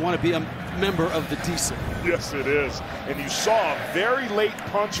if you want to be a member of the Diesel. Yes, it is. And you saw a very late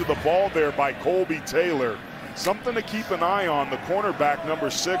punch of the ball there by Colby Taylor. something to keep an eye on, the cornerback number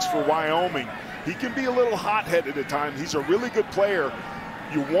 6 for Wyoming. He can be a little hot-headed at times. He's a really good player.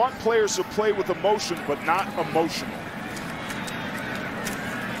 You want players to play with emotion, but not emotional.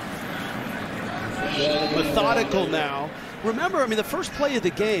 Methodical now. Remember, I mean, the first play of the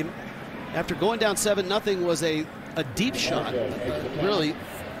game, after going down 7-0, was a deep shot. Really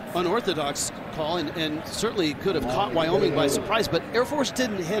unorthodox call, and certainly could have caught Wyoming by surprise, but Air Force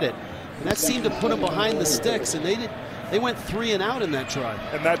didn't hit it. And that seemed to put them behind the sticks, and they went 3 and out in that try.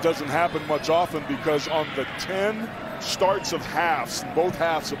 And that doesn't happen much often, because on the 10 starts of halves, both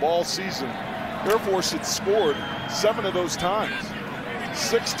halves of all season, Air Force had scored 7 of those times.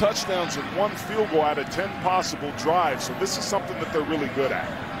 6 touchdowns and 1 field goal out of 10 possible drives. So this is something that they're really good at.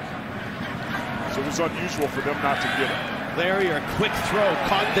 So it was unusual for them not to get it. Larry, a quick throw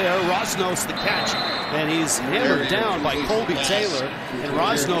caught there. Rosnos the catch, and he's hammered down by Colby Taylor. And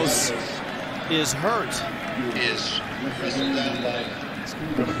Rosnos is hurt. It's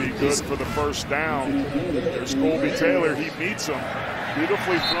going to be good for the first down. There's Colby Taylor. He meets him.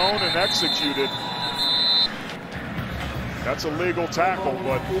 Beautifully thrown and executed. That's a legal tackle,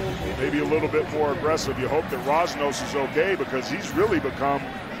 but maybe a little bit more aggressive. You hope that Rosnos is okay, because he's really become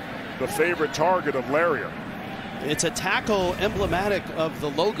the favorite target of Larier. It's a tackle emblematic of the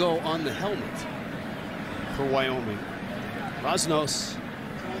logo on the helmet for Wyoming. Rosnos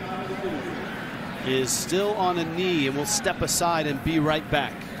is still on a knee and will step aside and be right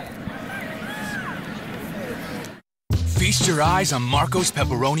back. Feast your eyes on Marco's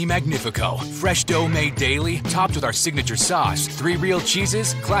Pepperoni Magnifico. Fresh dough made daily, topped with our signature sauce. 3 real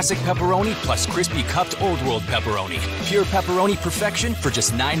cheeses, classic pepperoni, plus crispy cupped Old World pepperoni. Pure pepperoni perfection for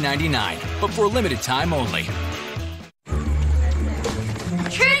just $9.99, but for a limited time only.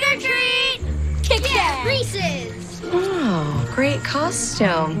 Trick or treat! Kit Kat Reese's! Oh, great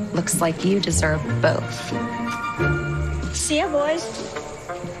costume. Looks like you deserve both. See ya, boys.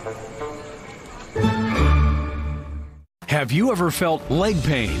 Have you ever felt leg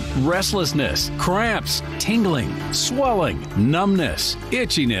pain, restlessness, cramps, tingling, swelling, numbness,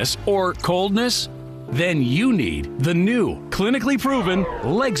 itchiness, or coldness? Then you need the new, clinically proven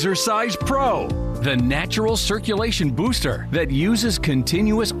Legzercise Pro, the natural circulation booster that uses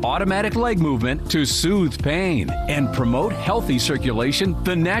continuous automatic leg movement to soothe pain and promote healthy circulation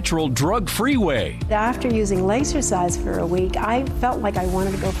the natural drug-free way. After using Legzercise for a week, I felt like I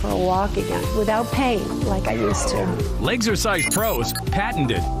wanted to go for a walk again without pain like I used to. Legzercise Pro's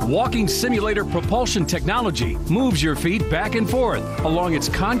patented walking simulator propulsion technology moves your feet back and forth along its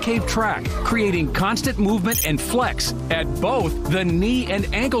concave track, creating constant movement and flex at both the knee and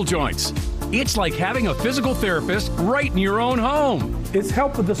ankle joints. It's like having a physical therapist right in your own home. It's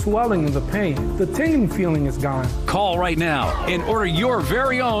helped with the swelling and the pain. The tingling feeling is gone. Call right now and order your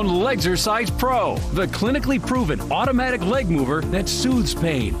very own Legzercise Pro, the clinically proven automatic leg mover that soothes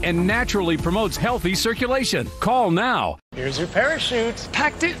pain and naturally promotes healthy circulation. Call now. Here's your parachute.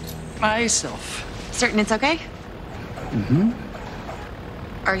 Packed it myself. Certain it's okay? Mm-hmm.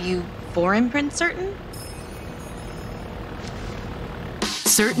 Are you 4Imprint certain?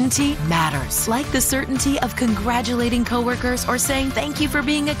 Certainty matters, like the certainty of congratulating coworkers or saying thank you for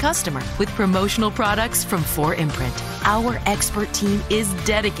being a customer with promotional products from 4Imprint. Our expert team is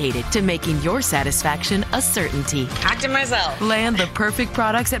dedicated to making your satisfaction a certainty. Packed it myself. Land the perfect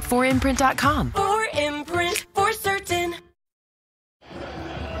products at 4Imprint.com. 4Imprint, for certain.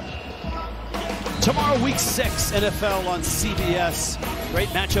 Tomorrow, week 6, NFL on CBS. Great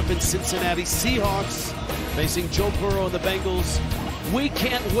matchup in Cincinnati. Seahawks facing Joe Burrow and the Bengals. We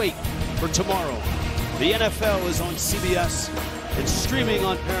can't wait for tomorrow. The NFL is on CBS. It's streaming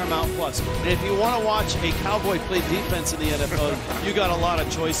on Paramount Plus. And if you want to watch a Cowboy play defense in the NFL, you got a lot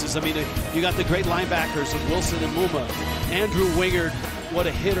of choices. I mean, you got the great linebackers of Wilson and Muma. Andrew Wingard, what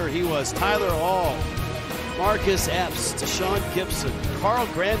a hitter he was. Tyler Hall, Marcus Epps, Deshaun Gibson, Carl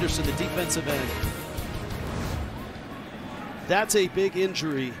Granderson, the defensive end. That's a big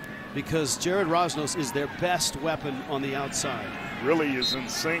injury because Jared Rosnos is their best weapon on the outside. Really is in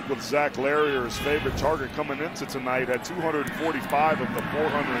sync with Zach Larrier, his favorite target coming into tonight, at 245 of the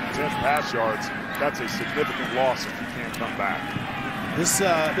 410 pass yards. That's a significant loss if he can't come back. This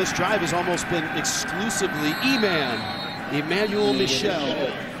drive has almost been exclusively Emmanuel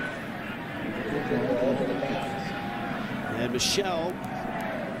Michel. And Michel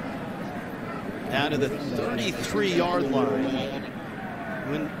down to the 33-yard line.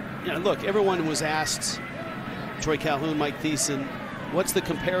 Look, everyone was asked, Troy Calhoun, Mike Thiessen, what's the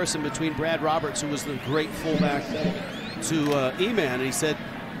comparison between Brad Roberts, who was the great fullback, to Eman? And he said,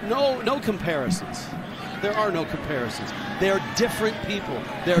 no comparisons. there are no comparisons. They're different people.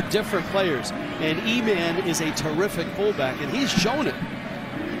 They're different players. And E-Man is a terrific fullback, and he's shown it.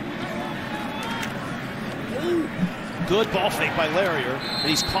 Good ball fake by Larrier, and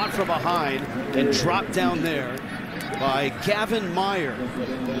he's caught from behind and dropped down there by Gavin Meyer.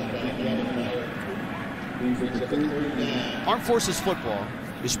 Armed Forces Football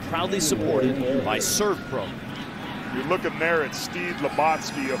is proudly supported by ServPro. You're looking there at Steve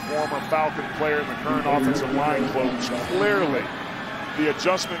Labotsky, a former Falcon player and the current offensive line coach. Clearly, the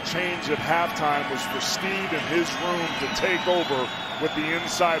adjustment change at halftime was for Steve and his room to take over with the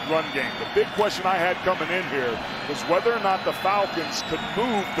inside run game. The big question I had coming in here was whether or not the Falcons could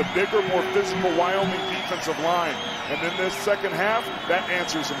move the bigger, more physical Wyoming defensive line. And in this second half, that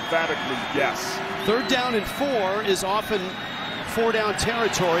answers emphatically yes. 3rd down and 4 is often 4-down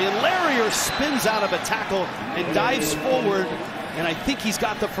territory, and Larrier spins out of a tackle and dives forward, and I think he's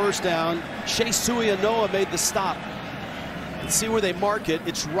got the first down. Shea Suianoa made the stop. Let's see where they mark it.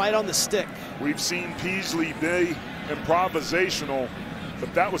 It's right on the stick. We've seen Peasley be improvisational,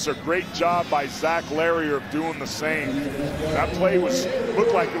 but that was a great job by Zach Larrier of doing the same. That play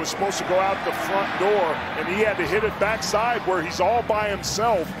looked like it was supposed to go out the front door, and he had to hit it backside where he's all by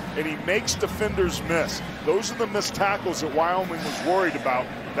himself, and he makes defenders miss. Those are the missed tackles that Wyoming was worried about.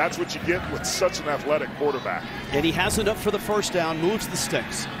 That's what you get with such an athletic quarterback. And he has it up for the first down, moves the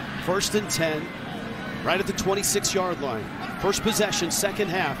sticks. 1st and 10, right at the 26-yard line. First possession, second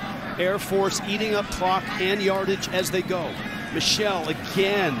half. Air Force eating up clock and yardage as they go. Michel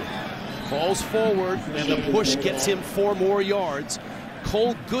again falls forward, and the push gets him 4 more yards.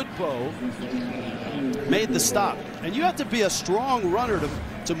 Cole Goodbow made the stop. And you have to be a strong runner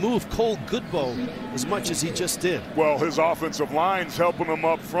to move Cole Goodbow as much as he just did. Well, his offensive line's helping him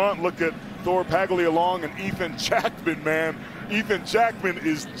up front. Look at Thor Paglialong and Ethan Jackman, man. Ethan Jackman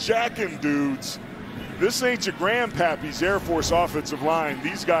is jacking dudes. This ain't your grandpappy's Air Force offensive line.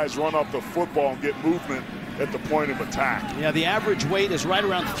 These guys run up the football and get movement at the point of attack. Yeah, the average weight is right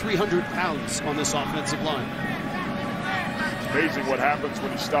around 300 pounds on this offensive line. It's amazing what happens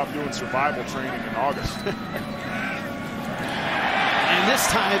when you stop doing survival training in August. And this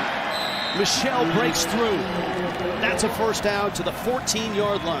time, Michel breaks through. That's a first down to the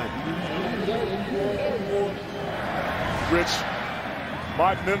 14-yard line. Rich,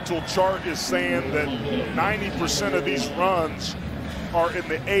 my mental chart is saying that 90% of these runs are in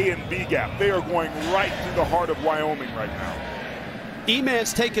the A and B gap. They are going right through the heart of Wyoming right now.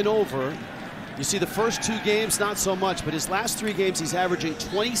 E-Man's taken over. You see the first 2 games, not so much, but his last 3 games, he's averaging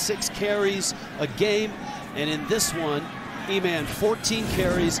 26 carries a game. And in this one, E-Man, 14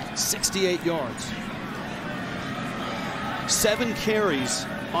 carries, 68 yards. 7 carries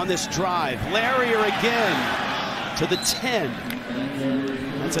on this drive. Larrier again to the 10.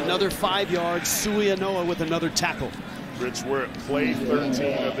 That's another 5 yards. Suianoa with another tackle. Rich, we're at play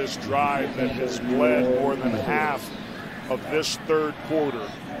 13 of this drive that has bled more than half of this 3rd quarter.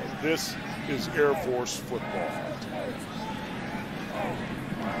 This is Air Force football.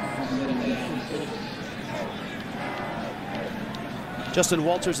 Justin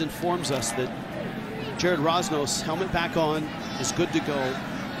Walters informs us that Jared Rosnos, helmet back on, is good to go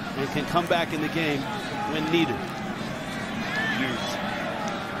and can come back in the game when needed. Huge.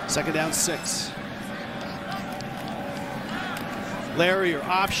 2nd down, 6. Larrier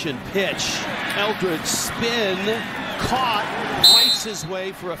option pitch. Eldridge spin, caught, fights his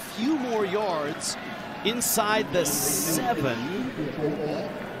way for a few more yards inside the 7.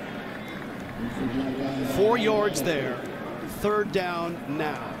 4 yards there. 3rd down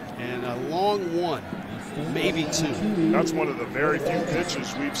now, and a long one, maybe 2. That's one of the very few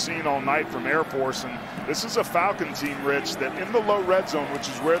pitches we've seen all night from Air Force, and this is a Falcon team, Rich, that in the low red zone, which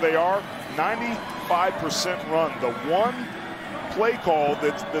is where they are, 95% run. The one play call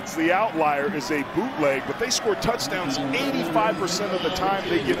that's the outlier is a bootleg, but they score touchdowns 85% of the time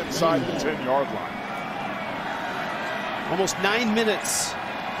they get inside the 10-yard line. Almost 9 minutes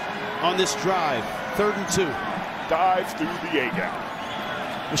on this drive. 3rd and 2. Dive through the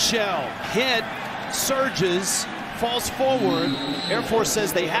A-gap. Michel hit, surges, falls forward. Air Force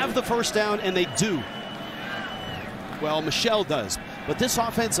says they have the first down, and they do. Well, Michel does. But this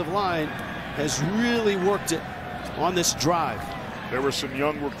offensive line has really worked it on this drive. There were some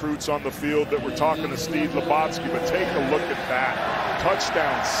young recruits on the field that were talking to Steve Labotsky, but take a look at that.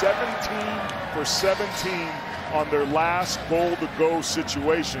 Touchdown, 17 for 17 on their last goal-to-go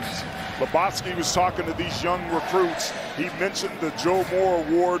situations. Labotsky was talking to these young recruits. He mentioned the Joe Moore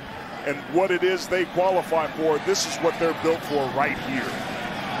Award and what it is they qualify for. This is what they're built for right here.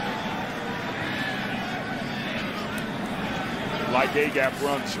 like A-gap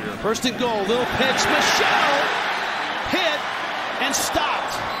runs here. First and goal, little pitch. Michelle hit and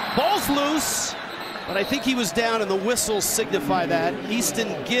stopped. Ball's loose, but I think he was down, and the whistles signify that.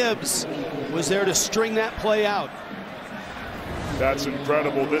 Easton Gibbs was there to string that play out. That's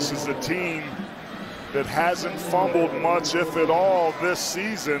incredible. This is a team that hasn't fumbled much, if at all, this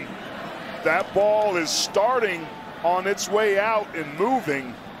season. That ball is starting on its way out and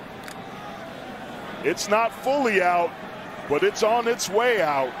moving. It's not fully out, but it's on its way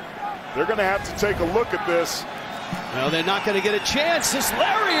out. They're going to have to take a look at this. Well, they're not going to get a chance. This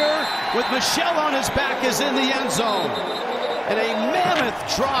Larrier with Michelle on his back is in the end zone. And a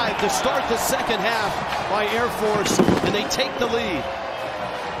mammoth drive to start the second half by Air Force, and they take the lead.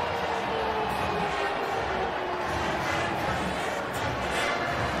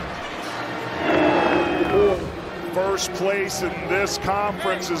 First place in this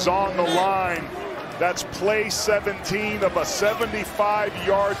conference is on the line. That's play 17 of a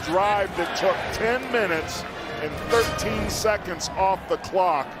 75-yard drive that took 10 minutes and 13 seconds off the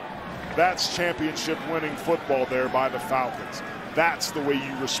clock. That's championship-winning football there by the Falcons. That's the way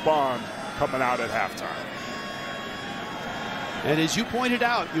you respond coming out at halftime. And as you pointed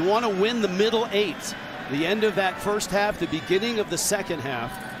out, you want to win the middle 8. The end of that first half, the beginning of the second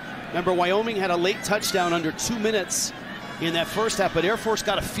half. Remember, Wyoming had a late touchdown under 2 minutes in that first half, but Air Force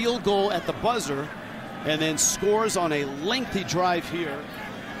got a field goal at the buzzer and then scores on a lengthy drive here.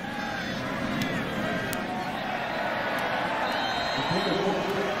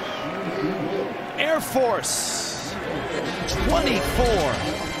 Air Force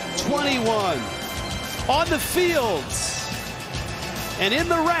 24-21 on the fields and in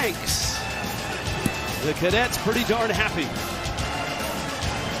the ranks. The Cadets pretty darn happy.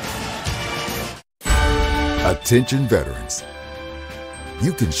 Attention veterans.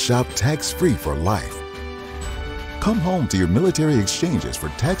 You can shop tax-free for life. Come home to your military exchanges for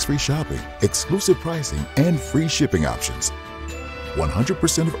tax-free shopping, exclusive pricing, and free shipping options.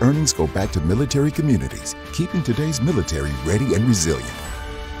 100% of earnings go back to military communities, keeping today's military ready and resilient.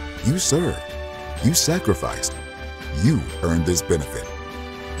 You served. You sacrificed. You earned this benefit.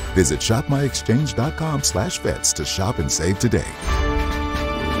 Visit shopmyexchange.com/vets to shop and save today.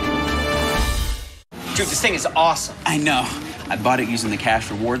 Dude, this thing is awesome. I know. I bought it using the Cash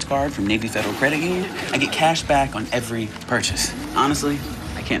Rewards card from Navy Federal Credit Union. I get cash back on every purchase. Honestly,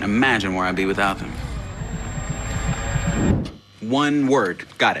 I can't imagine where I'd be without them. One word.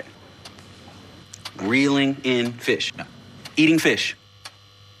 Got it. Reeling in fish. No. Eating fish.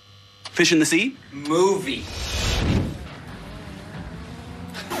 Fish in the sea? Movie.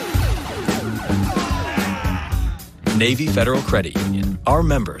 Navy Federal Credit Union. Our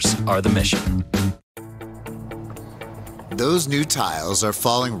members are the mission. Those new tiles are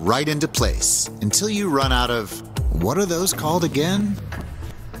falling right into place until you run out of, what are those called again?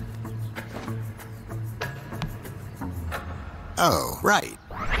 Oh, right.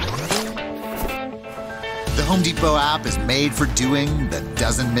 The Home Depot app is made for doing that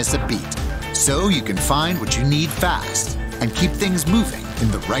doesn't miss a beat. So you can find what you need fast and keep things moving in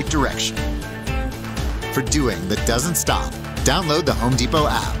the right direction. For doing that doesn't stop, download the Home Depot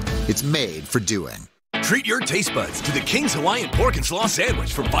app. It's made for doing. Treat your taste buds to the King's Hawaiian Pork and Slaw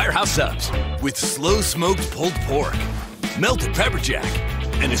Sandwich from Firehouse Subs with slow-smoked pulled pork, melted pepper jack,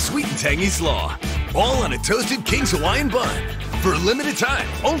 and a sweet and tangy slaw, all on a toasted King's Hawaiian bun. For a limited time,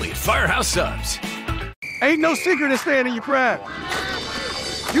 only at Firehouse Subs. Ain't no secret in staying in your prime.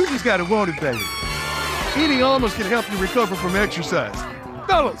 You just gotta want it, baby. Eating almonds can help you recover from exercise.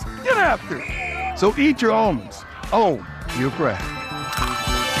 Fellas, get after it. So eat your almonds. Own your craft.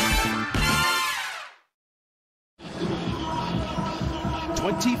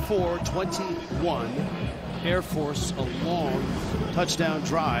 (24-21). Air Force a long touchdown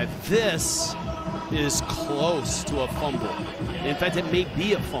drive. This is close to a fumble. In fact, it may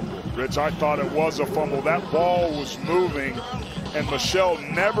be a fumble. Rich, I thought it was a fumble. That ball was moving, and Michelle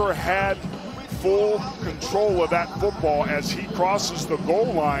never had full control of that football as he crosses the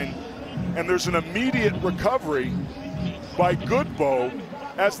goal line, and there's an immediate recovery by Goodbow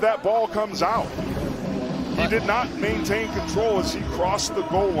as that ball comes out. He did not maintain control as he crossed the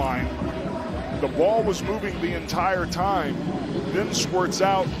goal line. The ball was moving the entire time, then squirts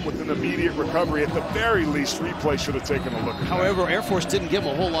out with an immediate recovery. At the very least, replay should have taken a look at However, Air Force didn't give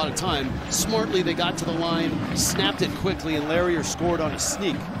him a whole lot of time. Smartly, they got to the line, snapped it quickly, and Larrier scored on a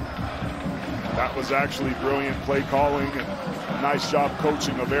sneak. That was actually brilliant play calling and a nice job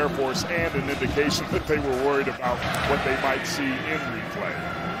coaching of Air Force, and an indication that they were worried about what they might see in replay.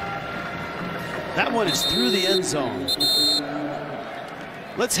 That one is through the end zone.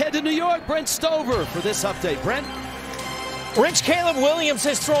 Let's head to New York. Brent Stover for this update. Brent? Rich, Caleb Williams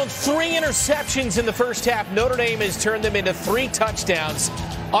has thrown 3 interceptions in the first half. Notre Dame has turned them into 3 touchdowns.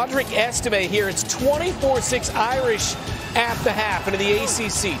 Audric Estime here. It's 24-6 Irish at the half into the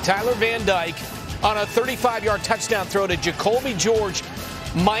ACC. Tyler Van Dyke on a 35-yard touchdown throw to Jacoby George.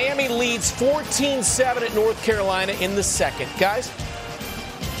 Miami leads 14-7 at North Carolina in the second. Guys?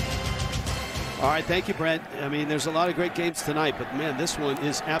 All right, thank you, Brent. I mean, there's a lot of great games tonight, but, man, this one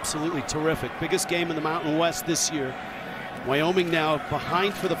is absolutely terrific. Biggest game in the Mountain West this year. Wyoming now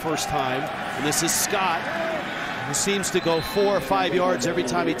behind for the first time, and this is Scott, who seems to go 4 or 5 yards every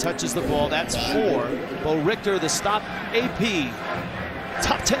time he touches the ball. That's 4. Bo Richter, the stop AP.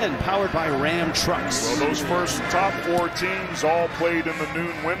 Top 10 powered by Ram trucks. Well, those first top 4 teams all played in the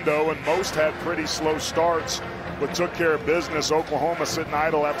noon window, and most had pretty slow starts, but took care of business. Oklahoma sitting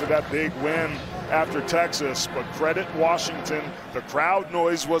idle after that big win after Texas, but credit Washington. The crowd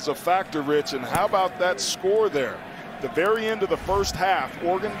noise was a factor, Rich, and how about that score there? The very end of the first half,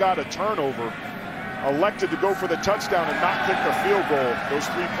 Oregon got a turnover, elected to go for the touchdown and not kick the field goal. Those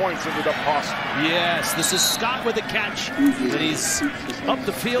 3 points ended up costing. Yes, this is Scott with the catch, and he's up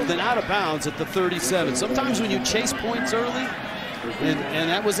the field and out of bounds at the 37. Sometimes when you chase points early, and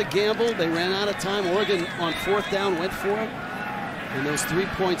that was a gamble, they ran out of time. Oregon on 4th down went for it, and those 3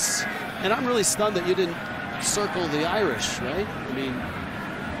 points. And I'm really stunned that you didn't circle the Irish, right? I mean,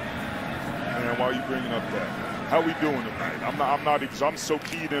 man, why are you bringing up that? How we doing tonight? I'm so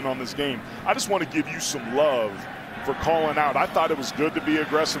keyed in on this game. I just want to give you some love for calling out. I thought it was good to be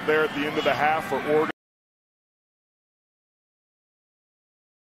aggressive there at the end of the half for Oregon.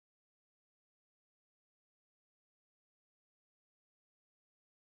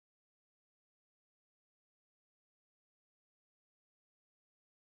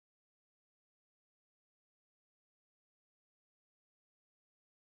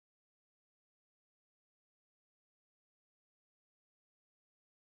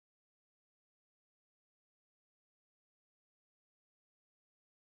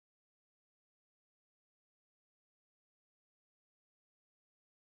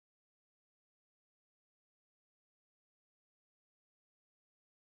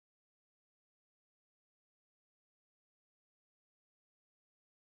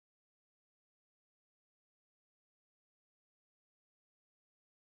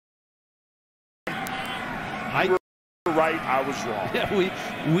 Right, I was wrong. Yeah,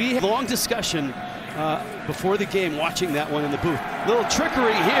 we had a long discussion before the game, watching that one in the booth. Little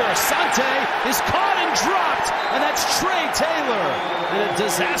trickery here. Asante is caught and dropped, and that's Trey Taylor. And a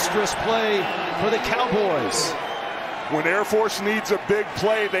disastrous play for the Cowboys. When Air Force needs a big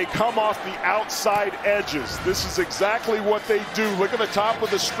play, they come off the outside edges. This is exactly what they do. Look at the top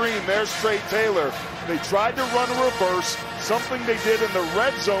of the screen. There's Trey Taylor. They tried to run a reverse, something they did in the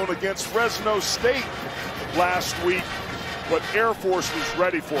red zone against Fresno State last week, but Air Force was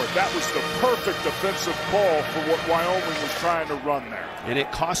ready for it. That was the perfect defensive call for what Wyoming was trying to run there. And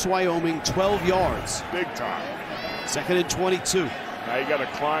it cost Wyoming 12 yards. Big time. 2nd and 22. Now you got to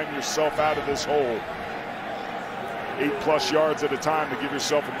climb yourself out of this hole. 8+ yards at a time to give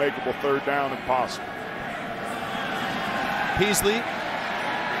yourself a makeable 3rd down if possible. Peasley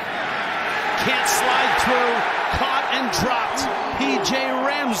can't slide through. Caught and dropped. P.J.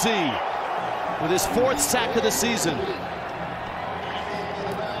 Ramsey with his 4th sack of the season.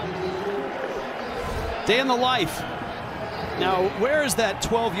 Day in the life. Now, where is that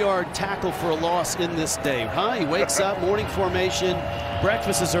 12-yard tackle for a loss in this day, huh? He wakes up, morning formation,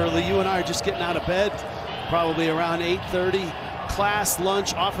 breakfast is early. You and I are just getting out of bed, probably around 8:30. Class,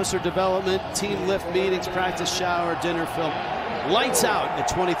 lunch, officer development, team lift meetings, practice, shower, dinner, film. Lights out at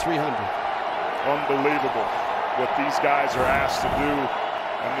 2300. Unbelievable what these guys are asked to do,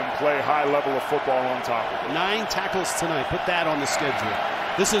 and then play high level of football on top of it. 9 tackles tonight. Put that on the schedule.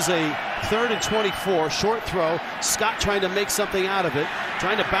 This is a 3rd and 24. Short throw. Scott trying to make something out of it.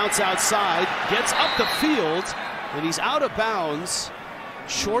 Trying to bounce outside. Gets up the field. And he's out of bounds.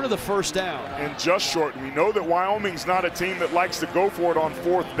 Short of the 1st down. And just short. We know that Wyoming's not a team that likes to go for it on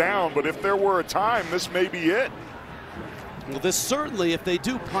 4th down. But if there were a time, this may be it. Well, this certainly, if they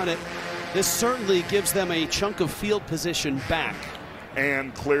do punt it, this certainly gives them a chunk of field position back.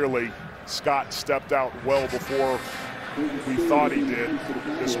 And clearly, Scott stepped out well before we thought he did.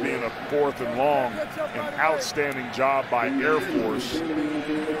 This being a 4th and long, an outstanding job by Air Force.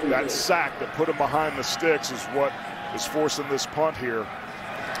 That sack that put him behind the sticks is what is forcing this punt here.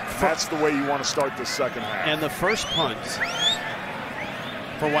 That's the way you want to start this second half. And the first punt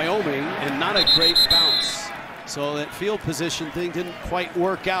for Wyoming, and not a great bounce. So that field position thing didn't quite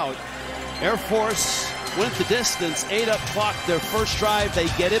work out. Air Force went the distance, ate up clock their first drive. They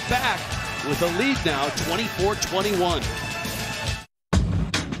get it back with a lead now, 24-21.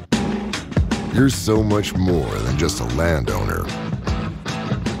 You're so much more than just a landowner.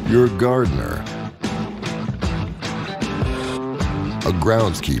 You're a gardener, a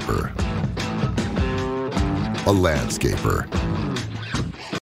groundskeeper, a landscaper.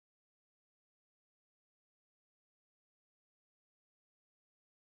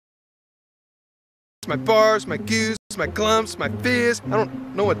 My bars, my goose, my clumps, my fizz. I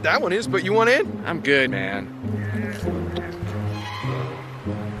don't know what that one is, but you want in? I'm good, man.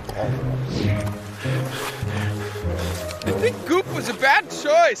 I think Goop was a bad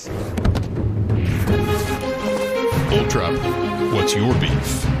choice. Old Trap, what's your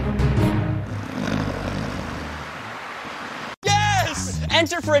beef? Yes!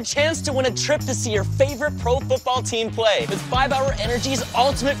 Enter for a chance to win a trip to see your favorite pro football team play with 5 Hour Energy's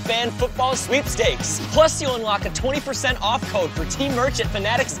Ultimate Fan Football Sweepstakes. Plus, you'll unlock a 20% off code for team merch at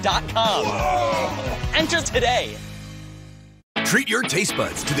fanatics.com. Enter today. Treat your taste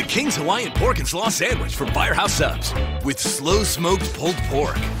buds to the King's Hawaiian Pork and Slaw Sandwich from Firehouse Subs with slow-smoked pulled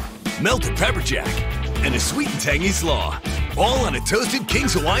pork, melted pepper jack, and a sweet and tangy slaw, all on a toasted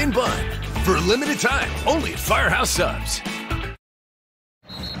King's Hawaiian bun for a limited time only at Firehouse Subs.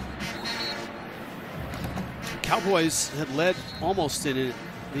 Cowboys had led almost in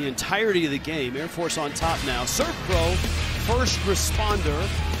the entirety of the game. Air Force on top now. Surf Pro, first responder.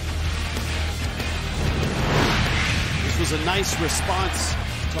 This was a nice response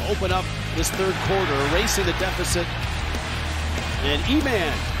to open up this third quarter, erasing the deficit. And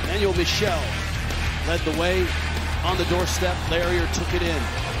E-Man, Emmanuel Michel, led the way on the doorstep. Larrier took it in.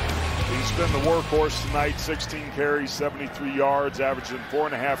 He's been the workhorse tonight, 16 carries, 73 yards, averaging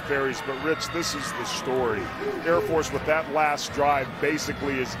 4.5 carries. But, Rich, this is the story. Air Force, with that last drive,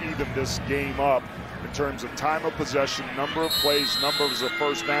 basically has evened this game up in terms of time of possession, number of plays, numbers of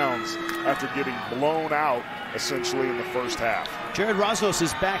first downs after getting blown out, essentially, in the first half. Jared Rosnos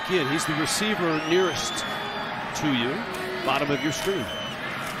is back in. He's the receiver nearest to you, bottom of your screen.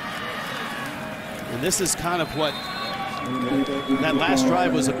 And this is kind of what that last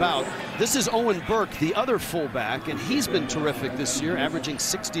drive was about. This is Owen Burke, the other fullback, and he's been terrific this year, averaging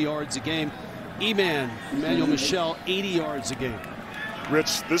 60 yards a game. E-Man, Emmanuel Michel, 80 yards a game.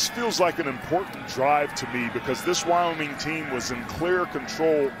 Rich, this feels like an important drive to me because this Wyoming team was in clear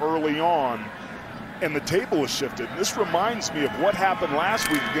control early on, and the table has shifted. And this reminds me of what happened last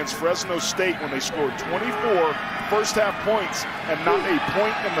week against Fresno State when they scored 24 first-half points and not a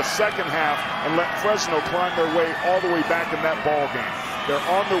point in the second half and let Fresno climb their way all the way back in that ball game. They're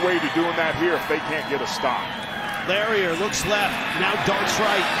on their way to doing that here if they can't get a stop. Larrier looks left, now darts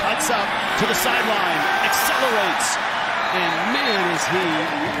right, cuts up to the sideline, accelerates, and man is he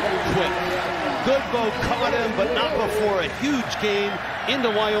quick. Goodbow caught him, but not before a huge gain into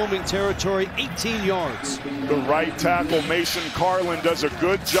Wyoming territory, 18 yards. The right tackle, Mason Carlin, does a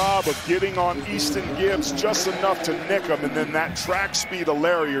good job of getting on Easton Gibbs just enough to nick him, and then that track speed of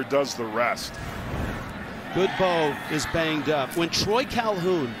Larrier does the rest. Goodbow is banged up. When Troy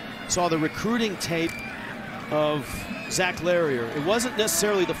Calhoun saw the recruiting tape of Zach Larrier, it wasn't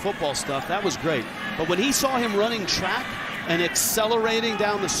necessarily the football stuff. That was great. But when he saw him running track and accelerating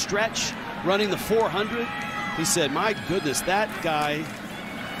down the stretch, running the 400, he said, my goodness, that guy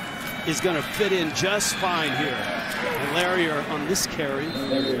is going to fit in just fine here. And Larrier on this carry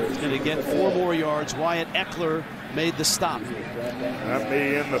is going to get 4 more yards. Wyatt Eckler made the stop. That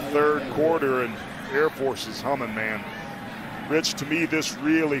may end the third quarter, and Air Force is humming, man. Rich, to me, this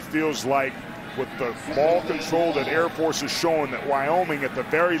really feels like with the ball control that Air Force is showing that Wyoming, at the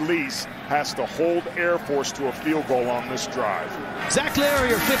very least, has to hold Air Force to a field goal on this drive. Zach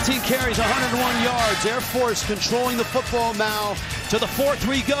Larrier, 15 carries, 101 yards. Air Force controlling the football now to the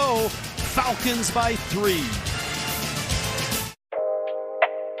 4-3 go. Falcons by 3.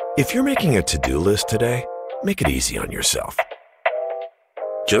 If you're making a to-do list today, make it easy on yourself.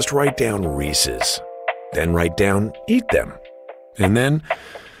 Just write down Reese's, then write down eat them, and then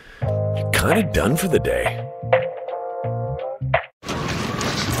you're kind of done for the day.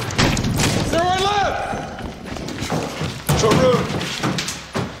 Everyone left! So rude.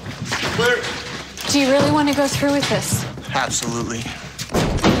 Clear. Do you really want to go through with this? Absolutely.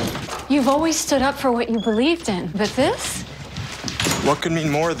 You've always stood up for what you believed in, but this? What could mean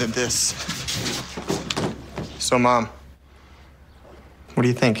more than this? So, Mom, what do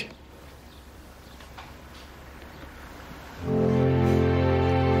you think?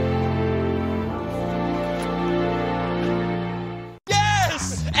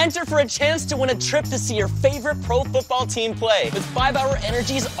 Enter for a chance to win a trip to see your favorite pro football team play with 5 Hour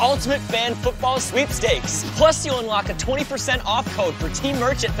Energy's Ultimate Fan Football Sweepstakes. Plus, you'll unlock a 20% off code for team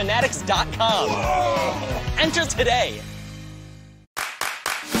merch at fanatics.com. Enter today.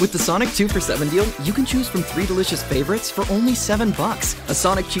 With the Sonic 2 for $7 deal, you can choose from 3 delicious favorites for only $7. A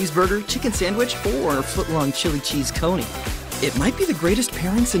Sonic cheeseburger, chicken sandwich, or a foot-long chili cheese coney. It might be the greatest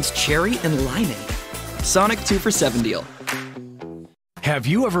pairing since cherry and limeade. Sonic 2 for $7 deal. Have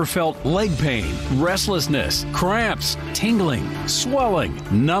you ever felt leg pain, restlessness, cramps, tingling, swelling,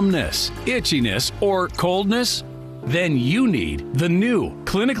 numbness, itchiness, or coldness? Then you need the new,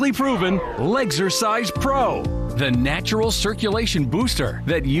 clinically proven Legzercise Pro, the natural circulation booster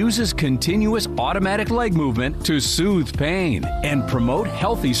that uses continuous automatic leg movement to soothe pain and promote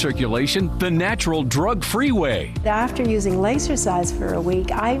healthy circulation the natural drug-free way. After using Legzercise for a week,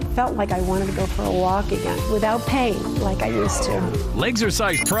 I felt like I wanted to go for a walk again without pain like I used to.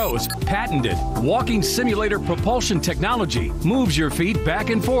 Legzercise Pro's patented walking simulator propulsion technology moves your feet back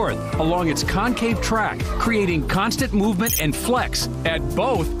and forth along its concave track, creating constant movement and flex at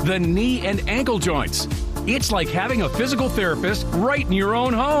both the knee and ankle joints. It's like having a physical therapist right in your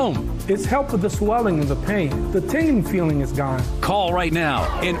own home. It's helped with the swelling and the pain. The tingling feeling is gone. Call right now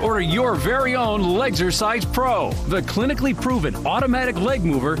and order your very own Legzercise Pro, the clinically proven automatic leg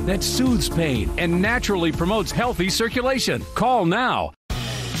mover that soothes pain and naturally promotes healthy circulation. Call now.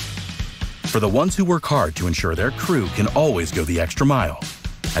 For the ones who work hard to ensure their crew can always go the extra mile,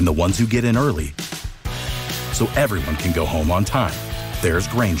 and the ones who get in early so everyone can go home on time, there's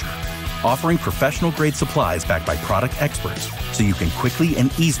Grainger, offering professional-grade supplies backed by product experts so you can quickly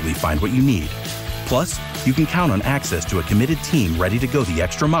and easily find what you need. Plus, you can count on access to a committed team ready to go the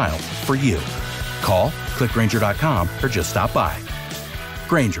extra mile for you. Call, click Grainger.com, or just stop by.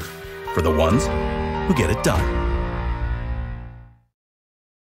 Grainger, for the ones who get it done.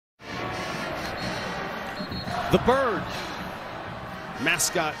 The Bird,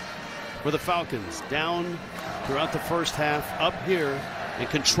 mascot for the Falcons, down throughout the first half, up here and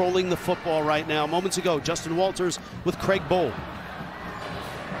controlling the football right now. Moments ago, Justin Walters with Craig Bohl.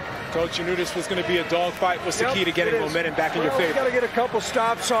 Coach, you knew this was going to be a dogfight. What's the key to getting momentum back in your favor? We've got to get a couple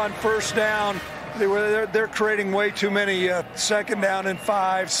stops on first down. They're creating way too many second down and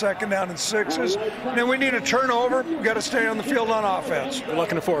 5, second down and 6s. And then we need a turnover. We've got to stay on the field on offense. Good luck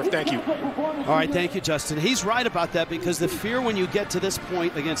in the fourth. Thank you. All right, thank you, Justin. He's right about that, because the fear when you get to this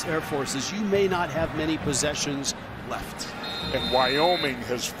point against Air Force is you may not have many possessions left. And Wyoming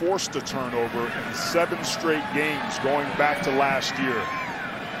has forced a turnover in 7 straight games going back to last year.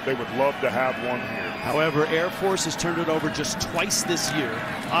 They would love to have one here. However, Air Force has turned it over just twice this year.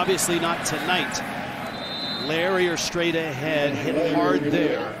 Obviously not tonight. Larrier straight ahead, hit hard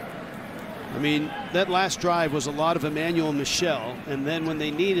there. I mean, that last drive was a lot of Emmanuel Michel, and then when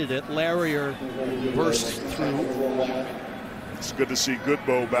they needed it, Larrier burst through. It's good to see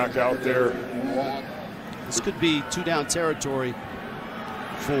Goodbow back out there. This could be 2-down territory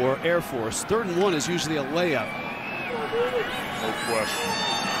for Air Force. 3rd and 1 is usually a layup. No question.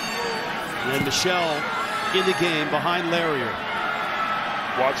 And Michel in the game behind Larrier.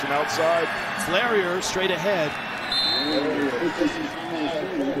 Watching outside. It's Larrier straight ahead.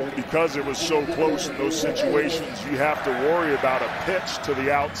 Because it was so close in those situations, you have to worry about a pitch to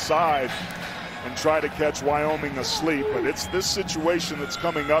the outside and try to catch Wyoming asleep. But it's this situation that's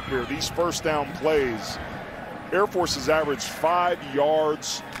coming up here, these first down plays. Air Force has averaged 5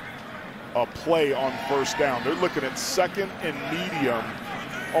 yards a play on first down. They're looking at 2nd and medium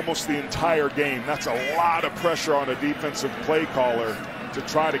almost the entire game. That's a lot of pressure on a defensive play caller to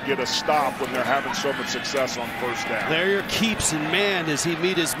try to get a stop when they're having so much success on first down. Larrier keeps, and man, does he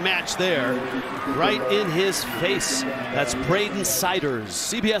meet his match there. Right in his face. That's Braden Siders.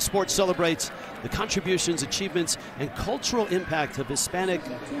 CBS Sports celebrates the contributions, achievements, and cultural impact of Hispanic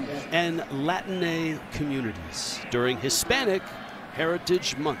and Latine communities during Hispanic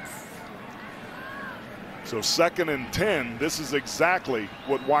Heritage Month. So 2nd and 10, this is exactly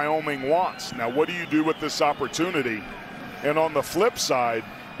what Wyoming wants. Now, what do you do with this opportunity? And on the flip side,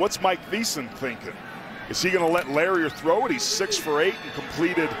 what's Mike Thiessen thinking? Is he going to let Larrier throw it? He's 6 for 8 and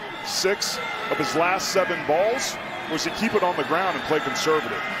completed 6 of his last 7 balls. Or does he keep it on the ground and play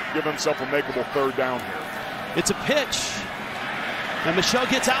conservative? Give himself a makeable 3rd down here. It's a pitch. And Michel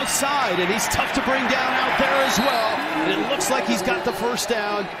gets outside, and he's tough to bring down out there as well. And it looks like he's got the first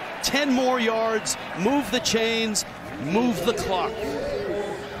down. 10 more yards, move the chains, move the clock.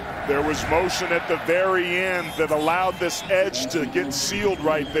 There was motion at the very end that allowed this edge to get sealed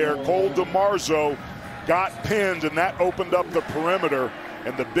right there. Cole DeMarzo got pinned, and that opened up the perimeter.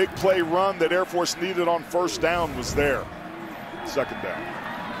 And the big play run that Air Force needed on first down was there. 2nd down.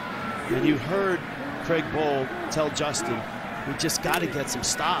 And you heard Craig Bohl tell Justin, we just got to get some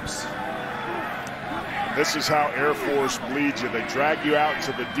stops. This is how Air Force bleeds you. They drag you out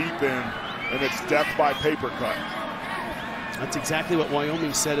to the deep end, and it's death by paper cut. That's exactly what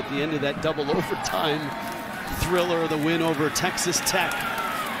Wyoming said at the end of that double overtime thriller, the win over Texas Tech.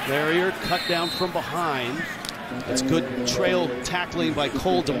 Larrier cut down from behind. That's good trail tackling by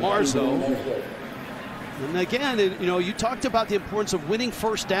Cole DeMarzo. And again, you talked about the importance of winning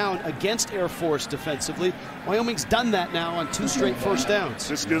first down against Air Force defensively. Wyoming's done that now on 2 straight first downs.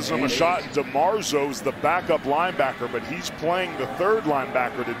 This gives them a shot. DeMarzo's the backup linebacker, but he's playing the 3rd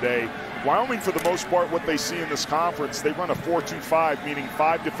linebacker today. Wyoming, for the most part, what they see in this conference, they run a 4-2-5, meaning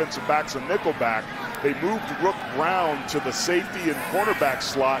 5 defensive backs and nickel back. They moved Rook Brown to the safety and cornerback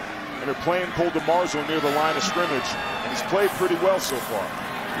slot, and are playing Cole DeMarzo near the line of scrimmage, and he's played pretty well so far.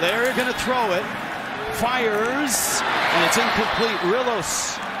 They're going to throw it. Fires, and it's incomplete.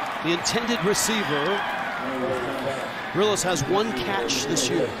 Rillos, the intended receiver. Rillos has 1 catch this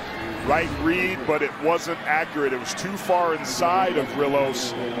year. Right read, but it wasn't accurate. It was too far inside of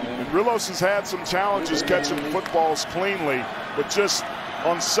Rillos. And Rillos has had some challenges catching footballs cleanly, but just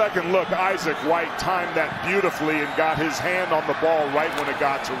on second look, Isaac White timed that beautifully and got his hand on the ball right when it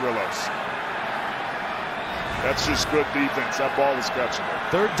got to Rillos. That's just good defense. That ball was catchable.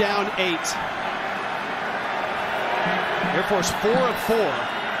 3rd down, 8. Air Force 4 of 4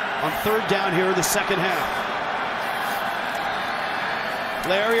 on 3rd down here in the second half.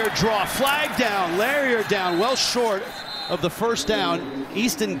 Larrier draw, flag down. Larrier down, well short of the first down.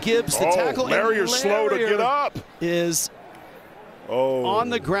 Easton Gibbs, the tackle. Larrier's slow to get up. Is on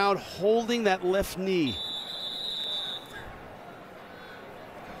the ground holding that left knee.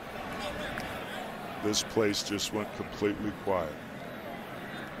 This place just went completely quiet.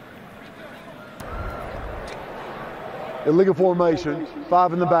 Illegal formation,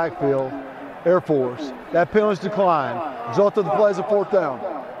 5 in the backfield, Air Force. That penalty's declined. Result of the play is a 4th down.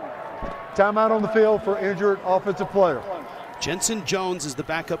 Timeout on the field for injured offensive player. Jensen Jones is the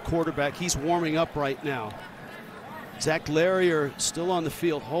backup quarterback. He's warming up right now. Zach Larrier still on the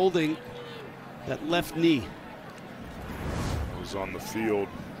field holding that left knee. I was on the field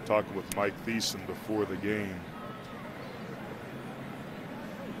talking with Mike Thiessen before the game.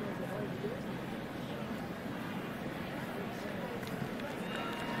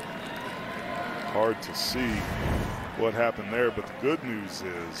 Hard to see what happened there, but the good news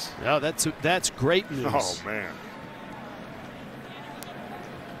is... Oh, that's great news. Oh, man.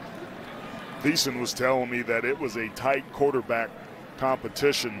 Thiessen was telling me that it was a tight quarterback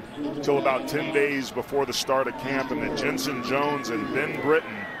competition until about 10 days before the start of camp, and that Jensen Jones and Ben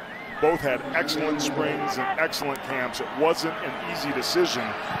Britton both had excellent springs and excellent camps. It wasn't an easy decision,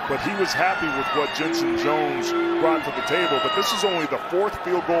 but he was happy with what Jensen Jones brought to the table. But this is only the 4th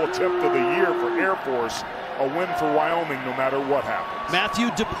field goal attempt of the year for Air Force, a win for Wyoming no matter what happens.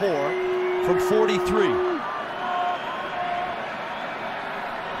 Matthew DePore from 43.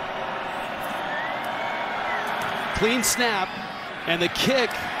 Clean snap, and the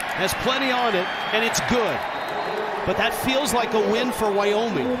kick has plenty on it, and it's good. But that feels like a win for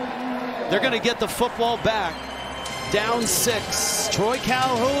Wyoming. They're going to get the football back. Down 6. Troy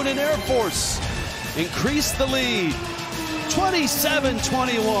Calhoun and Air Force increase the lead.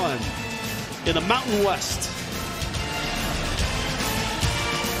 27-21 in the Mountain West.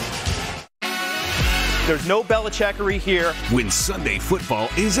 There's no Belichickery here. When Sunday football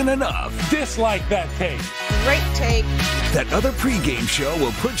isn't enough. Dislike that take. Great take. That other pregame show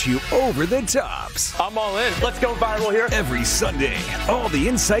will put you over the tops. I'm all in. Let's go viral here. Every Sunday, all the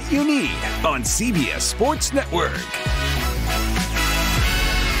insight you need on CBS Sports Network.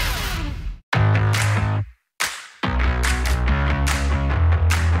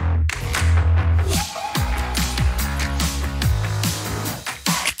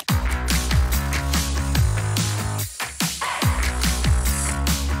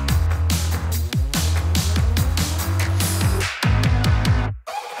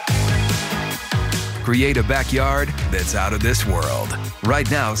 Create a backyard that's out of this world. Right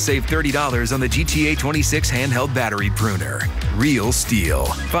now, save $30 on the GTA 26 handheld battery pruner. Real steel.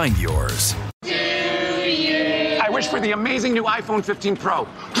 Find yours. I wish for the amazing new iPhone 15 Pro.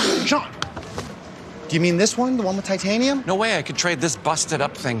 Sean. Do you mean this one, the one with titanium? No way I could trade this busted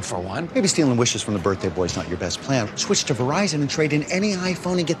up thing for one. Maybe stealing wishes from the birthday boy is not your best plan. Switch to Verizon and trade in any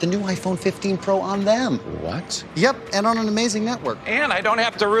iPhone and get the new iPhone 15 Pro on them. What? Yep, and on an amazing network. And I don't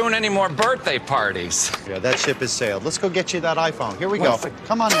have to ruin any more birthday parties. Yeah, that ship has sailed. Let's go get you that iPhone. Here we go.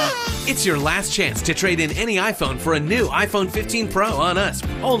 Come on now. It's your last chance to trade in any iPhone for a new iPhone 15 Pro on us,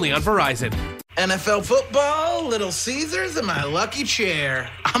 only on Verizon. NFL football, Little Caesars, and my lucky chair.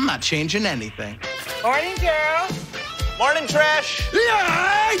 I'm not changing anything. Morning, Carol. Morning, Trash.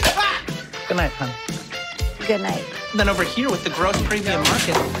 Yeah! Good night, hon. Good night. than over here with the gross premium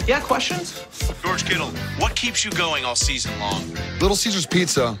market. Yeah, questions? George Kittle, what keeps you going all season long? Little Caesar's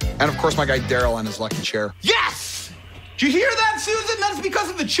Pizza, and of course my guy Daryl and his lucky chair. Yes! Did you hear that, Susan? That's because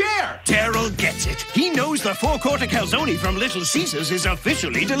of the chair. Daryl gets it. He knows the four-quarter calzone from Little Caesars is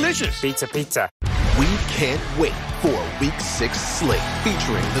officially delicious. Pizza. We can't wait for a Week 6 slate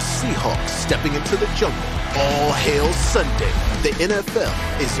featuring the Seahawks stepping into the jungle. All hail Sunday. The NFL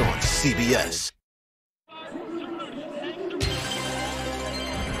is on CBS.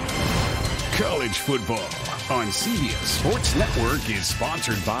 College football on CBS Sports Network is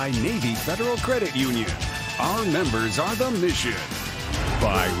sponsored by Navy Federal Credit Union. Our members are the mission.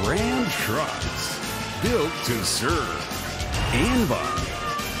 By Ram Trucks, built to serve. And by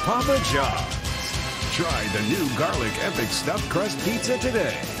Papa John's. Try the new garlic epic stuffed crust pizza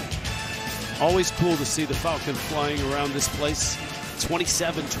today. Always cool to see the Falcon flying around this place.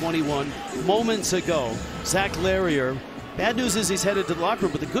 27-21. Moments ago, Zach Larrier. Bad news is he's headed to the locker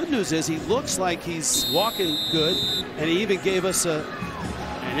room, but the good news is he looks like he's walking good, and he even gave us and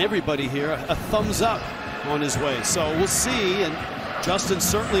everybody here, a thumbs up on his way. So we'll see, and Justin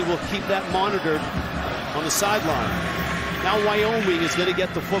certainly will keep that monitored on the sideline. Now Wyoming is going to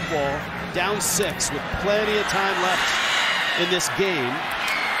get the football, down 6 with plenty of time left in this game.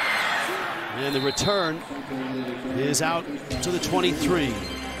 And the return is out to the 23.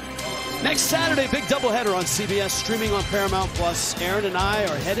 Next Saturday, big doubleheader on CBS, streaming on Paramount+. Aaron and I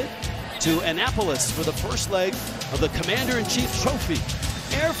are headed to Annapolis for the first leg of the Commander-in-Chief Trophy.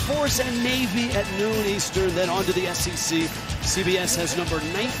 Air Force and Navy at noon Eastern, then on to the SEC. CBS has number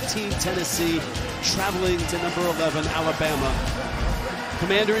 19 Tennessee traveling to number 11 Alabama.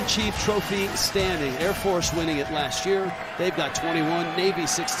 Commander-in-Chief Trophy standing. Air Force winning it last year. They've got 21, Navy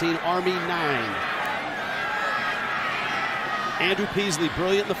 16, Army 9. Andrew Peasley,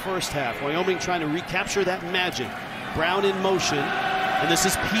 brilliant in the first half. Wyoming trying to recapture that magic. Brown in motion, and this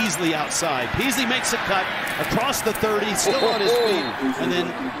is Peasley outside. Peasley makes a cut across the 30, still on his feet, and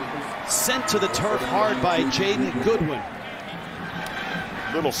then sent to the turf hard by Jaden Goodwin.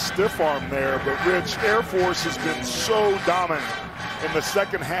 Little stiff arm there, but Rich, Air Force has been so dominant in the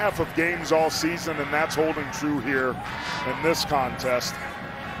second half of games all season, and that's holding true here in this contest.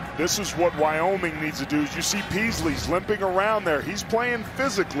 This is what Wyoming needs to do. As you see Peasley's limping around there. He's playing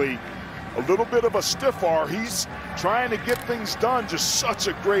physically. A little bit of a stiff arm. He's trying to get things done. Just such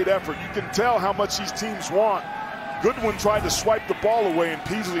a great effort. You can tell how much these teams want. Goodwin tried to swipe the ball away, and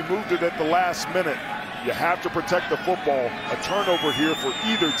Peasley moved it at the last minute. You have to protect the football. A turnover here for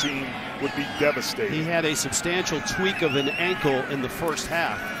either team would be devastating. He had a substantial tweak of an ankle in the first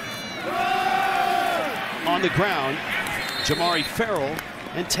half. On the ground, Jamari Farrell.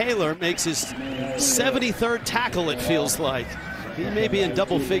 And Taylor makes his 73rd tackle, it feels like. He may be in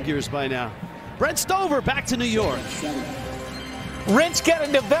double figures by now. Brent Stover back to New York. Rich, got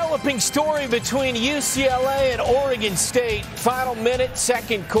a developing story between UCLA and Oregon State. Final minute,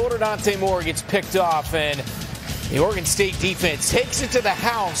 second quarter, Dante Moore gets picked off, and the Oregon State defense takes it to the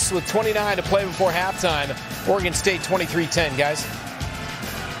house with 29 to play before halftime. Oregon State 23-10, guys.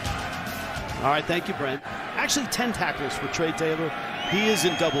 All right, thank you, Brent. Actually, 10 tackles for Trey Taylor. He is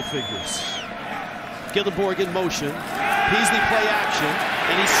in double figures. Gillenborg in motion. Peasley play action,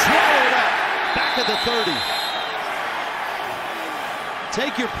 and he's swallowed up back at the 30.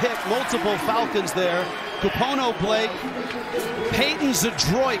 Take your pick. Multiple Falcons there. Cupono, Blake. Peyton's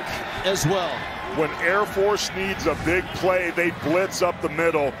adroit as well. When Air Force needs a big play, they blitz up the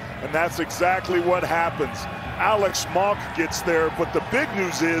middle, and that's exactly what happens. Alex Mock gets there, but the big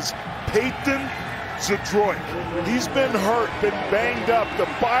news is Peyton Zadroit. He's been hurt, been banged up. The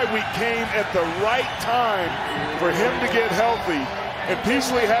bye week came at the right time for him to get healthy, and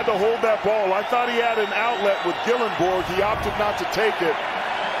Peasley had to hold that ball. I thought he had an outlet with Gillenborg. He opted not to take it,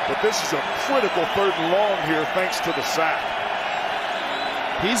 but this is a critical 3rd and long here thanks to the sack.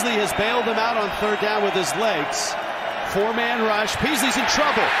 Peasley has bailed them out on 3rd down with his legs. 4-man rush. Peasley's in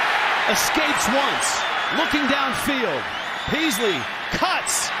trouble. Escapes once. Looking downfield. Peasley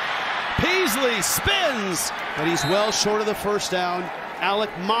cuts. Peasley spins, but he's well short of the first down. Alec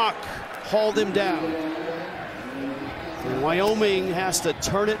Mock hauled him down. And Wyoming has to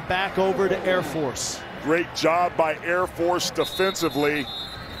turn it back over to Air Force. Great job by Air Force defensively.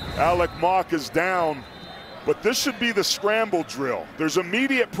 Alec Mock is down, but this should be the scramble drill. There's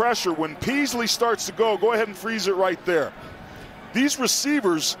immediate pressure when Peasley starts to go. Go ahead and freeze it right there. These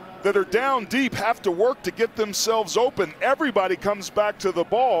receivers that are down deep have to work to get themselves open. Everybody comes back to the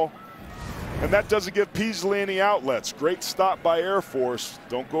ball, and that doesn't give Peasley any outlets. Great stop by Air Force.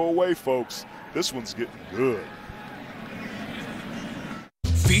 Don't go away, folks. This one's getting good.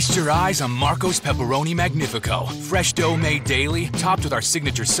 Feast your eyes on Marco's Pepperoni Magnifico. Fresh dough made daily, topped with our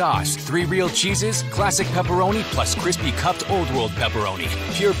signature sauce, 3 real cheeses, classic pepperoni, plus crispy cupped Old World pepperoni.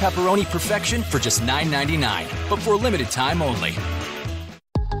 Pure pepperoni perfection for just $9.99, but for a limited time only.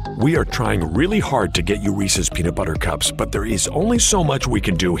 We are trying really hard to get you Reese's Peanut Butter Cups, but there is only so much we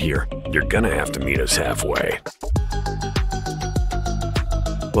can do here. You're gonna have to meet us halfway.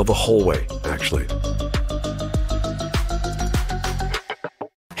 Well, the whole way, actually.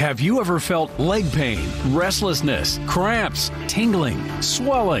 Have you ever felt leg pain, restlessness, cramps, tingling,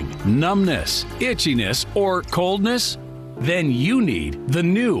 swelling, numbness, itchiness, or coldness? Then you need the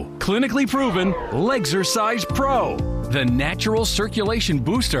new, clinically proven Legzercise Pro, the natural circulation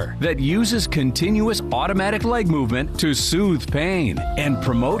booster that uses continuous automatic leg movement to soothe pain and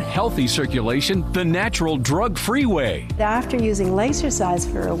promote healthy circulation the natural drug-free way. After using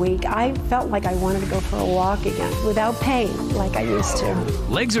Legzercise for a week, I felt like I wanted to go for a walk again without pain like I used to.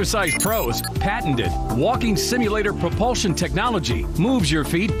 Legzercise Pro's patented walking simulator propulsion technology moves your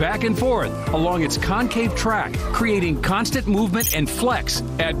feet back and forth along its concave track, creating constant movement and flex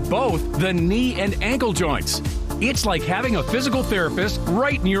at both the knee and ankle joints. It's like having a physical therapist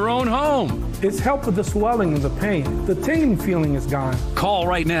right in your own home. It's helped with the swelling and the pain. The tingling feeling is gone. Call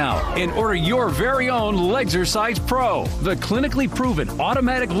right now and order your very own Legzercise Pro, the clinically proven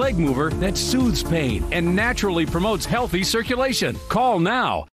automatic leg mover that soothes pain and naturally promotes healthy circulation. Call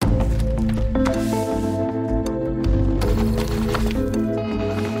now.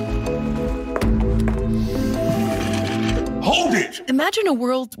 Hold it! Imagine a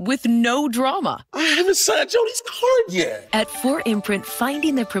world with no drama. I haven't signed Jody's card yet. At 4imprint,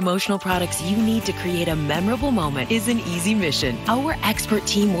 finding the promotional products you need to create a memorable moment is an easy mission. Our expert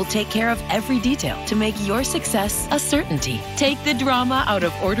team will take care of every detail to make your success a certainty. Take the drama out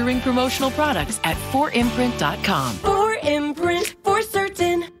of ordering promotional products at 4imprint.com. 4imprint, for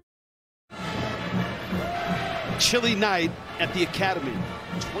certain. Chilly night at the Academy.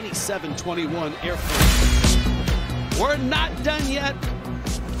 27-21 Air Force. We're not done yet.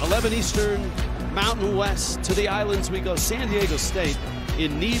 11 Eastern, Mountain West. To the islands we go. San Diego State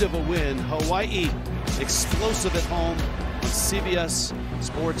in need of a win. Hawaii explosive at home on CBS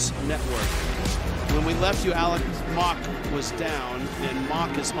Sports Network. When we left you, Alex Mock was down, and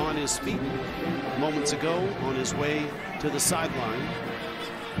Mock is on his feet moments ago on his way to the sideline.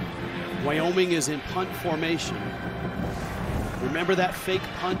 Wyoming is in punt formation. Remember that fake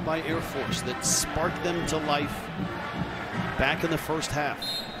punt by Air Force that sparked them to life back in the first half.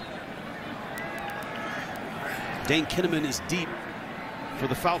 Dane Kinnaman is deep for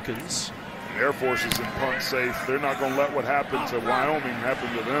the Falcons. Air Force is in punt safe. They're not going to let what happened to Wyoming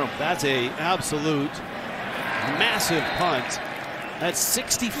happen to them. That's a absolute massive punt. That's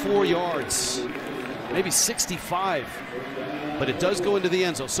 64 yards, maybe 65, but it does go into the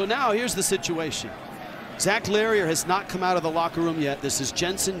end zone. So now here's the situation. Zach Larrier has not come out of the locker room yet. This is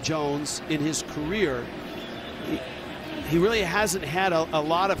Jensen Jones in his career. He really hasn't had a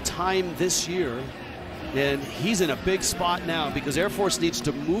lot of time this year, and he's in a big spot now because Air Force needs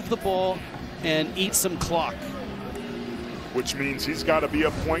to move the ball and eat some clock. Which means he's got to be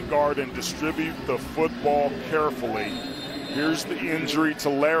a point guard and distribute the football carefully. Here's the injury to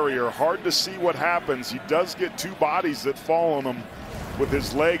Larrier. Hard to see what happens. He does get 2 bodies that fall on him with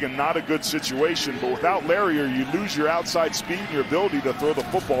his leg, and not a good situation. But without Larrier, you lose your outside speed and your ability to throw the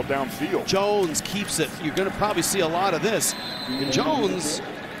football downfield. Jones keeps it. You're going to probably see a lot of this. And Jones,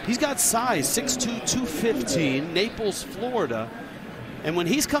 he's got size, 6'2", 215, Naples, Florida. And when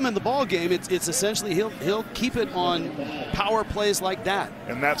he's come in the ball game, it's essentially he'll keep it on power plays like that.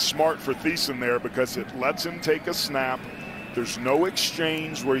 And that's smart for Thiessen there because it lets him take a snap. There's no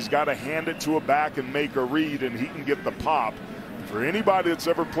exchange where he's got to hand it to a back and make a read and he can get the pop. For anybody that's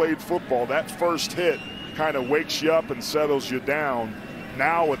ever played football, that first hit kind of wakes you up and settles you down.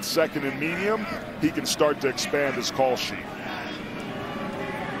 Now with second and medium, he can start to expand his call sheet.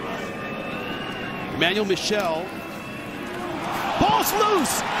 Emmanuel Michel. Ball's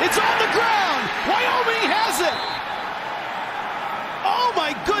loose. It's on the ground. Wyoming has it. Oh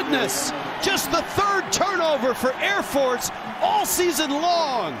my goodness. Just the 3rd turnover for Air Force all season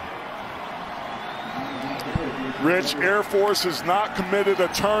long. Rich, Air Force has not committed a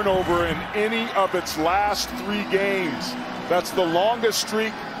turnover in any of its last 3 games. That's the longest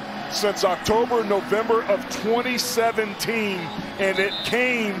streak since October, November of 2017, and it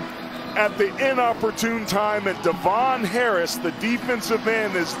came at the inopportune time, and Devon Harris, the defensive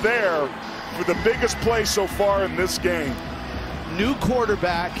end, is there for the biggest play so far in this game. New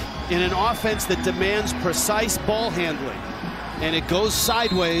quarterback in an offense that demands precise ball handling, and it goes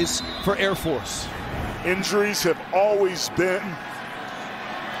sideways for Air Force. Injuries have always been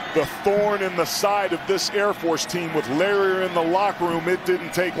the thorn in the side of this Air Force team with Larrier in the locker room. It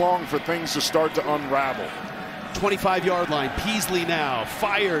didn't take long for things to start to unravel. 25-yard line. Peasley now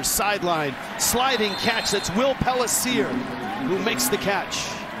fires sideline, sliding catch. That's Will Pellissier who makes the catch.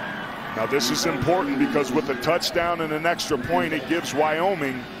 Now this is important because with a touchdown and an extra point, it gives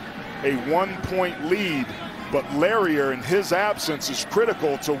Wyoming a 1-point lead. But Larrier in his absence is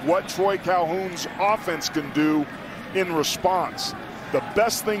critical to what Troy Calhoun's offense can do in response. The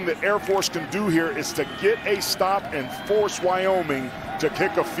best thing that Air Force can do here is to get a stop and force Wyoming to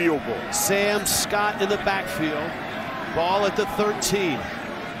kick a field goal. Sam Scott in the backfield. Ball at the 13.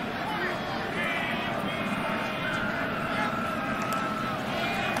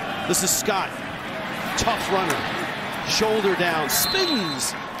 This is Scott. Tough runner. Shoulder down.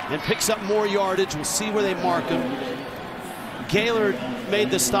 Spins and picks up more yardage. We'll see where they mark him. Gaylord made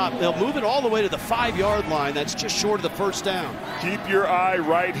the stop. They'll move it all the way to the 5-yard line. That's just short of the first down. Keep your eye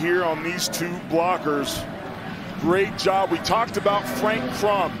right here on these two blockers. Great job. We talked about Frank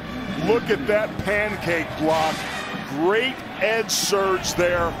Crum. Look at that pancake block. Great edge surge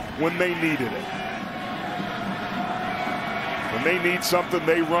there when they needed it. When they need something,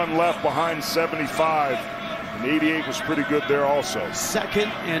 they run left behind 75. And 88 was pretty good there also.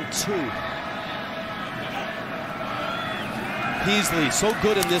 2nd and 2. Peasley so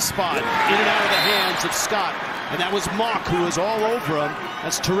good in this spot. In and out of the hands of Scott. And that was Mock who was all over him.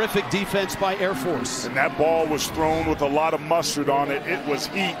 That's terrific defense by Air Force. And that ball was thrown with a lot of mustard on it. It was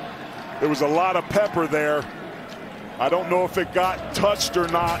heat. There was a lot of pepper there. I don't know if it got touched or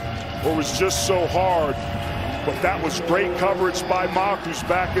not, or was just so hard. But that was great coverage by Mock, who's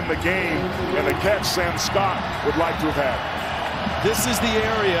back in the game, and a catch Sam Scott would like to have had. This is the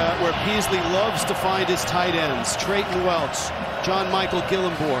area where Peasley loves to find his tight ends. Trayton Welch, John Michael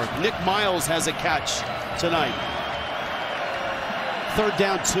Gillenborg. Nick Miles has a catch tonight. 3rd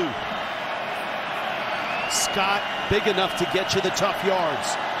down 2. Scott big enough to get you the tough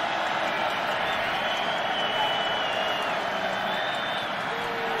yards.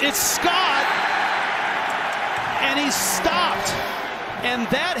 It's Scott, and he's stopped. And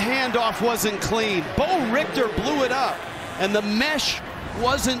that handoff wasn't clean. Bo Richter blew it up, and the mesh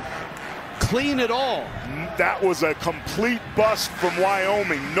wasn't clean at all. That was a complete bust from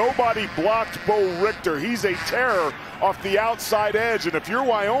Wyoming. Nobody blocked Bo Richter. He's a terror off the outside edge. And if you're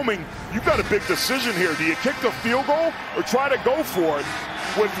Wyoming, you've got a big decision here. Do you kick the field goal or try to go for it?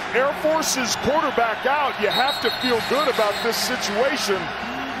 With Air Force's quarterback out, you have to feel good about this situation.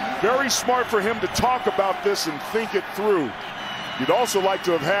 Very smart for him to talk about this and think it through. You'd also like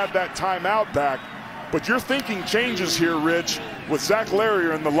to have had that timeout back. But your thinking changes here, Rich, with Zach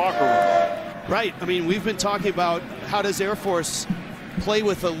Larrier in the locker room. Right. I mean, we've been talking about how does Air Force play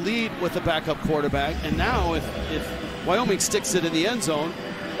with a lead with a backup quarterback. And now if Wyoming sticks it in the end zone,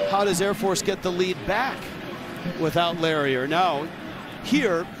 how does Air Force get the lead back without Larrier? Now,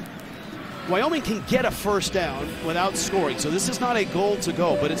 here, Wyoming can get a first down without scoring. So this is not a goal to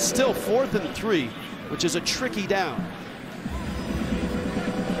go, but it's still 4th and 3, which is a tricky down.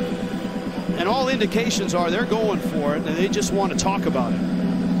 And all indications are they're going for it, and they just want to talk about it.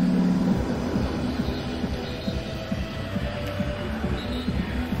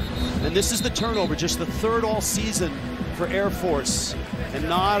 And this is the turnover, just the 3rd all season for Air Force, and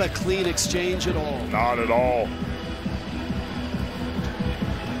not a clean exchange at all. Not at all.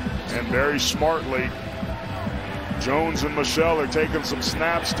 And very smartly, Jones and Michelle are taking some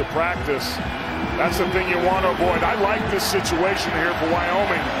snaps to practice. That's the thing you want to avoid. I like this situation here for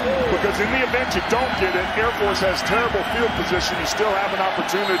Wyoming because in the event you don't get it, Air Force has terrible field position. You still have an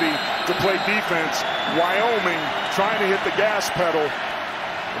opportunity to play defense. Wyoming trying to hit the gas pedal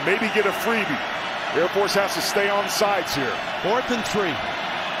and maybe get a freebie. Air Force has to stay on sides here. 4th and 3.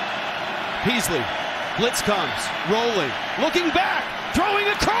 Peasley. Blitz comes. Rolling. Looking back. Throwing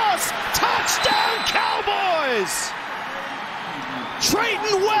across. Touchdown, Cowboys!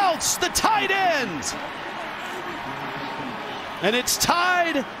 Trayton Welch, the tight end. And it's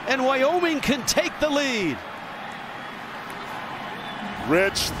tied, and Wyoming can take the lead.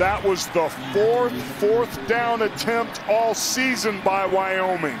 Rich, that was the 4th down attempt all season by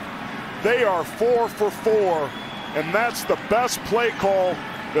Wyoming. They are 4 for 4, and that's the best play call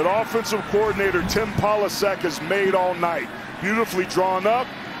that offensive coordinator Tim Polasek has made all night. Beautifully drawn up,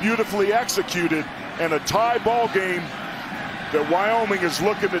 beautifully executed, and a tie ball game that Wyoming is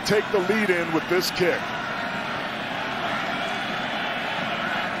looking to take the lead in with this kick.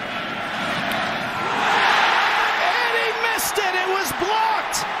 And he missed it. It was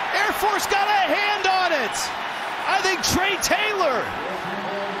blocked. Air Force got a hand on it. I think Trey Taylor.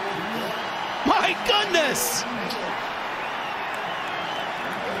 My goodness.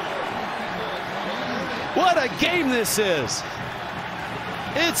 What a game this is.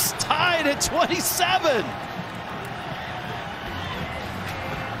 It's tied at 27.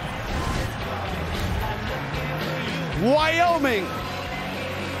 Wyoming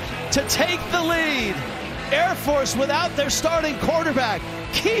to take the lead. Air Force, without their starting quarterback,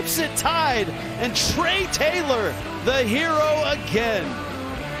 keeps it tied. And Trey Taylor, the hero again.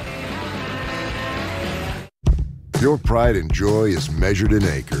 Your pride and joy is measured in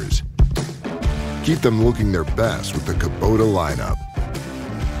acres. Keep them looking their best with the Kubota lineup.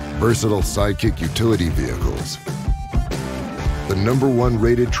 Versatile Sidekick utility vehicles. The #1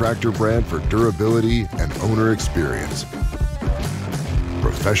 rated tractor brand for durability and owner experience.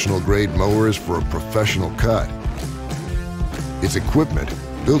 Professional grade mowers for a professional cut. It's equipment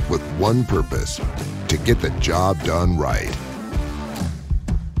built with one purpose: to get the job done right.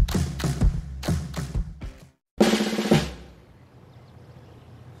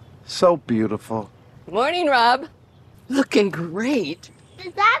 So beautiful. Morning, Rob. Looking great.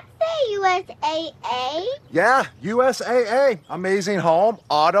 Does that say USAA? Yeah, USAA. Amazing home,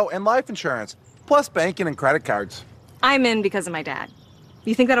 auto, and life insurance. Plus banking and credit cards. I'm in because of my dad.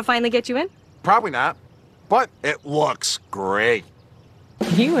 You think that'll finally get you in? Probably not, but it looks great.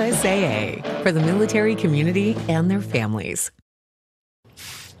 USAA, for the military community and their families.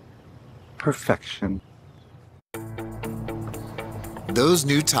 Perfection. Those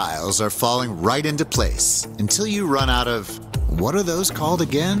new tiles are falling right into place until you run out of, what are those called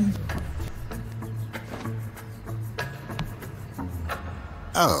again?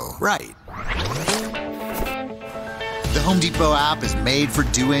 Oh, right. The Home Depot app is made for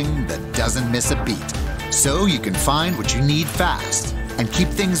doing that doesn't miss a beat, so you can find what you need fast and keep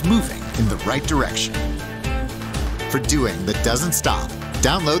things moving in the right direction. For doing that doesn't stop,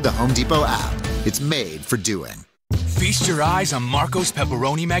 download the Home Depot app. It's made for doing. Feast your eyes on Marco's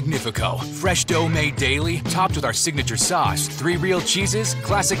Pepperoni Magnifico. Fresh dough made daily, topped with our signature sauce. 3 real cheeses,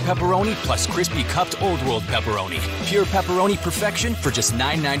 classic pepperoni, plus crispy cupped Old World pepperoni. Pure pepperoni perfection for just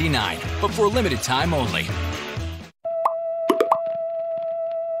 $9.99, but for a limited time only.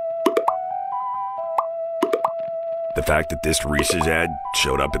 The fact that this Reese's ad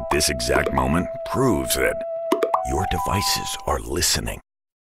showed up at this exact moment proves that your devices are listening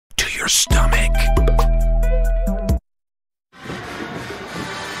to your stomach.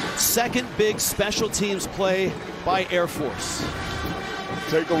 Second big special teams play by Air Force.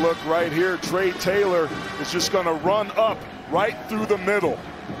 Take a look right here. Trey Taylor is just going to run up right through the middle.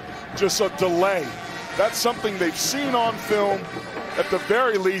 Just a delay. That's something they've seen on film. At the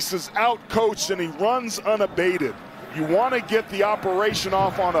very least, is out-coached, and he runs unabated. You want to get the operation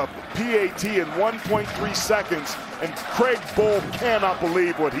off on a PAT in 1.3 seconds, and Craig Bull cannot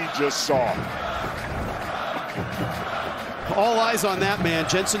believe what he just saw. All eyes on that man,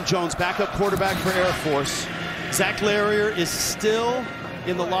 Jensen Jones, backup quarterback for Air Force. Zach Larrier is still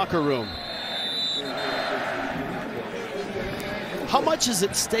in the locker room. How much is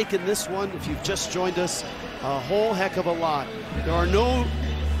at stake in this one? If you've just joined us, a whole heck of a lot. There are no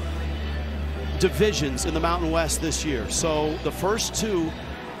divisions in the Mountain West this year, so the first two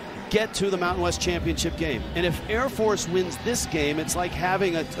get to the Mountain West Championship game. And if Air Force wins this game, it's like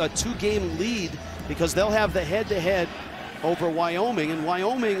having a 2-game lead, because they'll have the head-to-head over Wyoming, and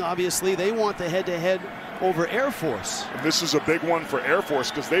Wyoming, obviously, they want the head-to-head over Air Force. And this is a big one for Air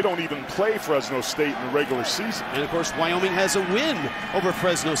Force because they don't even play Fresno State in the regular season. And of course, Wyoming has a win over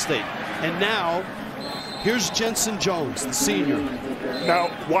Fresno State. And now, here's Jensen Jones, the senior.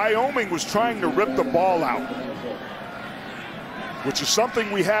 Now, Wyoming was trying to rip the ball out, which is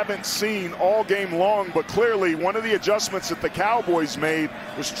something we haven't seen all game long, but clearly one of the adjustments that the Cowboys made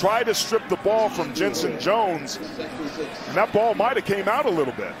was try to strip the ball from Jensen Jones, and that ball might have came out a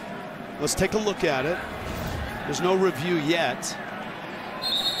little bit. Let's take a look at it. There's no review yet.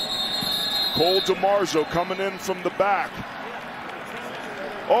 Cole DeMarzo coming in from the back.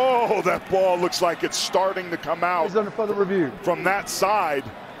 Oh, that ball looks like it's starting to come out. He's under further review. From that side.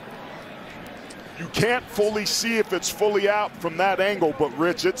 You can't fully see if it's fully out from that angle, but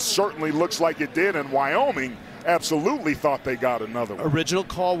Rich, it certainly looks like it did, and Wyoming absolutely thought they got another one. Original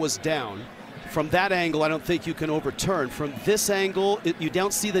call was down. From that angle, I don't think you can overturn. From this angle, you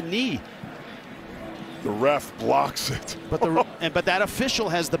don't see the knee. The ref blocks it. But that official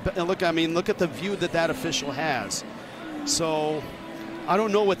has the look. I mean, look at the view that official has. So I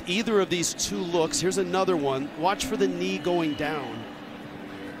don't know with either of these two looks. Here's another one. Watch for the knee going down.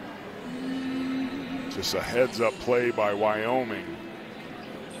 Just a heads-up play by Wyoming.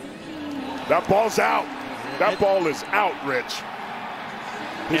 That ball's out. That ball is out, Rich.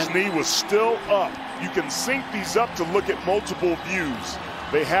 His knee was still up. You can sync these up to look at multiple views.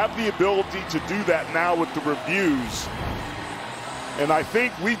 They have the ability to do that now with the reviews. And I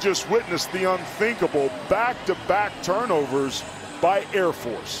think we just witnessed the unthinkable back-to-back turnovers by Air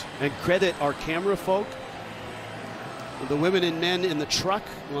Force. And credit our camera folk, the women and men in the truck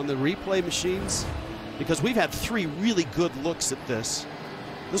on the replay machines, because we've had 3 really good looks at this.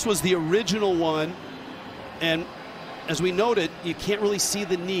 This was the original one, and as we noted, you can't really see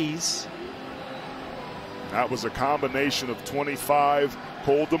the knees. That was a combination of 25,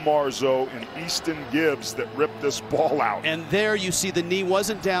 Cole DeMarzo, and Easton Gibbs that ripped this ball out. And there you see the knee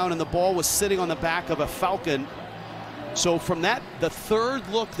wasn't down and the ball was sitting on the back of a Falcon. So from that, the third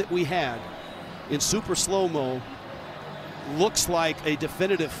look that we had in super slow-mo looks like a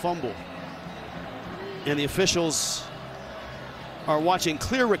definitive fumble. And the officials are watching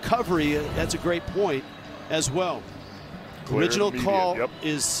clear recovery. That's a great point as well. Clear Original call yep.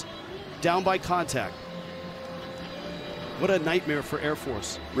 is down by contact. What a nightmare for Air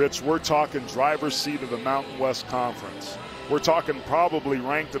Force. Rich, we're talking driver's seat of the Mountain West Conference. We're talking probably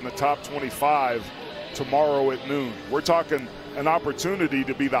ranked in the top 25 tomorrow at noon. We're talking an opportunity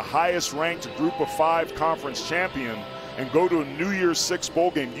to be the highest ranked Group of 5 conference champion and go to a New Year's 6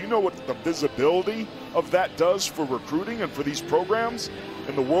 bowl game. You know what the visibility of that does for recruiting and for these programs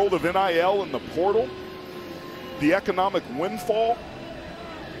in the world of NIL and the portal? The economic windfall?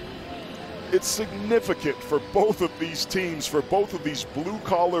 It's significant for both of these teams, for both of these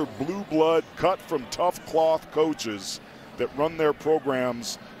blue-collar, blue-blood, cut-from-tough-cloth coaches that run their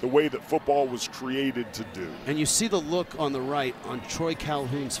programs the way that football was created to do. And you see the look on the right on Troy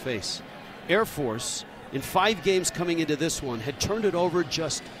Calhoun's face. Air Force, in 5 games coming into this one, had turned it over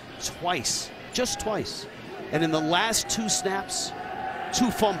just twice. And in the last 2 snaps, 2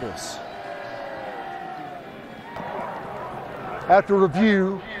 fumbles. After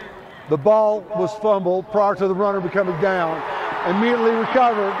review, the ball was fumbled prior to the runner becoming down. Immediately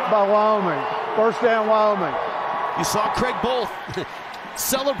recovered by Wyoming. First down, Wyoming. You saw Craig Bolt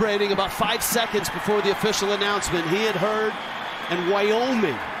celebrating about 5 seconds before the official announcement. He had heard, and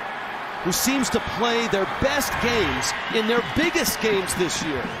Wyoming, who seems to play their best games in their biggest games this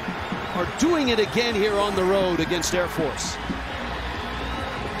year, are doing it again here on the road against Air Force.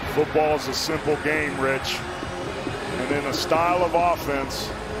 Football is a simple game, Rich. And in a style of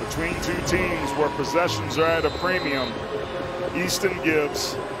offense between 2 teams where possessions are at a premium, Easton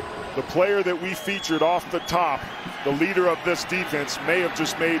Gibbs, the player that we featured off the top, the leader of this defense, may have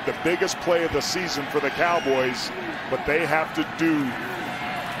just made the biggest play of the season for the Cowboys, but they have to do.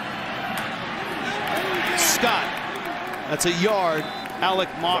 Scott, that's a yard. Alec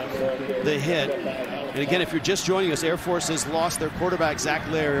Mock, the hit. And again, if you're just joining us, Air Force has lost their quarterback, Zach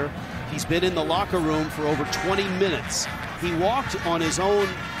Larrier. He's been in the locker room for over 20 minutes. He walked on his own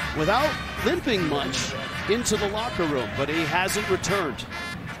without limping much into the locker room, but he hasn't returned.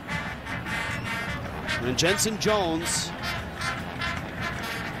 And Jensen Jones,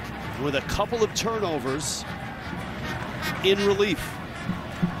 with a couple of turnovers, in relief.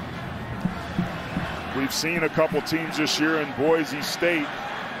 We've seen a couple teams this year in Boise State,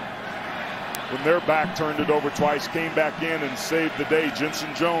 when their back turned it over twice, came back in and saved the day.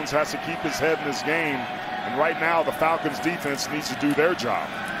 Jensen Jones has to keep his head in this game, and right now the Falcons defense needs to do their job.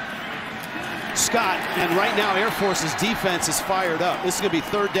 Scott, and right now Air Force's defense is fired up. This is going to be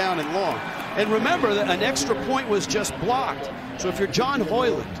 3rd down and long. And remember that an extra point was just blocked. So if you're John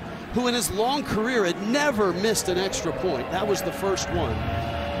Hoyland, who in his long career had never missed an extra point, that was the first one.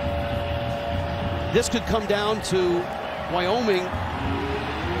 This could come down to Wyoming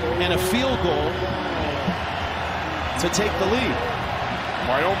and a field goal to take the lead.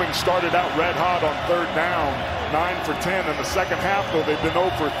 Wyoming started out red hot on 3rd down, 9 for 10 in the second half, though they've been 0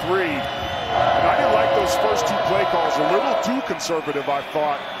 for 3. And I didn't like those first 2 play calls, a little too conservative, I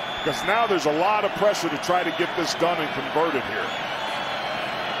thought, because now there's a lot of pressure to try to get this done and converted here.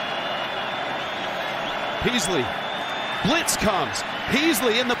 Peasley, blitz comes.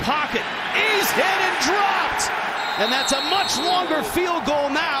 Peasley in the pocket. He's hit and dropped. And that's a much longer field goal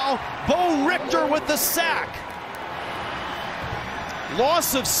now. Bo Richter with the sack.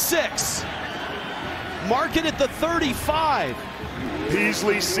 Loss of 6. Mark it at the 35.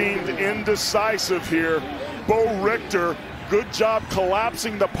 Peasley seemed indecisive here. Bo Richter, good job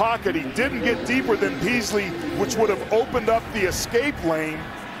collapsing the pocket. He didn't get deeper than Peasley, which would have opened up the escape lane.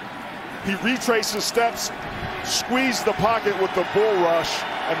 He retraced his steps, squeezed the pocket with the bull rush,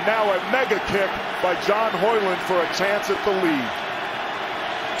 and now a mega kick by John Hoyland for a chance at the lead.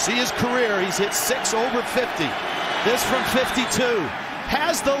 See his career, he's hit 6 over 50. This from 52.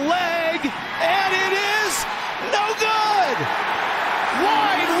 Has the leg, and it is no good!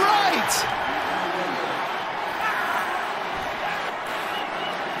 Wide right!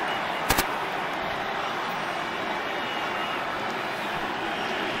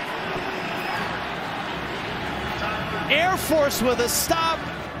 Air Force with a stop.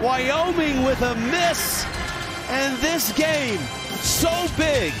 Wyoming with a miss. And this game, so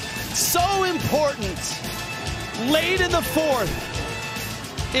big, so important, late in the fourth,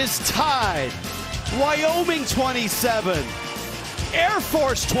 is tied. Wyoming 27, Air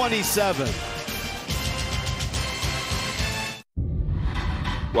Force 27.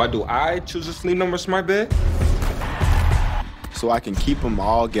 Why do I choose a sleep number smart bed? So I can keep them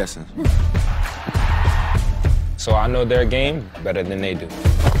all guessing. So I know their game better than they do.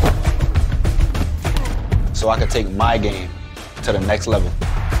 So I can take my game to the next level.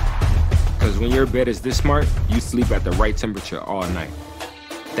 Because when your bed is this smart, you sleep at the right temperature all night.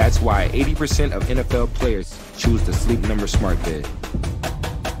 That's why 80% of NFL players choose the Sleep Number smart bed.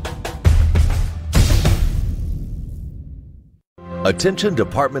 Attention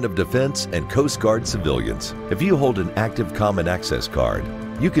Department of Defense and Coast Guard civilians. If you hold an active Common Access card,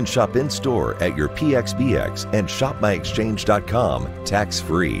 you can shop in-store at your PXBX and shopmyexchange.com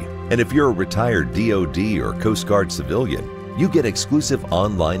tax-free. And if you're a retired DoD or Coast Guard civilian, you get exclusive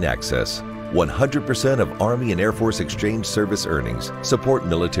online access. 100% of Army and Air Force Exchange Service earnings support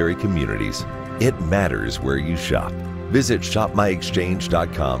military communities. It matters where you shop. Visit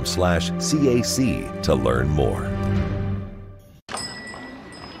shopmyexchange.com/CAC to learn more.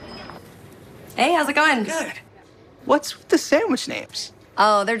 Hey, how's it going? Good. What's with the sandwich names?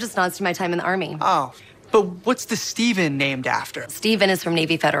 Oh, they're just nods to my time in the Army. Oh, but what's the Steven named after? Steven is from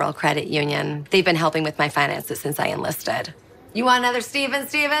Navy Federal Credit Union. They've been helping with my finances since I enlisted. You want another Steven?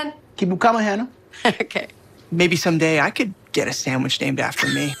 Keep them coming, Hannah. Okay. Maybe someday I could get a sandwich named after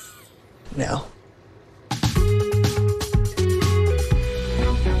me. No.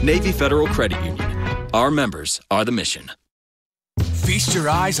 Navy Federal Credit Union. Our members are the mission. Feast your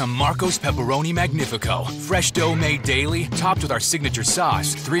eyes on Marco's Pepperoni Magnifico. Fresh dough made daily, topped with our signature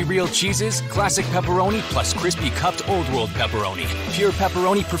sauce. 3 real cheeses, classic pepperoni, plus crispy cupped Old World pepperoni. Pure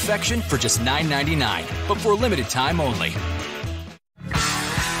pepperoni perfection for just $9.99, but for a limited time only.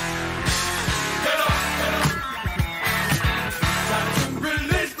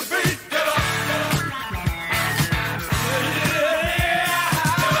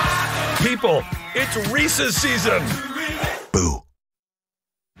 People, it's Reese's season. Boo.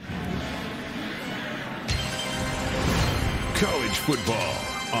 College football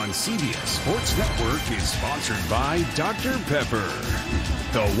on CBS Sports Network is sponsored by Dr. Pepper,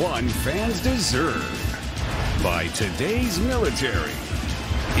 the one fans deserve, by today's military,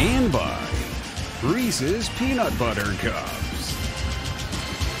 and by Reese's Peanut Butter Cups.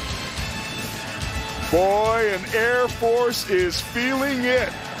 Boy, and Air Force is feeling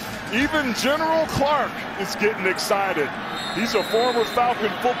it. Even General Clark is getting excited. He's a former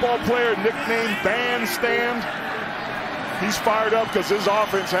Falcon football player nicknamed Bandstand. He's fired up because his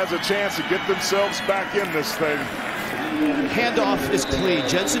offense has a chance to get themselves back in this thing. Handoff is clean.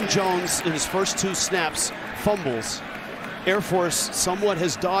 Jensen Jones in his first 2 snaps fumbles. Air Force somewhat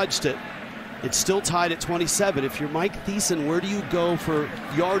has dodged it. It's still tied at 27. If you're Mike Thiessen, where do you go for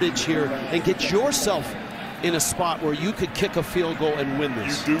yardage here and get yourself in a spot where you could kick a field goal and win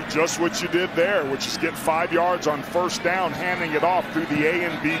this? You do just what you did there, which is get 5 yards on first down, handing it off through the A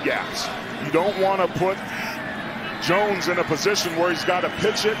and B gaps. You don't want to put Jones in a position where he's got to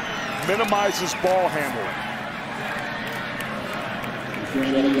pitch it, minimize his ball handling.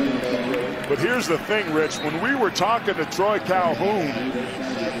 But here's the thing, Rich. When we were talking to Troy Calhoun,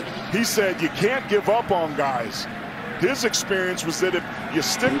 he said you can't give up on guys. His experience was that if you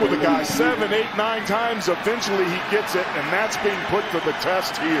stick with a guy 7, 8, 9 times, eventually he gets it, and that's being put to the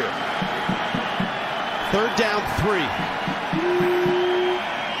test here. 3rd down 3.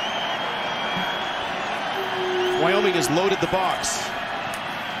 Wyoming has loaded the box.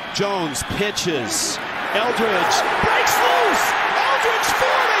 Jones pitches. Eldridge breaks loose. Eldridge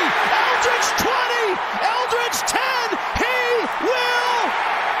 40. Eldridge 20. Eldridge 10. He will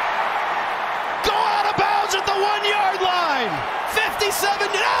go out of bounds at the 1-yard line. 57.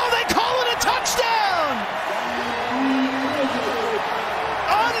 Now they call it a touchdown.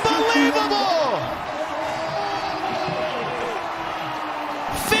 Unbelievable.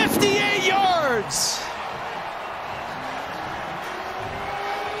 58 yards.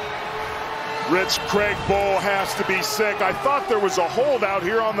 Rich, Craig Bowl has to be sick. I thought there was a holdout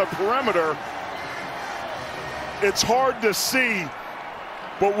here on the perimeter. It's hard to see,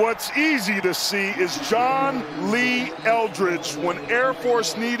 but what's easy to see is John Lee Eldridge, when Air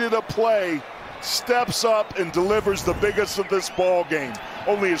Force needed a play, steps up and delivers the biggest of this ball game.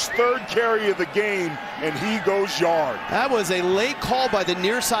 Only his 3rd carry of the game, and he goes yard. That was a late call by the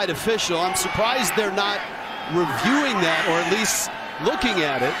near side official. I'm surprised they're not reviewing that, or at least looking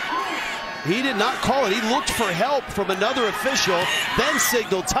at it. He did not call it. He looked for help from another official, then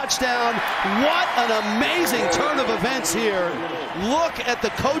signaled touchdown. What an amazing turn of events here. Look at the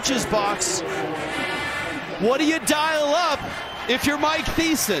coach's box. What do you dial up if you're Mike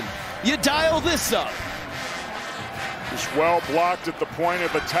Thiessen? You dial this up. Just well blocked at the point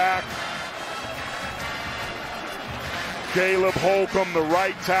of attack. Caleb Holcomb, the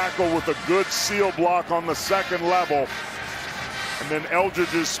right tackle, with a good seal block on the second level. And then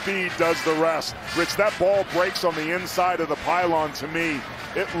Eldridge's speed does the rest. Rich, that ball breaks on the inside of the pylon to me.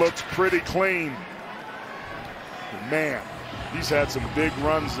 It looks pretty clean. Man, he's had some big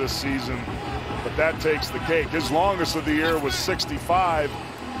runs this season, but that takes the cake. His longest of the year was 65,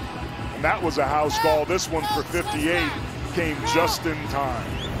 and that was a house call. This one for 58 came just in time.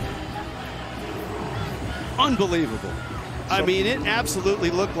 Unbelievable. I mean, it absolutely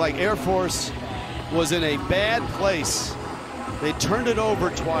looked like Air Force was in a bad place. They turned it over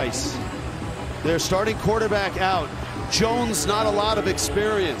twice. Their starting quarterback out. Jones, not a lot of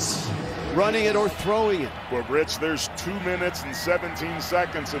experience running it or throwing it. Well, Rich, there's 2 minutes and 17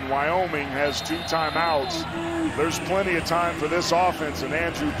 seconds, and Wyoming has 2 timeouts. There's plenty of time for this offense and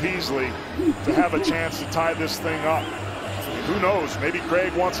Andrew Peasley to have a chance to tie this thing up. Who knows? Maybe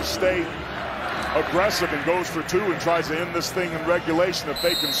Craig wants to stay aggressive and goes for 2 and tries to end this thing in regulation if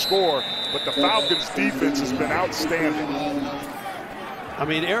they can score. But the Falcons' defense has been outstanding. I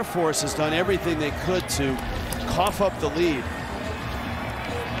mean, Air Force has done everything they could to cough up the lead.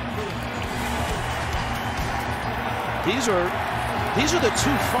 These are the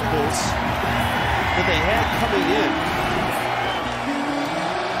 2 fumbles that they had coming in.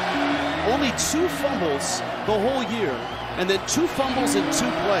 Only 2 fumbles the whole year, and then 2 fumbles in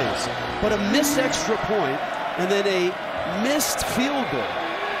 2 plays. But a missed extra point and then a missed field goal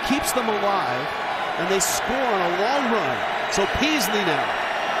keeps them alive, and they score on a long run. So Peasley now,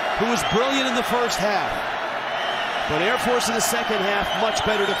 who was brilliant in the first half, but Air Force in the second half much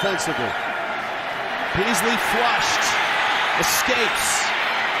better defensively. Peasley flushed, escapes,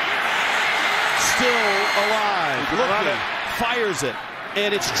 still alive, looking, fires it,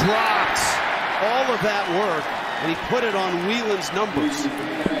 and it's dropped. All of that work, and he put it on Whelan's numbers.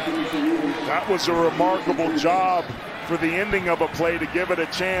 That was a remarkable job for the ending of a play to give it a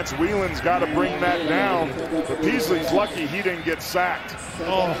chance. Whelan's got to bring that down, but Peasley's lucky he didn't get sacked.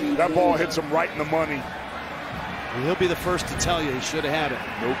 Oh, that ball hits him right in the money. And he'll be the first to tell you he should have had it.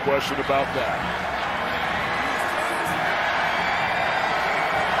 No question about that.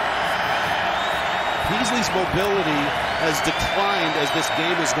 Peasley's mobility has declined as this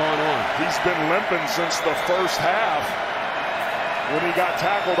game has gone on. He's been limping since the first half. When he got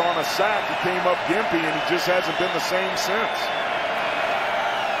tackled on a sack, he came up gimpy, and he just hasn't been the same since.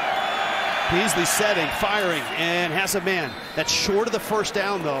 Peasley setting, firing, and has a man. That's short of the first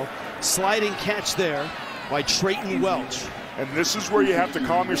down, though. Sliding catch there by Trayton Welch. And this is where you have to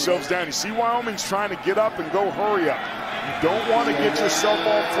calm yourselves down. You see Wyoming's trying to get up and go hurry up. You don't want to get yourself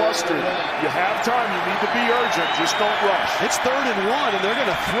all flustered. You have time. You need to be urgent. Just don't rush. It's 3rd and 1, and they're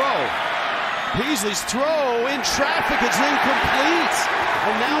going to throw. Peasley's throw in traffic. It's incomplete.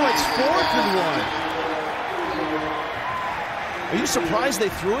 And now it's 4th and 1. Are you surprised they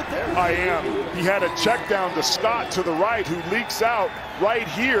threw it there? I am. He had a check down to Scott to the right, who leaks out right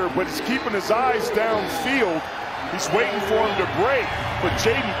here, but he's keeping his eyes downfield. He's waiting for him to break, but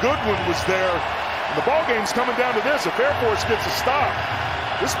Jaden Goodwin was there. And the ball game's coming down to this. If Air Force gets a stop,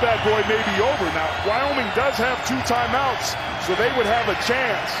 this bad boy may be over. Now, Wyoming does have 2 timeouts, so they would have a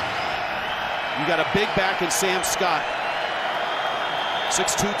chance. You got a big back in Sam Scott.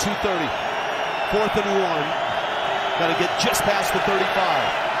 6'2", 230. 4th and 1. Got to get just past the 35.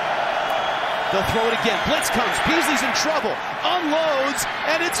 They'll throw it again. Blitz comes. Peasley's in trouble. Unloads,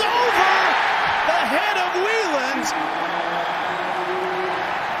 and it's over the head of Whelan.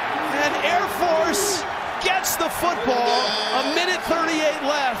 And Air Force gets the football. 1:38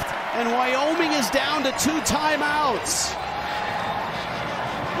 left, and Wyoming is down to 2 timeouts.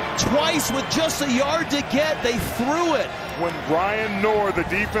 Twice with just a yard to get, they threw it. When Brian Knorr, the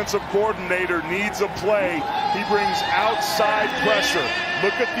defensive coordinator, needs a play, he brings outside pressure.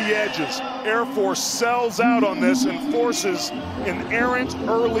 Look at the edges. Air Force sells out on this and forces an errant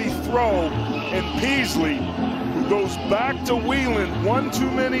early throw. And Peasley, who goes back to Whelan 1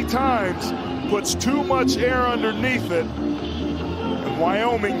 too many times, puts too much air underneath it, and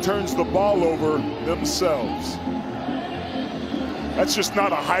Wyoming turns the ball over themselves. That's just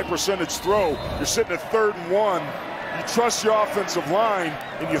not a high percentage throw. You're sitting at 3rd and 1. You trust your offensive line,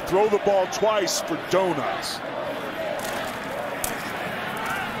 and you throw the ball twice for donuts.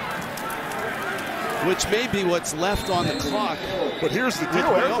 which may be what's left on the clock. But here's the deal,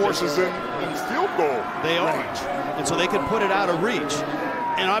 Air Force is in field goal They are. range. And so they can put it out of reach.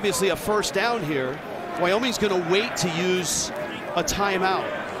 And obviously a first down here. Wyoming's going to wait to use a timeout.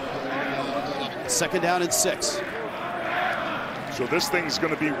 2nd down and 6. So this thing's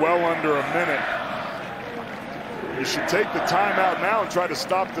going to be well under a minute. You should take the timeout now and try to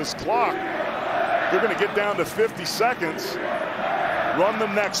stop this clock. They're going to get down to 50 seconds, run the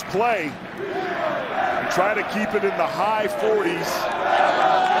next play, and try to keep it in the high 40s.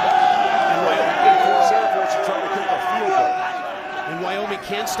 And Air Force will try to kick a field goal. And Wyoming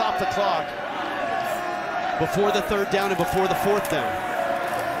can't stop the clock before the 3rd down and before the 4th down,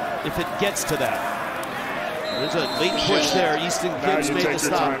 if it gets to that. There's a late push there. Easton Gibbs made the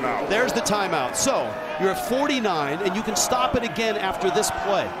stop. There's the timeout. So you're at 49, and you can stop it again after this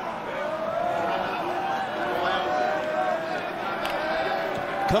play.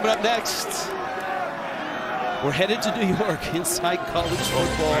 Coming up next, we're headed to New York inside college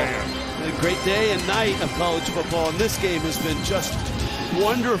football. A great day and night of college football, and this game has been just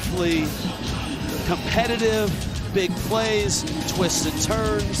wonderfully competitive, big plays, twists and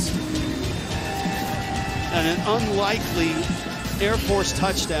turns, and an unlikely Air Force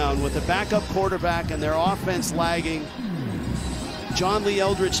touchdown with a backup quarterback and their offense lagging. John Lee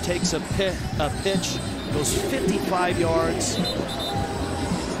Eldridge takes a pitch, goes 55 yards.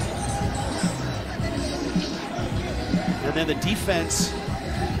 And then the defense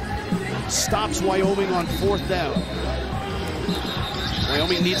stops Wyoming on 4th down.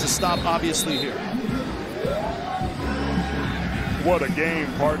 Wyoming needs a stop, obviously, here. What a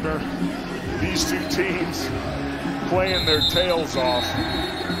game, partner. These two teams playing their tails off.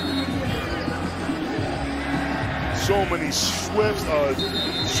 So many swift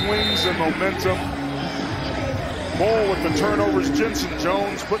swings and momentum. Ball with the turnovers. Jensen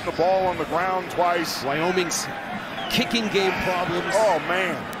Jones putting the ball on the ground twice. Wyoming's kicking game problems. Oh,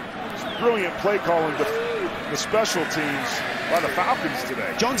 man. Brilliant play calling the special teams by the Falcons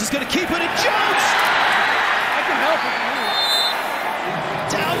today. Jones is going to keep it, and Jones! I can help it.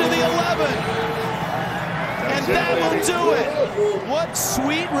 Down to the 11. And that will do it. What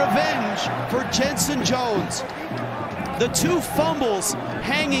sweet revenge for Jensen Jones. The 2 fumbles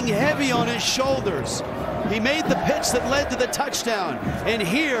hanging heavy on his shoulders. He made the pitch that led to the touchdown. And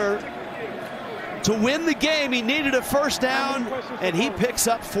here, to win the game, he needed a 1st down, and he picks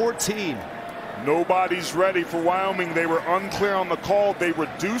up 14. Nobody's ready for Wyoming. They were unclear on the call. They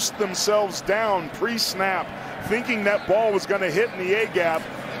reduced themselves down pre-snap, thinking that ball was going to hit in the A-gap.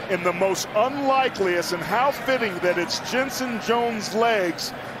 In the most unlikeliest, and how fitting that it's Jensen Jones'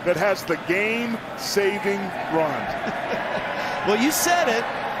 legs that has the game-saving run. Well, you said it.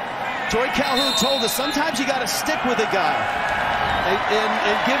 Troy Calhoun told us sometimes you got to stick with a guy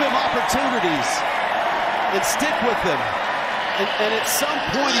and give him opportunities and stick with him. And at some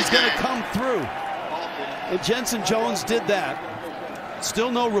point, he's going to come through. And Jensen Jones did that.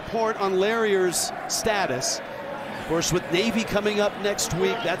 Still no report on Larrier's status. Of course, with Navy coming up next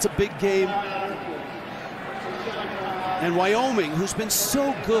week, that's a big game. And Wyoming, who's been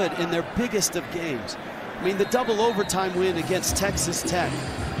so good in their biggest of games. I mean, the double overtime win against Texas Tech,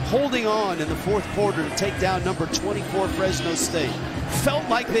 holding on in the 4th quarter to take down number 24 Fresno State. Felt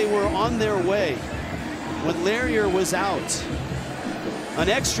like they were on their way when Larrier was out. An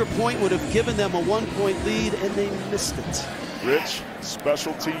extra point would have given them a 1-point lead, and they missed it. Rich,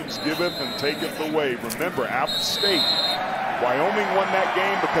 special teams giveth and taketh away. Remember, App State, Wyoming won that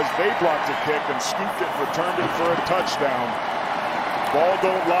game because they blocked a kick and scooped it, returned it for a touchdown. Ball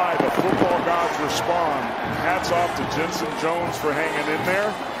don't lie, the football gods respond. Hats off to Jensen Jones for hanging in there.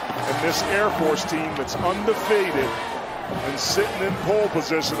 And this Air Force team that's undefeated and sitting in pole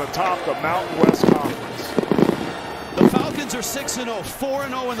position atop the Mountain West Conference. The Falcons are 6-0,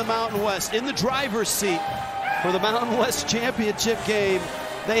 4-0 in the Mountain West, in the driver's seat for the Mountain West Championship game.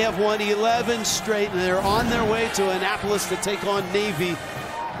 They have won 11 straight, and they're on their way to Annapolis to take on Navy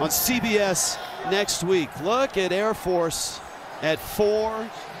on CBS next week. Look at Air Force at 4-0.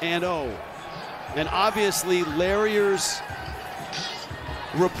 And obviously, Larrier's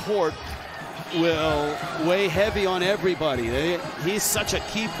report will weigh heavy on everybody. He's such a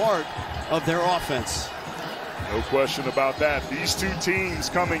key part of their offense. No question about that. These two teams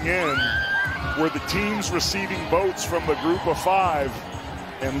coming in were the teams receiving votes from the group of 5.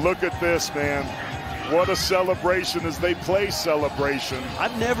 And look at this, man. What a celebration as they play celebration.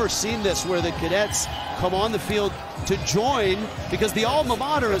 I've never seen this where the cadets come on the field to join because the alma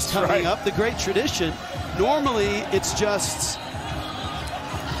mater is coming up, the great tradition. Normally, it's just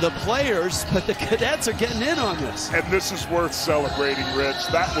the players, but the cadets are getting in on this. And this is worth celebrating, Rich.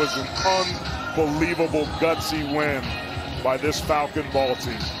 That was an unbelievable, gutsy win by this Falcon ball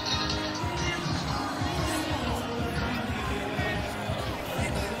team.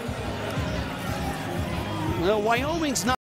 Well, Wyoming's not